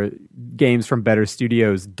budget or games from better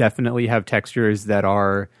studios, definitely have textures that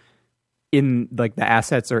are in, like, the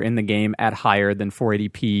assets are in the game at higher than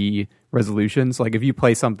 480p resolutions. Like if you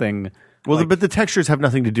play something. Well, but the textures have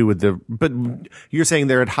nothing to do with but you're saying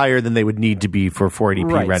they're at higher than they would need to be for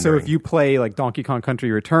 480p rendering. So if you play like Donkey Kong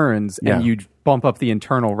Country Returns and you bump up the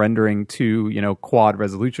internal rendering to, quad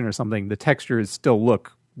resolution or something, the textures still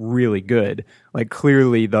look really good. Like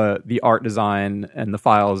clearly the art design and the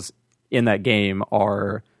files in that game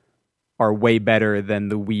are way better than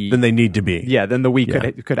the Wii. Than they need to be. Yeah, than the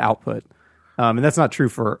Wii could output. And that's not true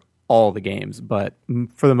for all the games, but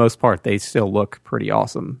for the most part, they still look pretty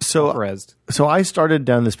awesome. So I started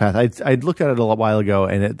down this path. I'd looked at it a while ago,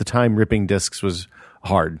 and at the time, ripping discs was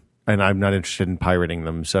hard, and I'm not interested in pirating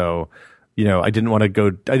them. So, I didn't want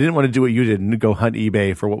to do what you did and go hunt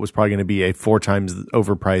eBay for what was probably going to be a 4 times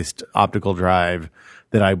overpriced optical drive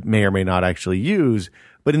that I may or may not actually use.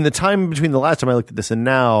 But in the time between the last time I looked at this and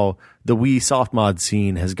now, the Wii soft mod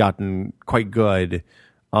scene has gotten quite good.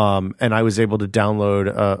 And I was able to download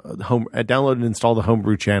and install the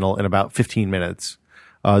Homebrew channel in about 15 minutes.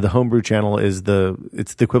 The Homebrew channel it's the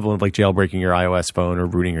equivalent of like jailbreaking your iOS phone or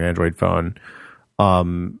rooting your Android phone.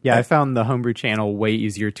 I found the Homebrew channel way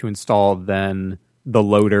easier to install than the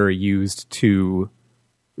loader used to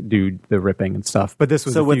do the ripping and stuff. But this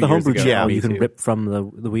was so with the Homebrew ago, channel, you can rip from the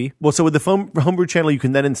Wii? Well, so with the Homebrew channel, you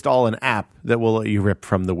can then install an app that will let you rip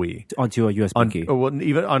from the Wii. Onto a USB key. Well,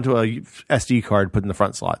 even onto a SD card put in the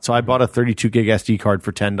front slot. So I bought a 32 gig SD card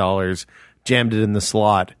for $10, jammed it in the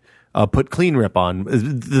slot, put Clean Rip on.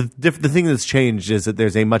 The thing that's changed is that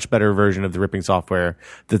there's a much better version of the ripping software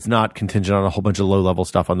that's not contingent on a whole bunch of low-level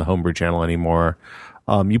stuff on the Homebrew channel anymore.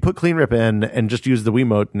 You put Clean Rip in and just use the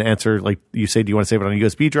Wiimote and answer, like you say, do you want to save it on a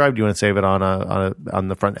USB drive? Do you want to save it on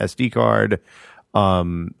the front SD card?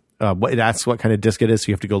 It asks what kind of disk it is, so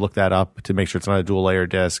you have to go look that up to make sure it's not a dual layer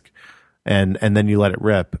disk. And then you let it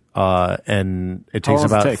rip. And it takes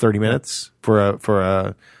about 30 minutes for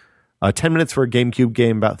a 10 minutes for a GameCube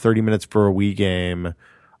game, about 30 minutes for a Wii game.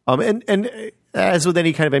 And as with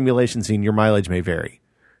any kind of emulation scene, your mileage may vary.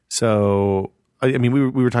 So, I mean, we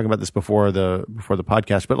were talking about this before the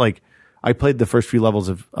podcast, but like I played the first few levels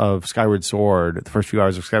of Skyward Sword, the first few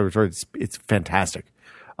hours of Skyward Sword. It's fantastic.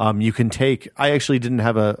 You can I actually didn't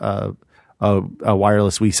have a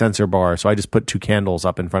wireless Wii sensor bar, so I just put 2 candles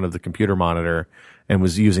up in front of the computer monitor and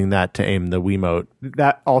was using that to aim the Wiimote.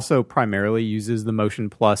 That also primarily uses the Motion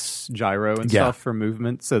Plus gyro and stuff for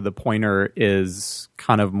movement, so the pointer is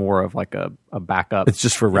kind of more of like a backup. It's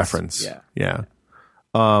just for reference. Yeah.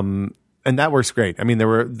 And that works great. I mean,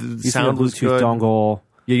 the sound was Bluetooth good. Dongle.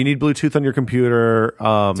 Yeah, you need Bluetooth on your computer.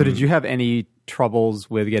 So did you have any troubles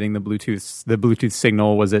with getting the Bluetooth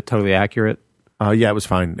signal? Was it totally accurate? Yeah, it was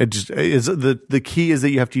fine. It just is the key is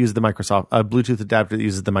that you have to use the Microsoft Bluetooth adapter that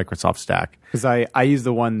uses the Microsoft stack. Because I use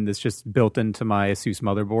the one that's just built into my Asus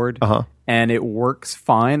motherboard, and it works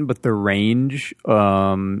fine, but the range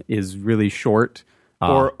is really short.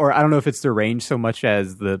 Or I don't know if it's the range so much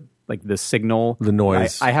as the signal, the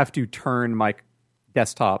noise. I have to turn my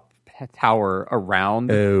desktop tower around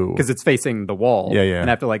because it's facing the wall. And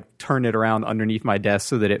I have to like turn it around underneath my desk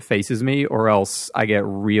so that it faces me, or else I get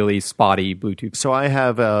really spotty Bluetooth. So I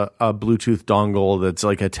have a Bluetooth dongle that's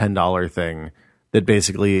like a $10 thing that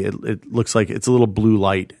basically it looks like it's a little blue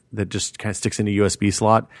light that just kind of sticks in a USB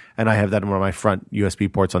slot, and I have that in one of my front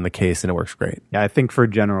USB ports on the case, and it works great. Yeah, I think for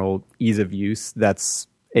general ease of use, that's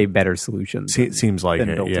a better solution. Seems like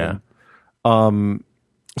it, yeah.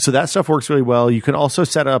 So that stuff works really well. You can also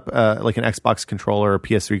set up like an Xbox controller or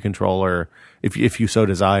PS3 controller if you so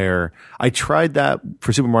desire. I tried that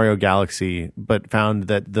for Super Mario Galaxy, but found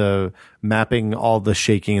that the mapping all the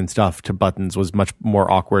shaking and stuff to buttons was much more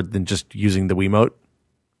awkward than just using the Wiimote.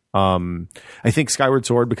 I think Skyward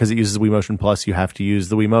Sword, because it uses Wii Motion Plus, you have to use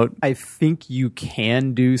the Wiimote. I think you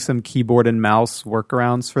can do some keyboard and mouse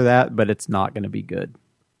workarounds for that, but it's not going to be good.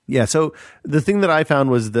 Yeah, so the thing that I found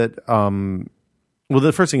was that,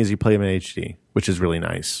 the first thing is you play them in HD, which is really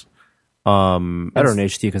nice. Better in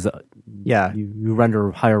HD because Yeah. you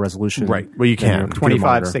render higher resolution. Right. Well, you than your can. computer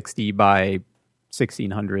monitor. 2560 by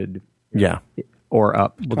 1600 Yeah. or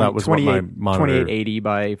up. Well, that was what my monitor. 2880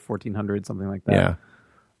 by 1400, something like that. Yeah.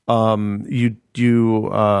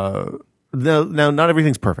 Now not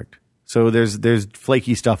everything's perfect. So there's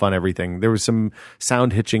flaky stuff on everything. There was some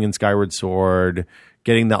sound hitching in Skyward Sword.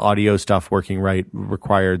 Getting the audio stuff working right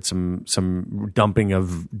required some dumping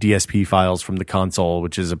of DSP files from the console,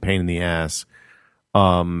 which is a pain in the ass.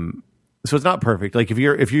 So it's not perfect. Like if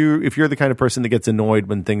you're the kind of person that gets annoyed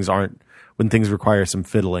when things require some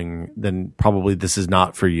fiddling, then probably this is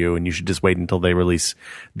not for you, and you should just wait until they release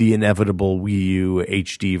the inevitable Wii U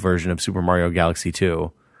HD version of Super Mario Galaxy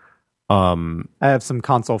 2. I have some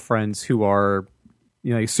console friends who are,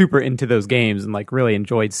 super into those games and like really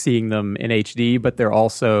enjoyed seeing them in HD, but they're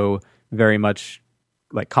also very much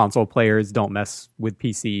like console players, don't mess with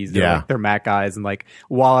PCs. They're Mac guys. And like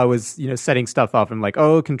while I was, setting stuff up, I'm like,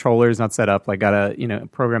 oh, controller's not set up. Like gotta,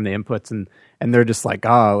 program the inputs, and they're just like,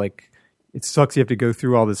 like it sucks. You have to go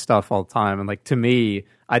through all this stuff all the time. And like to me,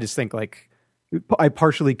 I just think like I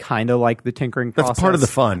partially kind of like the tinkering process. That's part of the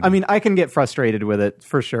fun. I mean, I can get frustrated with it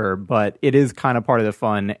for sure, but it is kind of part of the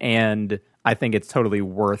fun, and I think it's totally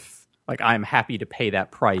worth. Like, I'm happy to pay that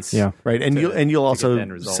price. Yeah, right. And you'll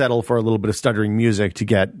also settle for a little bit of stuttering music to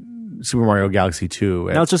get Super Mario Galaxy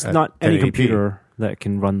 2. Now it's just not any computer that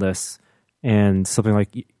can run this, and something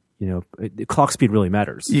like clock speed really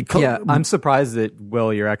matters. I'm surprised that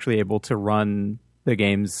you're actually able to run the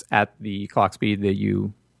games at the clock speed that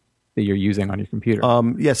you're using on your computer.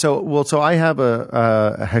 So I have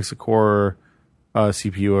a hexa-core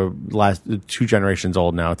CPU, last 2 generations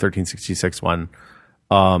old now, 1366 one,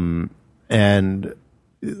 and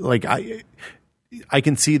like I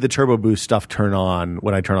can see the turbo boost stuff turn on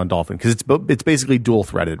when I turn on Dolphin, because it's basically dual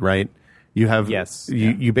threaded, right? You have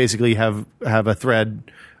you basically have a thread.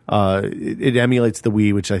 It emulates the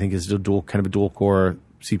Wii, which I think is a dual core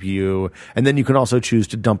CPU, and then you can also choose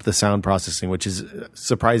to dump the sound processing, which is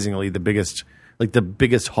surprisingly the biggest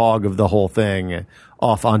hog of the whole thing,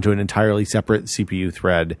 off onto an entirely separate CPU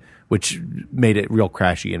thread, which made it real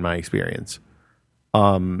crashy in my experience.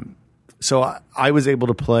 So I was able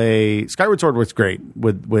to play Skyward Sword works great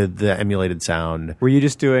with the emulated sound. Were you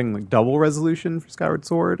just doing like double resolution for Skyward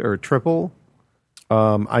Sword or triple?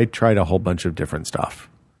 I tried a whole bunch of different stuff.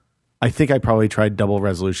 I think I probably tried double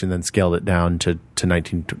resolution, then scaled it down to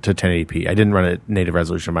 1080p. I didn't run it native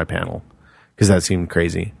resolution on my panel because that seemed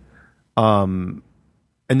crazy. And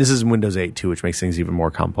this is in Windows 8 too, which makes things even more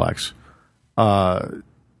complex.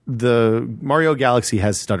 The Mario Galaxy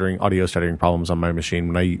has audio stuttering problems on my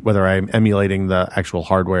machine whether I'm emulating the actual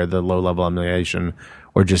hardware, the low level emulation,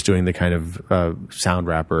 or just doing the kind of sound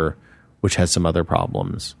wrapper, which has some other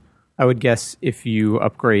problems. I would guess if you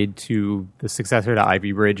upgrade to the successor to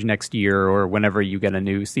Ivy Bridge next year, or whenever you get a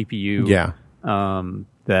new CPU,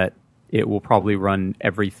 that it will probably run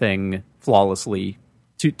everything flawlessly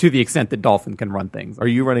to the extent that Dolphin can run things. Are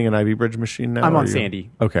you running an Ivy Bridge machine now? I'm on Sandy.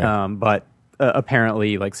 Okay. But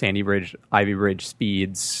apparently, like Sandy Bridge, Ivy Bridge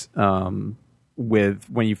speeds with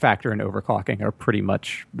when you factor in overclocking are pretty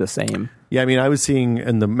much the same. Yeah, I mean, I was seeing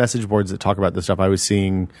in the message boards that talk about this stuff, I was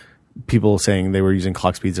seeing people saying they were using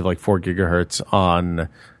clock speeds of like 4 gigahertz on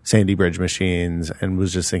Sandy Bridge machines, and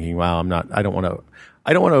was just thinking, wow, I don't want to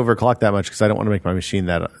overclock that much, because I don't want to make my machine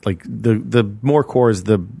that like the more cores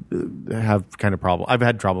have kind of problem. I've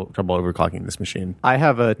had trouble overclocking this machine. I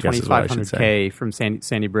have a 2500K from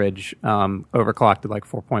Sandy Bridge overclocked at like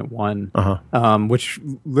 4.1, which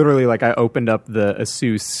literally like I opened up the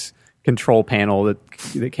ASUS control panel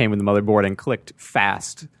that came with the motherboard and clicked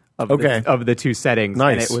fast of the 2 settings.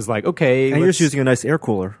 Nice. And it was like, okay. And you're just using a nice air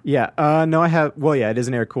cooler. Yeah. No, I have. Well, yeah, it is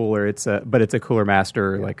an air cooler. But it's a Cooler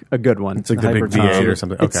Master, like a good one. It's like the big V8 or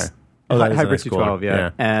something. Okay. That is Hybrid 212.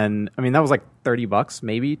 Yeah. And I mean, that was like $30,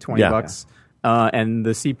 maybe $20. And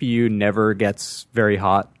the CPU never gets very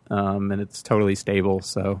hot. And it's totally stable.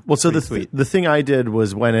 So the thing I did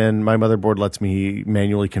was went in. My motherboard lets me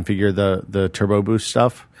manually configure the turbo boost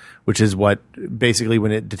stuff, which is what basically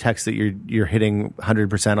when it detects that you're hitting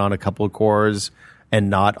 100% on a couple of cores and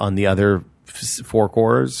not on the other 4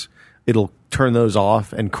 cores, it'll turn those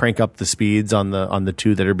off and crank up the speeds on the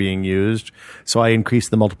 2 that are being used. So I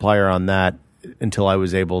increased the multiplier on that until I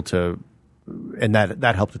was able to. And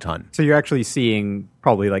that helped a ton. So you're actually seeing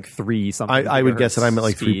probably like 3 something. I would guess that I'm at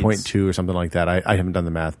like 3.2 or something like that. I haven't done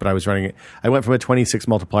the math, but I was running it. I went from a 26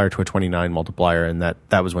 multiplier to a 29 multiplier, and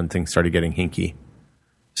that was when things started getting hinky.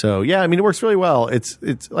 So yeah, I mean, it works really well. It's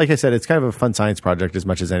like I said, it's kind of a fun science project as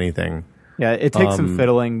much as anything. Yeah, it takes some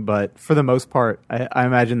fiddling, but for the most part, I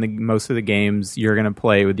imagine most of the games you're going to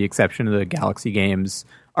play, with the exception of the Galaxy games,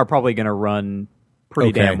 are probably going to run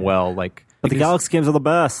pretty damn well. But the Galaxy games are the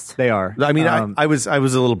best. They are. I mean, I was a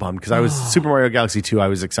little bummed because I was Super Mario Galaxy 2. I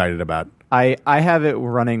was excited about. I have it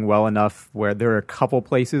running well enough where there are a couple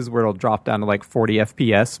places where it'll drop down to like 40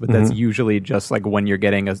 FPS, but that's usually just like when you're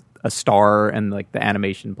getting a star and like the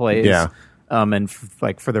animation plays. Yeah. And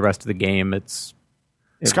for the rest of the game,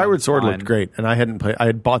 Skyward Sword looked great, and I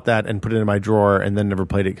had bought that and put it in my drawer, and then never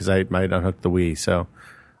played it because I might unhook the Wii. So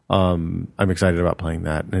I'm excited about playing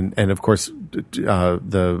that, and of course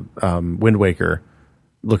the Wind Waker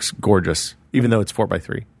looks gorgeous, even though it's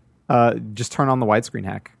 4:3. Just turn on the widescreen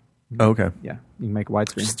hack. Oh, okay. Yeah, you can make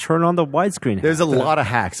widescreen. Just turn on the widescreen. There's a lot of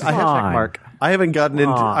hacks. I haven't gotten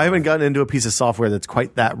into a piece of software that's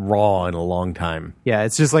quite that raw in a long time. Yeah,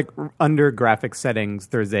 it's just like under graphics settings,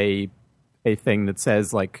 there's a thing that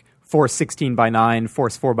says like force 16:9,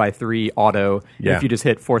 force 4:3 auto. Yeah. If you just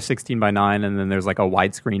hit force 16:9, and then there's like a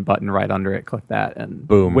widescreen button right under it, click that, and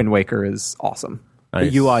boom. Wind Waker is awesome. Nice.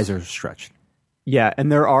 The UIs are stretched. Yeah, and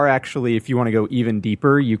there are actually, if you want to go even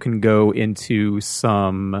deeper, you can go into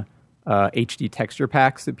some HD texture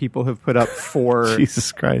packs that people have put up for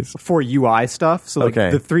Jesus Christ, for UI stuff. So like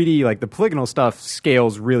the 3D, like the polygonal stuff,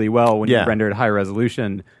 scales really well when you render at high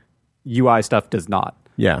resolution. UI stuff does not.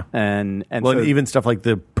 Yeah, and so, even stuff like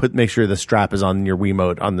make sure the strap is on your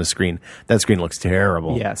Wiimote on the screen. That screen looks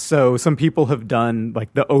terrible. Yeah, so some people have done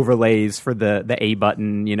like the overlays for the A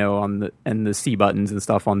button, and the C buttons and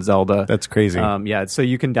stuff on Zelda. That's crazy. Yeah, so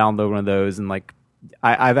you can download one of those, and like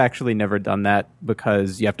I've actually never done that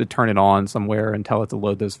because you have to turn it on somewhere and tell it to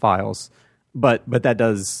load those files. But that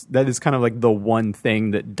is kind of like the one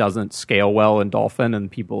thing that doesn't scale well in Dolphin,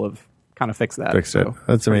 and people have kind of fixed that. It.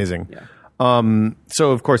 That's amazing. Yeah.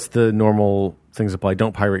 So of course the normal things apply.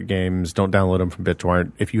 Don't pirate games. Don't download them from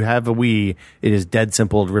BitTorrent. If you have a Wii, it is dead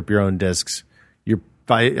simple to rip your own discs.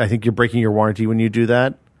 I think you're breaking your warranty when you do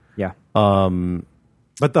that. Yeah.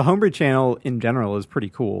 But the Homebrew channel in general is pretty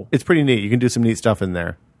cool. It's pretty neat. You can do some neat stuff in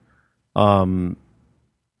there. So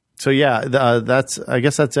yeah, I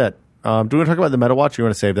guess that's it. Do you want to talk about the MetaWatch, or you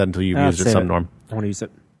want to save that until you've used it some, Norm? I want to use it.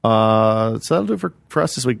 So that'll do it for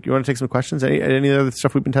us this week. You want to take some questions? Any other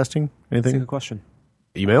stuff we've been testing? Anything? That's a good question.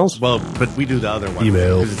 Emails? Well, but we do the other one.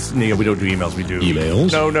 Emails. We don't do emails. We do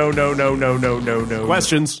emails. No.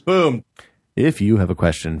 Questions. Boom. If you have a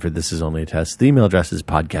question for This Is Only a Test, the email address is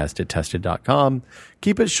podcast@tested.com.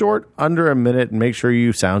 Keep it short, under a minute, and make sure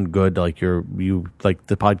you sound good like like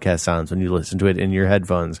the podcast sounds when you listen to it in your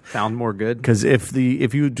headphones. Sound more good? Because if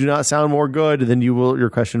you do not sound more good, then your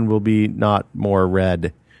question will be not more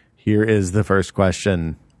read. Here is the first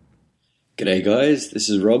question. G'day guys, this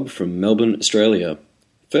is Rob from Melbourne, Australia.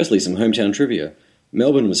 Firstly, some hometown trivia.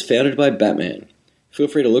 Melbourne was founded by Batman. Feel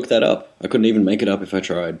free to look that up. I couldn't even make it up if I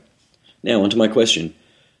tried. Now, on to my question.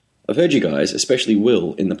 I've heard you guys, especially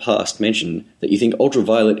Will, in the past mention that you think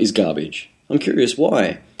ultraviolet is garbage. I'm curious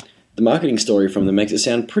why. The marketing story from them makes it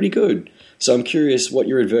sound pretty good, so I'm curious what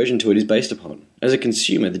your aversion to it is based upon. As a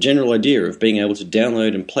consumer, the general idea of being able to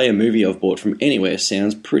download and play a movie I've bought from anywhere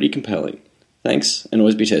sounds pretty compelling. Thanks, and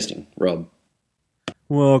always be testing. Rob.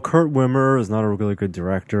 Well, Kurt Wimmer is not a really good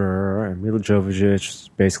director, and Mila Jovovich is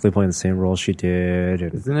basically playing the same role she did.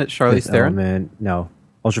 Isn't it Charlize Theron? No.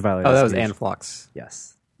 Ultraviolet. Oh, that was Anne Flux.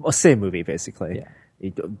 Yes. Well, same movie, basically.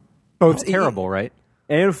 Yeah. Both terrible, right?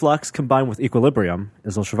 Anne Flux combined with Equilibrium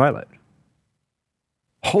is Ultraviolet.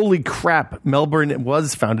 Holy crap. Melbourne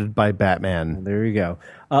was founded by Batman. Well, there you go.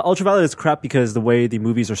 Ultraviolet is crap because the way the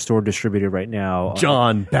movies are stored and distributed right now.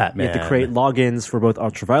 Batman. You have to create logins for both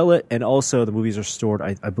Ultraviolet, and also the movies are stored,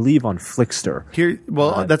 I believe, on Flickster.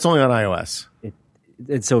 That's only on iOS.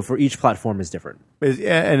 And so for each platform is different.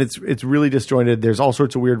 And it's really disjointed. There's all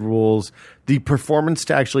sorts of weird rules. The performance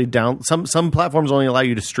to actually some platforms only allow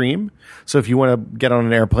you to stream. So if you want to get on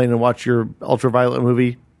an airplane and watch your Ultraviolet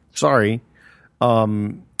movie, sorry.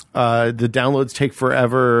 The downloads take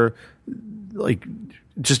forever. Like,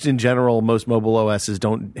 just in general, most mobile OSs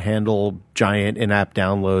don't handle giant in-app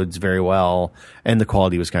downloads very well, and the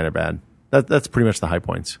quality was kind of bad. That's pretty much the high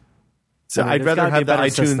points. So I'd rather have the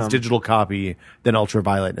iTunes system. Digital copy than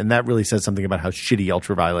Ultraviolet, and that really says something about how shitty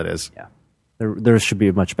Ultraviolet is. Yeah, there should be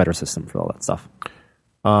a much better system for all that stuff.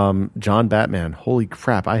 John Batman, holy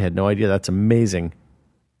crap! I had no idea. That's amazing.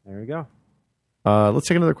 There we go. Let's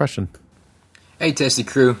take another question. Hey, Testy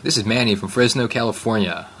Crew. This is Manny from Fresno,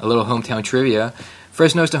 California. A little hometown trivia.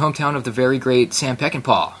 Fresno's the hometown of the very great Sam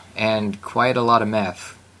Peckinpah, and quite a lot of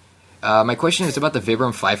meth. My question is about the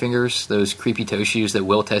Vibram Five Fingers, those creepy toe shoes that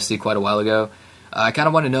Will tested quite a while ago. I kind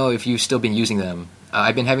of want to know if you've still been using them.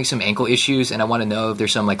 I've been having some ankle issues, and I want to know if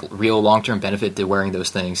there's some like real long-term benefit to wearing those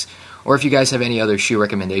things, or if you guys have any other shoe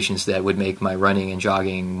recommendations that would make my running and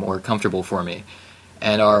jogging more comfortable for me,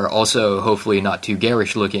 and are also hopefully not too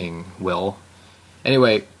garish looking. Will.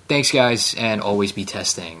 Anyway, thanks guys, and always be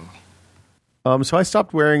testing. So I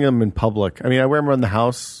stopped wearing them in public. I mean, I wear them around the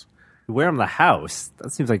house. You wear them in the house?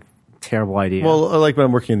 That seems like a terrible idea. Well, like when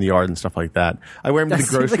I'm working in the yard and stuff like that. I wear them to the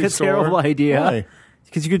grocery seems like a store. terrible idea. Why?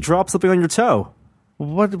 Because you could drop something on your toe.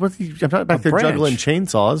 I'm not back there branch. juggling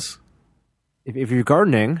chainsaws. If you're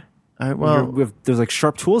gardening, Well, there's like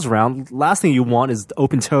sharp tools around. Last thing you want is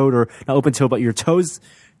open-toed, or not open-toed, but your toes,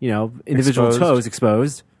 individual Exposed. toes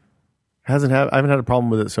exposed. I haven't had a problem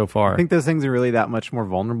with it so far. I think those things are really that much more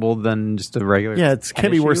vulnerable than just a regular. Yeah, it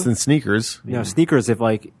can't be tennis worse shoe. than sneakers. Sneakers.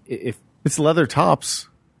 If It's leather tops.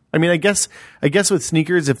 I mean, I guess with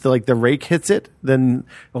sneakers, if the rake hits it, then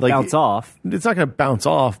it'll bounce off. It's not going to bounce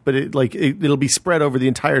off, but it'll be spread over the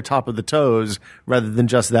entire top of the toes rather than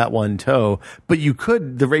just that one toe. But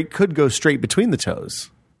the rake could go straight between the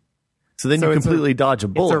toes. So then you completely dodge a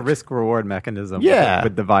bullet. It's a risk-reward mechanism. Yeah.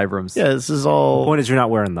 with the Vibrams. Yeah, this is all. The point is, you're not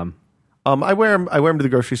wearing them. I wear them to the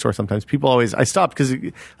grocery store sometimes. I stopped because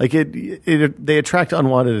they attract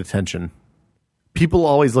unwanted attention. People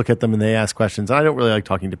always look at them and they ask questions. I don't really like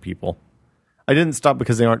talking to people. I didn't stop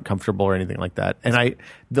because they aren't comfortable or anything like that. And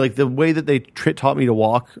the way that they taught me to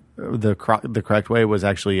walk the correct way was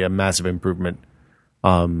actually a massive improvement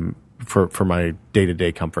for my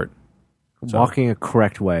day-to-day comfort. Walking a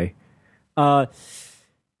correct way.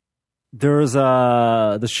 There's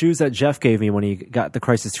the shoes that Jeff gave me when he got the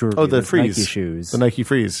Crisis Tour. Oh, the Freeze Nike shoes. The Nike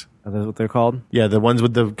Freeze. Are those what they're called? Yeah, the ones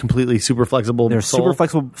with the completely super flexible They're sole. super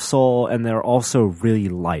flexible sole, and they're also really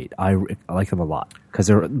light. I like them a lot because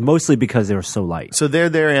they're so light. So they're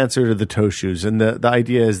their answer to the toe shoes, and the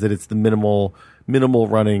idea is that it's the minimal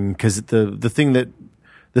running, because the thing that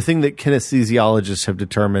kinesthesiologists have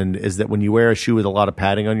determined is that when you wear a shoe with a lot of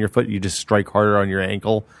padding on your foot, you just strike harder on your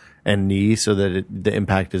ankle and knee, so that the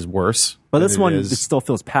impact is worse. But this one, it still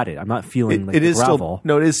feels padded. I'm not feeling like it the is gravel.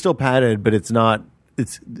 it is still padded, but it's not.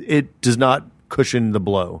 It does not cushion the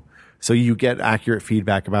blow, so you get accurate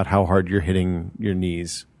feedback about how hard you're hitting your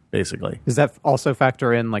knees. Basically, Does that also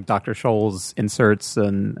factor in like Dr. Scholl's inserts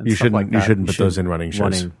and you stuff shouldn't like that? you shouldn't put those in running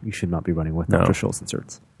shoes. You should not be running with No. Dr. Scholl's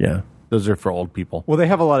inserts. Yeah, those are for old people. Well, they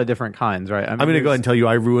have a lot of different kinds, right? I'm going to go ahead and tell you,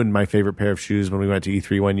 I ruined my favorite pair of shoes when we went to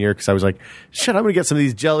E3 one year, because I was like, shit, I'm going to get some of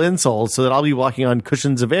these gel insoles so that I'll be walking on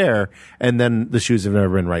cushions of air, and then the shoes have never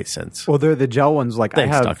been right since. Well, they're the gel ones. Like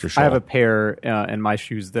Thanks, I Dr. Scholl. have a pair in my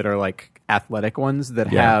shoes that are like athletic ones that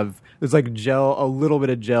have there's like a little bit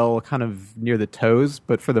of gel kind of near the toes,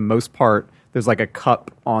 but for the most part, there's like a cup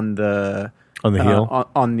on the heel,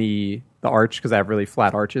 on the arch, because I have really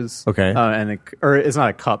flat arches. Okay, or it's not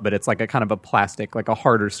a cup, but it's like a kind of a plastic, like a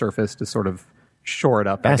harder surface to sort of shore it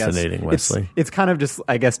up. Fascinating, I guess. Wesley. It's kind of just,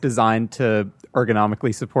 I guess, designed to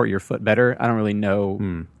ergonomically support your foot better. I don't really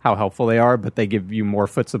know how helpful they are, but they give you more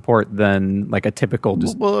foot support than like a typical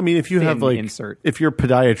just. Well, I mean, if you have insert. if your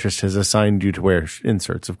podiatrist has assigned you to wear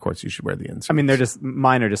inserts, of course you should wear the inserts. I mean,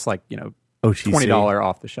 mine are just like, OTC. $20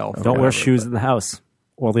 off the shelf. Don't wear shoes in the house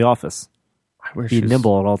or the office. I wear Be shoes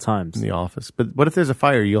nimble at all times. in the office. But what if there's a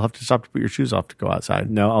fire? You'll have to stop to put your shoes off to go outside.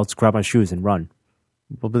 No, I'll just grab my shoes and run.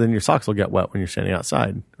 Well, but then your socks will get wet when you're standing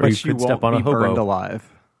outside, or But you you could step won't on a be burned hobo. alive.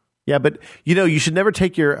 Yeah, but you should never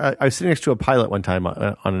take your. I was sitting next to a pilot one time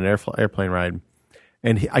on an airplane ride,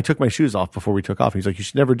 and I took my shoes off before we took off. He's like, "You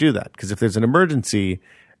should never do that, because if there's an emergency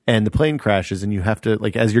and the plane crashes, and you have to,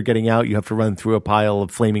 like, as you're getting out, you have to run through a pile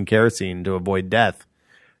of flaming kerosene to avoid death.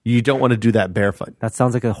 You don't want to do that barefoot." That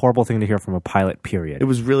sounds like a horrible thing to hear from a pilot, period. It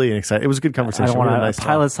was really exciting. It was a good I conversation. don't want Really a nice talk.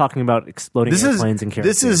 pilot's talking about exploding airplanes and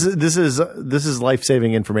kerosene. This is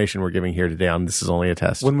life-saving information we're giving here today on This Is Only a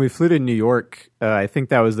Test. When we flew to New York, I think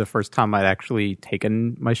that was the first time I'd actually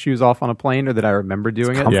taken my shoes off on a plane, or that I remember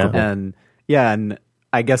doing it. comfortable. And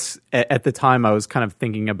I guess at the time I was kind of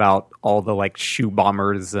thinking about all the like shoe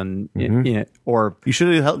bombers and or You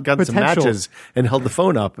should have gotten some Potential- matches and held the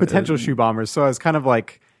phone up. potential shoe bombers. So I was kind of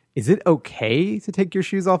like, is it okay to take your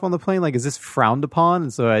shoes off on the plane? Like, is this frowned upon?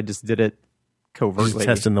 And so I just did it covertly. Just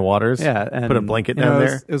testing the waters. Yeah, and put a blanket down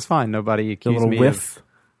there. It was fine. Nobody a accused little me whiff.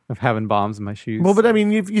 of having bombs in my shoes. Well, but I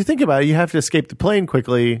mean, you think about it. You have to escape the plane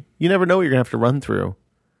quickly. You never know what you're going to have to run through.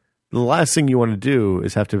 The last thing you want to do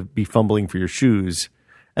is have to be fumbling for your shoes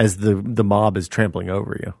as the mob is trampling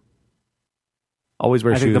over you. Always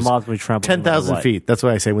wear I shoes. think the mobs will be trampling 10,000 over feet. That's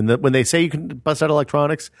what I say. When they say you can bust out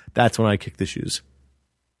electronics, that's when I kick the shoes.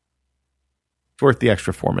 It's worth the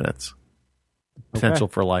extra 4 minutes. Potential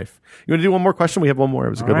for life. You want to do one more question? We have one more. It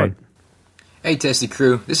was a good right. one. Hey, Testy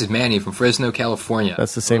Crew. This is Manny from Fresno, California.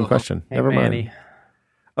 That's the same question. Hey, Never mind. Manny.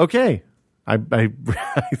 Okay. I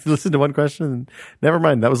listened to one question. And never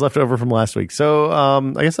mind. That was left over from last week. So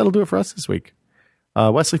I guess that'll do it for us this week.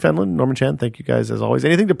 Wesley Fenlon, Norman Chan, thank you guys as always.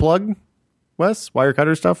 Anything to plug, Wes?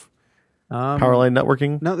 Wirecutter stuff? Powerline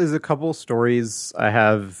networking? No, there's a couple stories I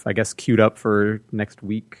have, I guess, queued up for next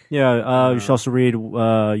week. Yeah, you should also read.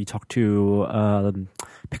 You talked to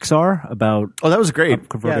Pixar about. Oh, that was great.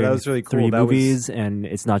 Converting that was really cool. 3D That movies, and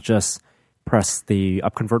it's not just press the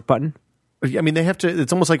upconvert button. I mean, they have to.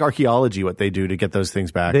 It's almost like archaeology what they do to get those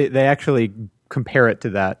things back. They actually compare it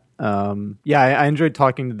to that. I enjoyed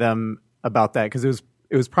talking to them about that because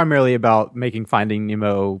it was primarily about making Finding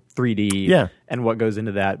Nemo 3D and what goes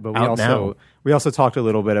into that. But we also talked a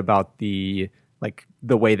little bit about the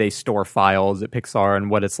way they store files at Pixar and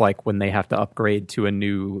what it's like when they have to upgrade to a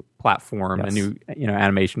new platform, a new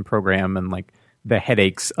animation program, and like the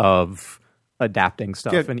headaches of adapting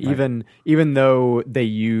stuff. Yeah, and even though they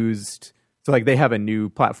used they have a new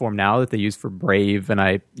platform now that they use for Brave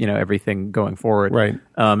and everything going forward. Right.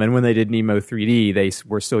 And when they did Nemo 3D, they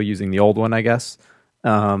were still using the old one, I guess.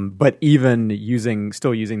 But even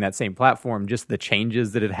still using that same platform, just the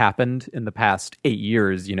changes that had happened in the past 8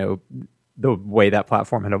 years, the way that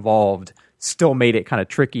platform had evolved still made it kind of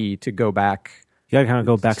tricky to go back. You got to kind of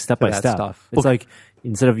go back step by step. Stuff. It's like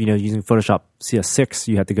instead of using Photoshop CS6,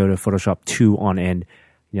 you had to go to Photoshop 2 on a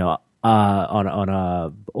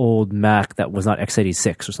old Mac that was not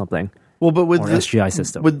x86 or something. Well, but with or the SGI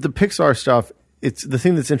system, with the Pixar stuff, it's the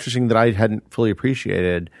thing that's interesting that I hadn't fully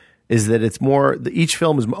appreciated is that it's more each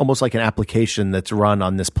film is almost like an application that's run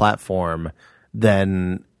on this platform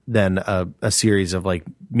than a series of like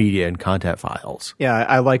media and content files. Yeah,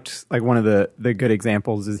 I liked one of the good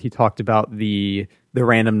examples is he talked about the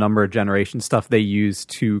random number generation stuff they use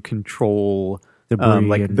to control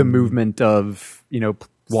the movement of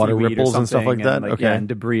water seaweed ripples and stuff like that. And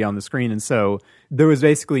debris on the screen. And so there was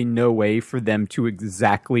basically no way for them to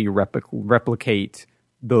exactly replicate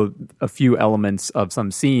a few elements of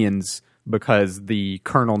some scenes because the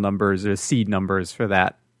kernel numbers or seed numbers for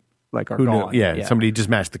that are gone. Yeah, somebody just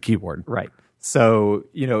mashed the keyboard. Right. So,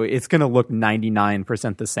 it's going to look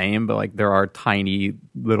 99% the same, but there are tiny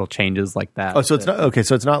little changes like that. Oh, so it's not okay.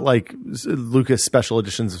 So it's not like Lucas special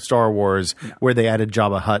editions of Star Wars where they added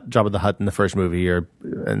Jabba the Hutt in the first movie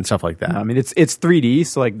and stuff like that. I mean, it's 3D,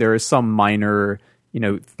 so there is some minor,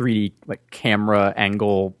 3D camera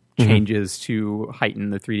angle changes to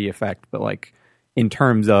heighten the 3D effect, but in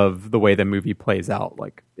terms of the way the movie plays out,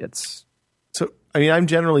 it's. So I mean, I'm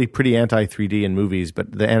generally pretty anti 3D in movies,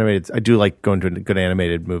 but the animated, I do like going to a good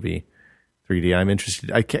animated movie 3D. I'm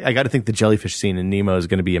interested. I got to think the jellyfish scene in Nemo is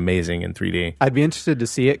going to be amazing in 3D. I'd be interested to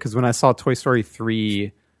see it because when I saw Toy Story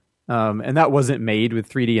 3, and that wasn't made with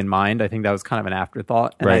 3D in mind. I think that was kind of an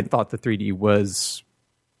afterthought, and I thought the 3D was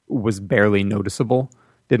barely noticeable.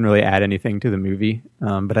 Didn't really add anything to the movie,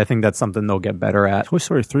 but I think that's something they'll get better at. Toy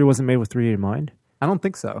Story 3 wasn't made with 3D in mind? I don't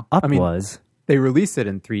think so. Up was. They released it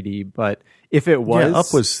in 3D, but if it was... Yeah,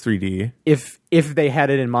 Up was 3D. If they had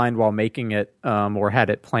it in mind while making it or had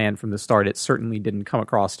it planned from the start, it certainly didn't come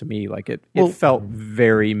across to me. It felt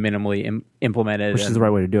very minimally implemented. Which is the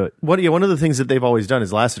right way to do it. One of the things that they've always done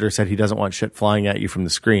is Lasseter said he doesn't want shit flying at you from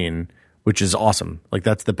the screen, which is awesome.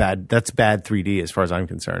 That's bad 3D as far as I'm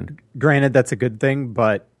concerned. Granted, that's a good thing,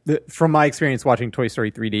 but from my experience watching Toy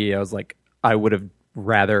Story 3D, I was I would have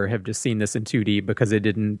rather have just seen this in 2D because I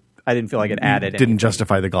didn't feel like it added. Didn't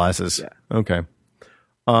justify the glasses. Yeah. Okay.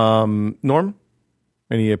 Norm,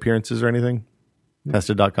 any appearances or anything?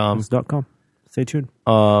 Tested.com. Tested.com. Stay tuned.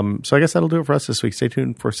 So I guess that'll do it for us this week. Stay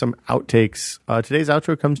tuned for some outtakes. Today's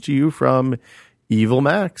outro comes to you from Evil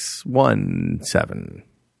Max 17.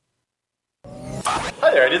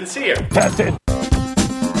 Hi there, I didn't see you. Tested.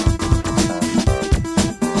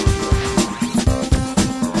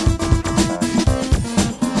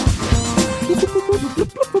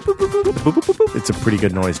 It's a pretty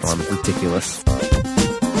good noise, Norm. It's ridiculous. I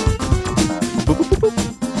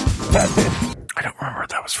don't remember what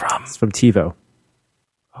that was from. It's from TiVo.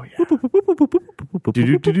 Oh, yeah.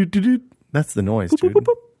 That's the noise, dude.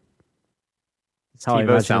 That's how I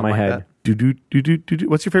imagine in my head.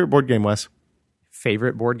 What's your favorite board game, Wes?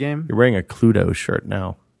 Favorite board game? You're wearing a Cluedo shirt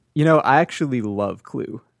now. I actually love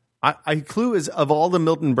Clue. Clue is, of all the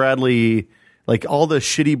Milton Bradley... all the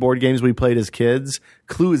shitty board games we played as kids,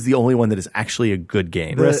 Clue is the only one that is actually a good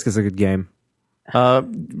game. Risk is a good game.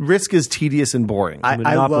 Risk is tedious and boring.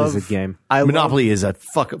 Monopoly is a game. Monopoly is a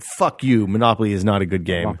fuck you. Monopoly is not a good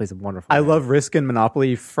game. Monopoly is a wonderful game. I love Risk and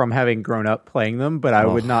Monopoly from having grown up playing them, but I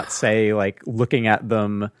would not say looking at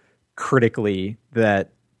them critically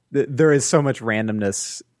that there is so much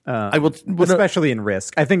randomness. Especially in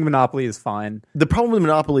Risk. I think Monopoly is fine. The problem with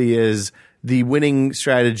Monopoly is the winning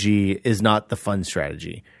strategy is not the fun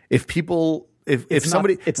strategy. If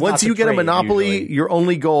somebody once you get a Monopoly, usually. Your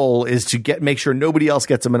only goal is to make sure nobody else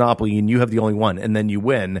gets a Monopoly and you have the only one, and then you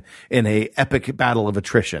win in a epic battle of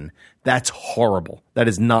attrition. That's horrible. That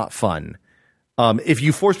is not fun. If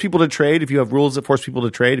you force people to trade, if you have rules that force people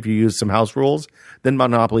to trade, if you use some house rules, then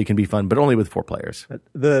Monopoly can be fun, but only with 4 players.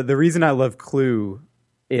 The reason I love Clue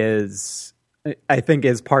I think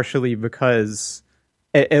is partially because,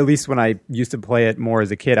 at least when I used to play it more as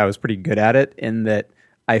a kid, I was pretty good at it in that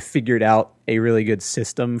I figured out a really good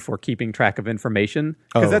system for keeping track of information.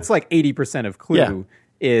 Because that's like 80% of Clue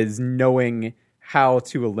is knowing how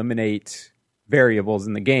to eliminate variables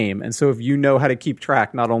in the game. And so if you know how to keep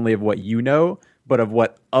track not only of what you know, but of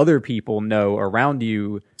what other people know around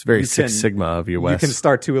you. It's very Six Sigma of you, Wes. You can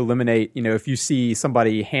start to eliminate, if you see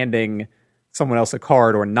somebody handing someone else a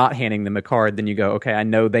card or not handing them a card, then you go, okay, I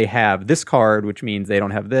know they have this card, which means they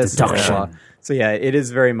don't have this. Deduction. So yeah, it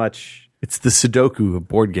is very much... It's the Sudoku of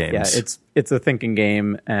board games. Yeah, it's a thinking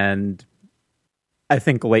game, and I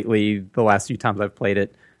think lately, the last few times I've played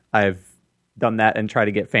it, I've done that and try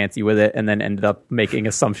to get fancy with it, and then ended up making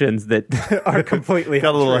assumptions that are completely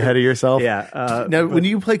got a little ahead of yourself. Yeah. Now, when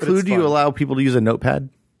you play Clue, do you allow people to use a notepad?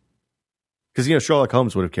 Because Sherlock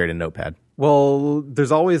Holmes would have carried a notepad. Well,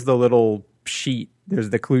 there's always the little sheet.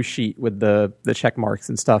 There's the Clue sheet with the check marks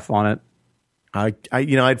and stuff on it. I'd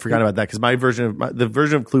forgotten about that because the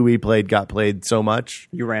version of Clue we played got played so much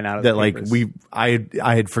you ran out of that papers.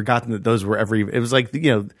 I had forgotten that those were it was like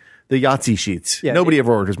the Yahtzee sheets. Yeah, nobody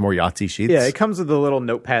ever orders more Yahtzee sheets. Yeah, it comes with a little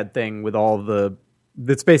notepad thing with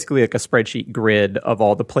it's basically like a spreadsheet grid of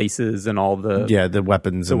all the places and all the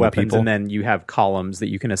weapons and the people. And then you have columns that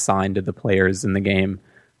you can assign to the players in the game.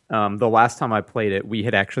 The last time I played it, we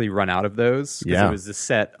had actually run out of those because it was a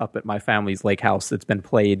set up at my family's lake house that's been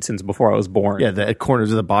played since before I was born. Yeah, the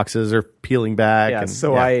corners of the boxes are peeling back. Yeah,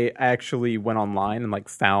 I actually went online and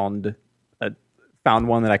found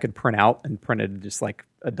one that I could print out and printed just like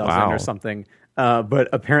a dozen or something. But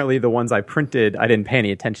apparently the ones I printed, I didn't pay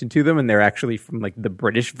any attention to them, and they're actually from the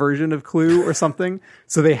British version of Clue or something.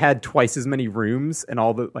 So they had twice as many rooms, and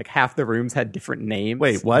half the rooms had different names.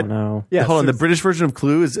 Wait, what? Oh, no. Yeah, hold on. The British version of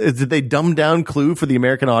Clue did they dumb down Clue for the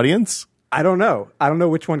American audience? I don't know. I don't know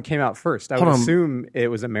which one came out first. I would assume it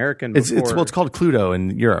was American. It's called Cluedo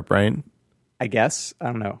in Europe, right? I guess. I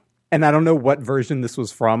don't know. And I don't know what version this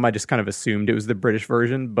was from. I just kind of assumed it was the British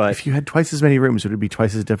version. But if you had twice as many rooms, would it be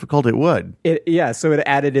twice as difficult? It would. So it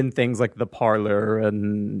added in things like the parlor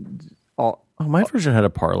and all. Oh, my version had a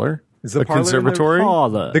parlor. Is the conservatory?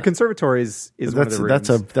 The conservatory is one of the rooms.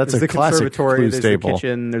 That's a classic Clue staple. There's the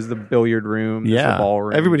kitchen. There's the billiard room. Yeah, there's the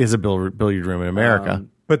ballroom. Everybody has a billiard room in America.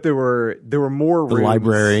 But there were more rooms. The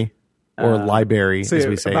library. Or library, so as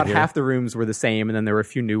we say. About here. half the rooms were the same, and then there were a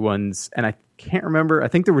few new ones. And I can't remember. I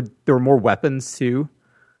think there were more weapons too.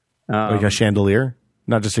 Like a chandelier,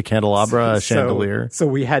 not just a candelabra, a chandelier. So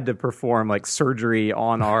we had to perform surgery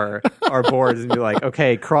on our boards and be like,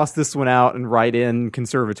 okay, cross this one out and write in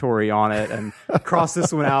conservatory on it, and cross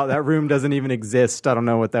this one out. That room doesn't even exist. I don't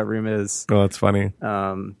know what that room is. Oh, that's funny.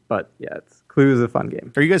 But yeah, Clue is a fun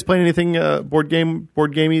game. Are you guys playing anything board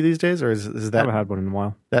gamey these days, or is that? I haven't had one in a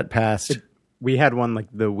while. That passed. We had one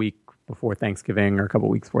the week before Thanksgiving, or a couple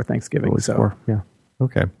weeks before Thanksgiving. Yeah.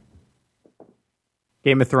 Okay.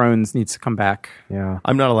 Game of Thrones needs to come back. Yeah.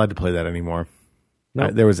 I'm not allowed to play that anymore.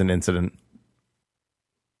 Nope. There was an incident.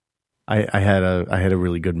 I had a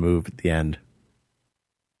really good move at the end.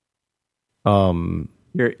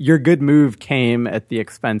 Your good move came at the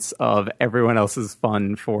expense of everyone else's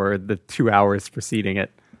fun for the 2 hours preceding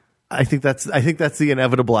it. I think that's the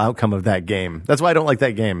inevitable outcome of that game. That's why I don't like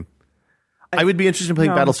that game. I would be interested in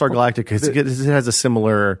playing Battlestar Galactica because it has a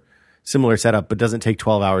similar setup, but doesn't take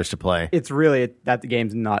 12 hours to play. It's really that the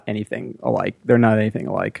game's not anything alike. They're not anything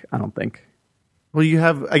alike, I don't think. Well,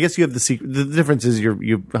 I guess you have the secret. The difference is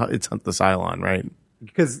it's Hunt the Cylon, right?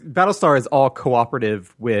 Because Battlestar is all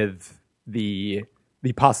cooperative with the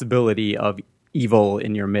possibility of evil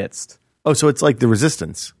in your midst. Oh, so it's like the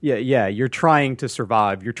Resistance. Yeah. You're trying to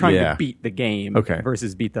survive. You're trying to beat the game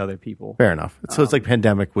versus beat the other people. Fair enough. So it's like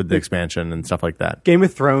Pandemic with the expansion and stuff like that. Game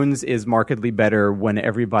of Thrones is markedly better when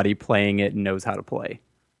everybody playing it knows how to play.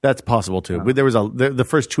 That's possible too. But there was the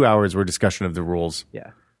first 2 hours were discussion of the rules.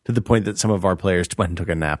 Yeah. To the point that some of our players went and took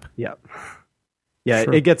a nap. Yeah. Yeah,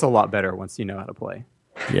 sure. It gets a lot better once you know how to play.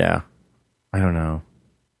 Yeah. I don't know.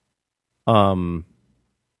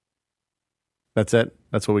 That's it.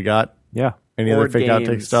 That's what we got. Yeah. Any other fake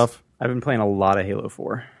outtake stuff? I've been playing a lot of Halo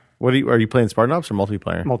 4. Are you playing Spartan Ops or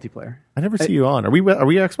multiplayer? Multiplayer. I never see you on. Are we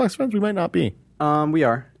Xbox friends? We might not be. We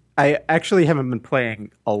are. I actually haven't been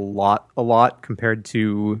playing a lot compared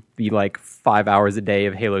to the 5 hours a day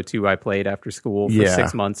of Halo 2 I played after school for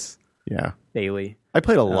 6 months. Yeah. Daily. I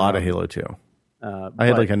played a lot of Halo 2. I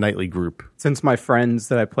had a nightly group. Since my friends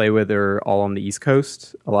that I play with are all on the East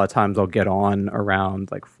Coast, a lot of times I'll get on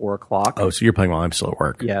around 4 o'clock. Oh, so you're playing while I'm still at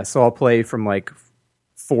work. Yeah, so I'll play from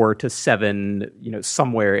 4 to 7,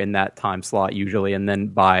 somewhere in that time slot usually, and then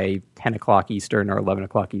by 10 o'clock Eastern or 11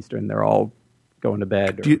 o'clock Eastern, they're all going to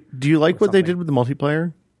bed. Do you like what they did with the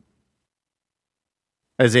multiplayer?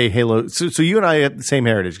 As a Halo, so you and I have the same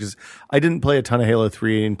heritage because I didn't play a ton of Halo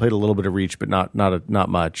 3 and played a little bit of Reach, but not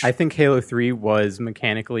much. I think Halo 3 was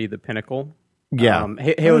mechanically the pinnacle. Yeah,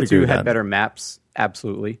 Halo 2 had better maps,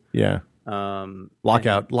 absolutely. Yeah.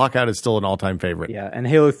 Lockout is still an all-time favorite. Yeah, and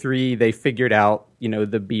Halo 3, they figured out,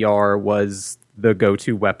 the BR was the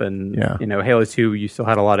go-to weapon. Yeah. Halo 2, you still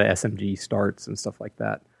had a lot of SMG starts and stuff like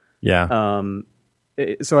that. Yeah.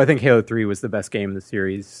 So I think Halo 3 was the best game in the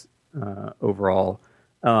series overall.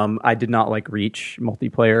 I did not like Reach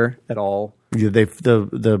multiplayer at all. Yeah,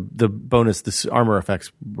 the bonus, the armor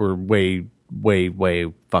effects were way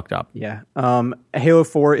fucked up. Yeah. Halo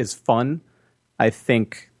 4 is fun. I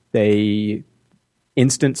think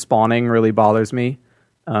instant spawning really bothers me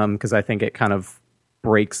because I think it kind of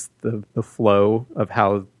breaks the flow of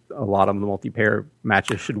how a lot of the multiplayer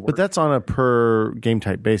matches should work. But that's on a per game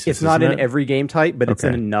type basis. It's not in every game type, but it's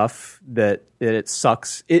in enough that it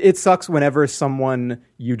sucks. It sucks whenever someone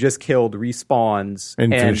you just killed respawns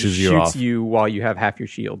and shoots you while you have half your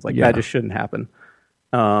shields. That just shouldn't happen.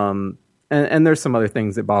 And there's some other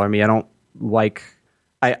things that bother me. I don't like.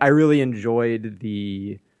 I really enjoyed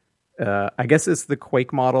the. I guess it's the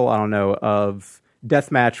Quake model. I don't know, of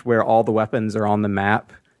deathmatch where all the weapons are on the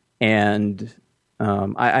map and.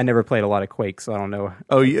 I never played a lot of Quake, so I don't know.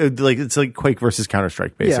 Oh, it's like Quake versus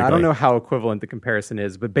Counter-Strike, basically. Yeah, I don't know how equivalent the comparison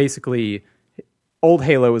is, but basically, old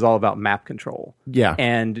Halo was all about map control. Yeah.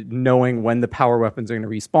 And knowing when the power weapons are going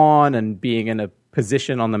to respawn and being in a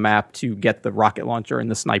position on the map to get the rocket launcher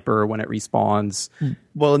and the sniper when it respawns.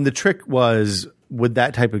 Well, and the trick was with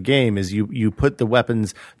that type of game is you put the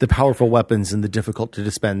weapons, the powerful weapons in the difficult to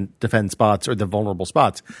defend spots or the vulnerable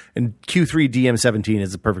spots. And Q3 DM17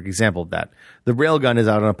 is a perfect example of that. The railgun is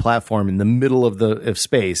out on a platform in the middle of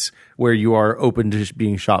space where you are open to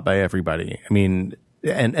being shot by everybody. I mean,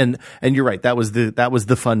 and you're right. That was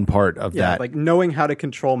the fun part of that. Like knowing how to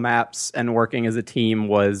control maps and working as a team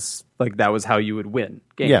was that was how you would win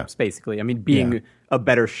games, basically. I mean, being a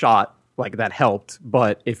better shot, that helped,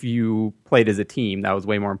 but if you played as a team, that was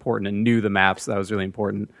way more important, and knew the maps, that was really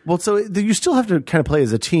important. Well, so you still have to kind of play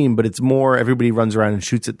as a team, but it's more everybody runs around and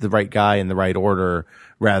shoots at the right guy in the right order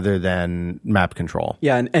rather than map control.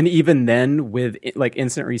 Yeah, and even then, with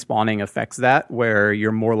instant respawning affects that, where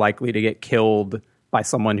you're more likely to get killed by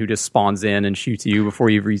someone who just spawns in and shoots you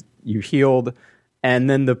before you've healed. And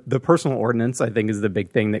then the personal ordnance, I think, is the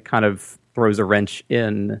big thing that kind of throws a wrench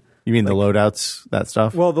in. You mean the loadouts, that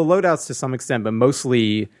stuff? Well, the loadouts to some extent, but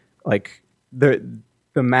mostly the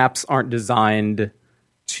maps aren't designed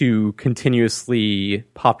to continuously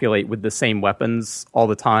populate with the same weapons all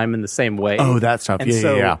the time in the same way. Oh, that stuff. And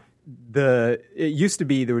so it used to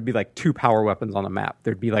be there would be 2 power weapons on a map.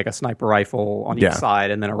 There'd be a sniper rifle on each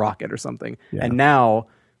side and then a rocket or something. Yeah. And now,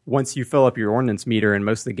 once you fill up your ordnance meter in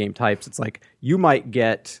most of the game types, it's you might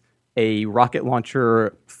get a rocket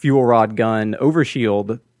launcher, fuel rod gun,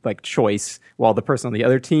 overshield choice, while the person on the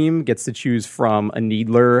other team gets to choose from a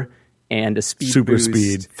needler and a speed super boost.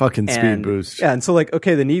 Speed speed boost. Yeah, and so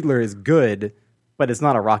okay, the needler is good, but it's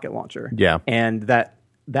not a rocket launcher. Yeah. And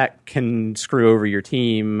that can screw over your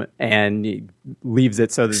team and leaves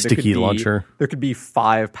it so that sticky launcher. There could be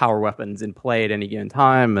 5 power weapons in play at any given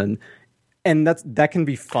time, and that can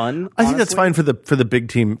be fun. I think that's fine for the big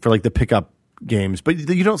team, for the pickup games, but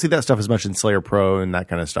you don't see that stuff as much in Slayer Pro and that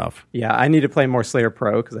kind of stuff. Yeah, I need to play more Slayer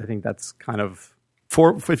Pro because I think that's kind of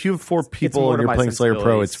if you have 4 people and you're playing Slayer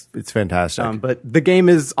Pro, it's fantastic. But the game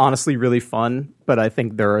is honestly really fun. But I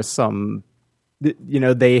think there are some,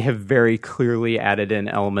 they have very clearly added in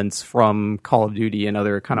elements from Call of Duty and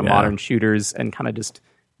other kind of modern shooters and kind of just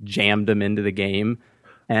jammed them into the game,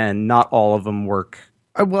 and not all of them work.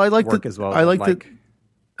 Well, I like that as well. I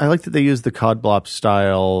like that they use the COD Blop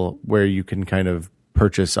style where you can kind of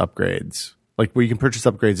purchase upgrades, where you can purchase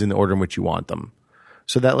upgrades in the order in which you want them.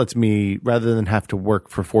 So that lets me, rather than have to work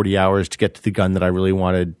for 40 hours to get to the gun that I really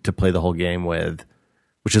wanted to play the whole game with,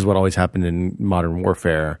 which is what always happened in Modern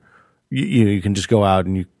Warfare, you can just go out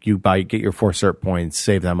and you get your 4 cert points,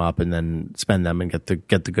 save them up, and then spend them and get the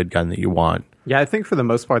good gun that you want. Yeah, I think for the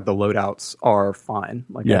most part, the loadouts are fine.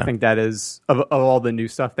 Like, I think that is, of all the new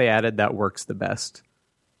stuff they added, that works the best.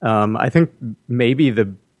 I think maybe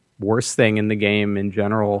the worst thing in the game in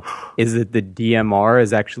general is that the DMR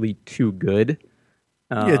is actually too good.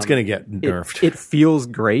 It's going to get nerfed. It feels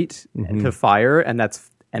great to fire, and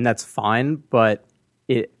that's fine, but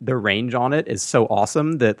the range on it is so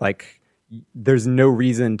awesome that like there's no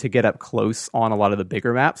reason to get up close on a lot of the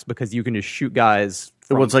bigger maps because you can just shoot guys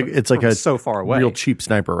it's like a so far away. Real cheap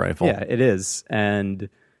sniper rifle. Yeah, it is. And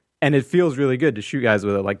it feels really good to shoot guys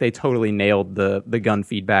with it. Like they totally nailed the gun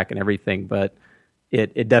feedback and everything, but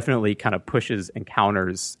it definitely kind of pushes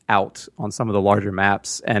encounters out on some of the larger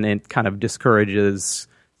maps, and it kind of discourages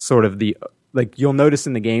sort of like you'll notice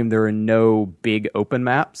in the game there are no big open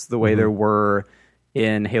maps the way there were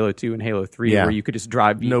in Halo 2 and Halo 3 where you could just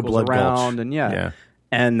drive vehicles around and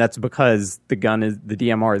and that's because the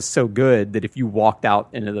DMR is so good that if you walked out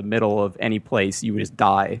into the middle of any place you would just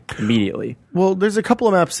die immediately. Well, there's a couple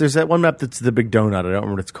of maps. There's that one map that's the big donut. I don't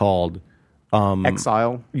remember what it's called.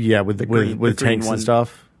 Exile. Yeah, with tanks and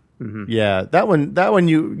stuff. Mm-hmm. Yeah, that one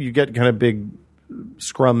you get kind of big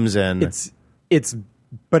scrums in.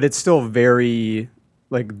 But it's still very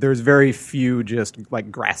like there's very few just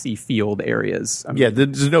like grassy field areas. I mean,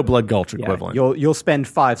 there's no Blood Gulch equivalent. You'll spend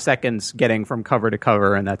 5 seconds getting from cover to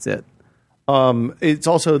cover, and that's it. It's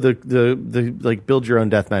also the like build your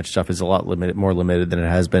own deathmatch stuff is a lot more limited than it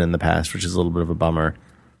has been in the past, which is a little bit of a bummer.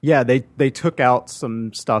 Yeah, they took out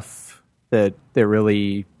some stuff that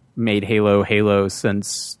really made Halo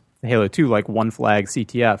since Halo 2, like One Flag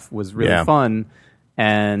CTF was really fun,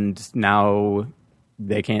 and now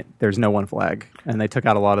they can't. There's no One Flag, and they took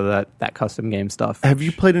out a lot of that custom game stuff. Have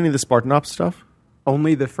you played any of the Spartan Ops stuff?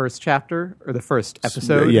 Only the first chapter or the first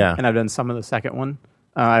episode, and I've done some of the second one.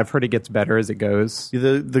 I've heard it gets better as it goes.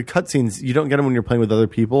 The cutscenes, you don't get them when you're playing with other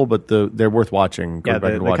people, but they're worth watching. The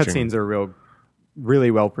cutscenes are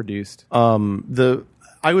really well produced.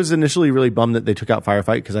 I was initially really bummed that they took out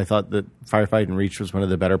Firefight because I thought that Firefight and Reach was one of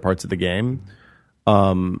the better parts of the game.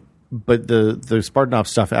 But the Spartan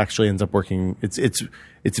Ops stuff actually ends up working.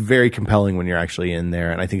 It's very compelling when you're actually in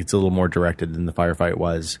there, and I think it's a little more directed than the Firefight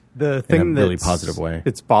was. The thing in a really positive way.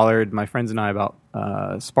 It's bothered my friends and I about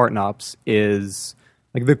Spartan Ops is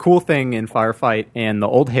like the cool thing in Firefight and the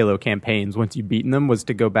old Halo campaigns. Once you've beaten them, was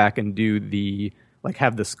to go back and do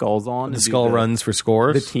have the skulls on. The skull runs for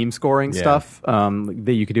scores, the team scoring stuff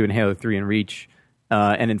that you could do in Halo 3 and Reach.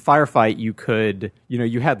 And in Firefight, you could,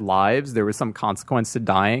 you had lives. There was some consequence to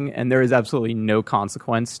dying, and there is absolutely no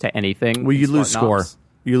consequence to anything. Well, you lose score.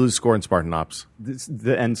 You lose score in Spartan Ops.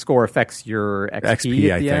 And score affects your XP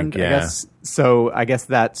at the end, yeah. I guess. So I guess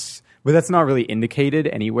that's not really indicated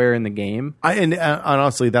anywhere in the game. And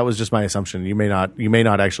honestly, that was just my assumption. You may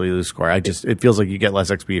not actually lose score. It feels like you get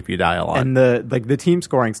less XP if you die a lot. And the team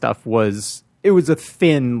scoring stuff was a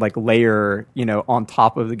thin layer, on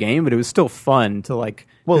top of the game, but it was still fun to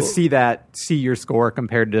see your score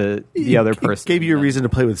compared to the other person. It gave you a reason to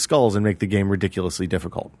play with skulls and make the game ridiculously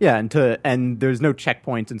difficult. Yeah, and there's no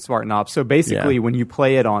checkpoints in Spartan Ops. So basically, when you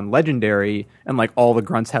play it on Legendary and all the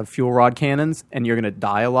grunts have fuel rod cannons and you're going to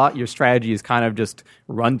die a lot, your strategy is kind of just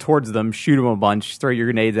run towards them, shoot them a bunch, throw your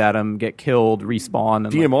grenades at them, get killed, respawn.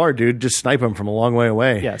 And DMR, dude, just snipe them from a long way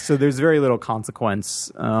away. Yeah, so there's very little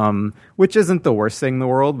consequence, which isn't the worst thing in the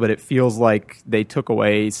world, but it feels like they took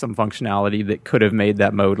away some functionality that could have made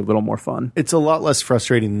that mode a little more fun. It's a lot less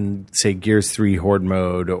frustrating than, say, Gears 3 Horde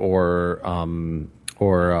mode or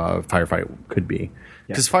Firefight could be.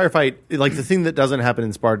 Because Firefight, the thing that doesn't happen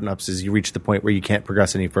in Spartan Ops is you reach the point where you can't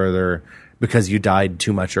progress any further because you died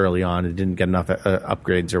too much early on and didn't get enough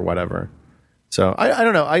upgrades or whatever. So I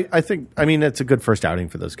don't know. I think it's a good first outing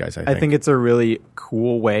for those guys. I think it's a really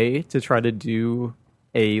cool way to try to do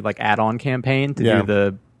a add-on campaign to do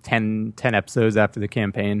the 10 episodes after the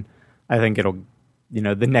campaign. I think it'll,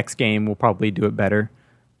 the next game will probably do it better.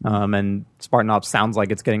 And Spartan Ops sounds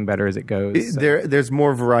like it's getting better as it goes. There's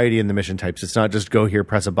more variety in the mission types. It's not just go here,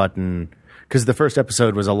 press a button. Because the first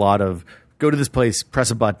episode was a lot of go to this place,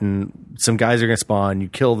 press a button. Some guys are going to spawn. You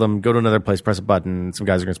kill them. Go to another place, press a button. Some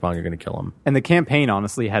guys are going to spawn. You're going to kill them. And the campaign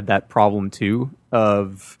honestly had that problem too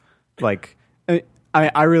of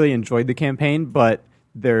I really enjoyed the campaign, but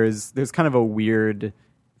there's kind of a weird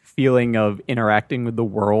feeling of interacting with the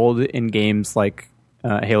world in games like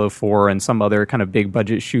Halo 4 and some other kind of big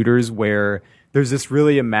budget shooters where there's this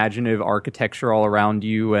really imaginative architecture all around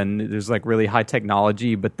you and there's really high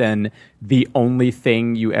technology, but then the only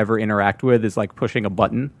thing you ever interact with is pushing a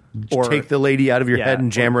button. Or take the lady out of your head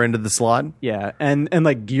and jam her into the slot. Yeah, and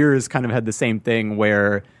Gears kind of had the same thing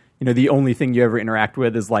where the only thing you ever interact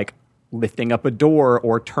with is lifting up a door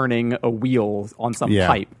or turning a wheel on some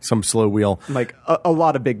pipe. Some slow wheel. Like a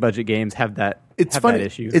lot of big budget games have that. It's funny. That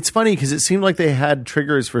issue. It's funny because it seemed like they had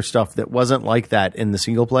triggers for stuff that wasn't like that in the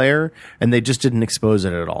single player, and they just didn't expose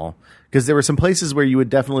it at all. Because there were some places where you would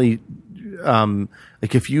definitely,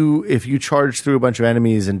 like if you charged through a bunch of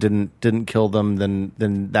enemies and didn't kill them,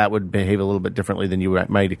 then that would behave a little bit differently than you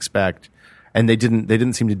might expect. And they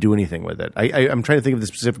didn't seem to do anything with it. I'm trying to think of the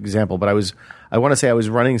specific example, but I want to say I was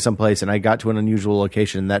running someplace and I got to an unusual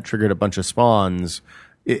location and that triggered a bunch of spawns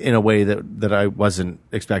in a way that I wasn't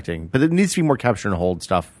expecting. But it needs to be more capture and hold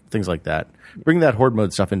stuff, things like that. Bring that horde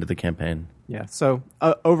mode stuff into the campaign. Yeah. So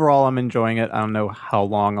overall, I'm enjoying it. I don't know how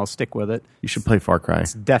long I'll stick with it. You should play Far Cry.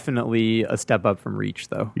 It's definitely a step up from Reach,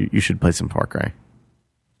 though. You should play some Far Cry.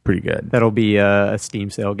 Pretty good. That'll be a Steam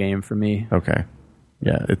sale game for me. Okay.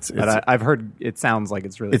 Yeah, but I've heard it sounds like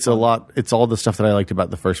it's really. It's fun. A lot. It's all the stuff that I liked about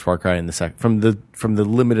the first Far Cry and the second. From the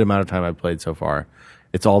limited amount of time I've played so far,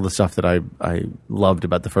 it's all the stuff that I loved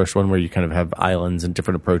about the first one, where you kind of have islands and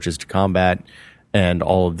different approaches to combat, and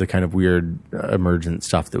all of the kind of weird emergent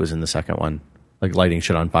stuff that was in the second one, like lighting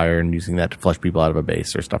shit on fire and using that to flush people out of a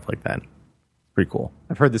base or stuff like that. Pretty cool.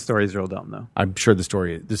 I've heard the story is real dumb, though. I'm sure the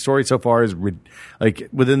story so far is like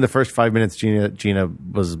within the first 5 minutes, Gina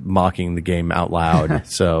was mocking the game out loud.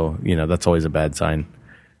 So, that's always a bad sign.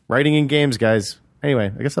 Writing in games, guys.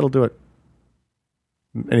 Anyway, I guess that'll do it.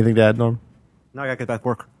 Anything to add, Norm? No, I got to get back to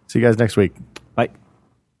work. See you guys next week.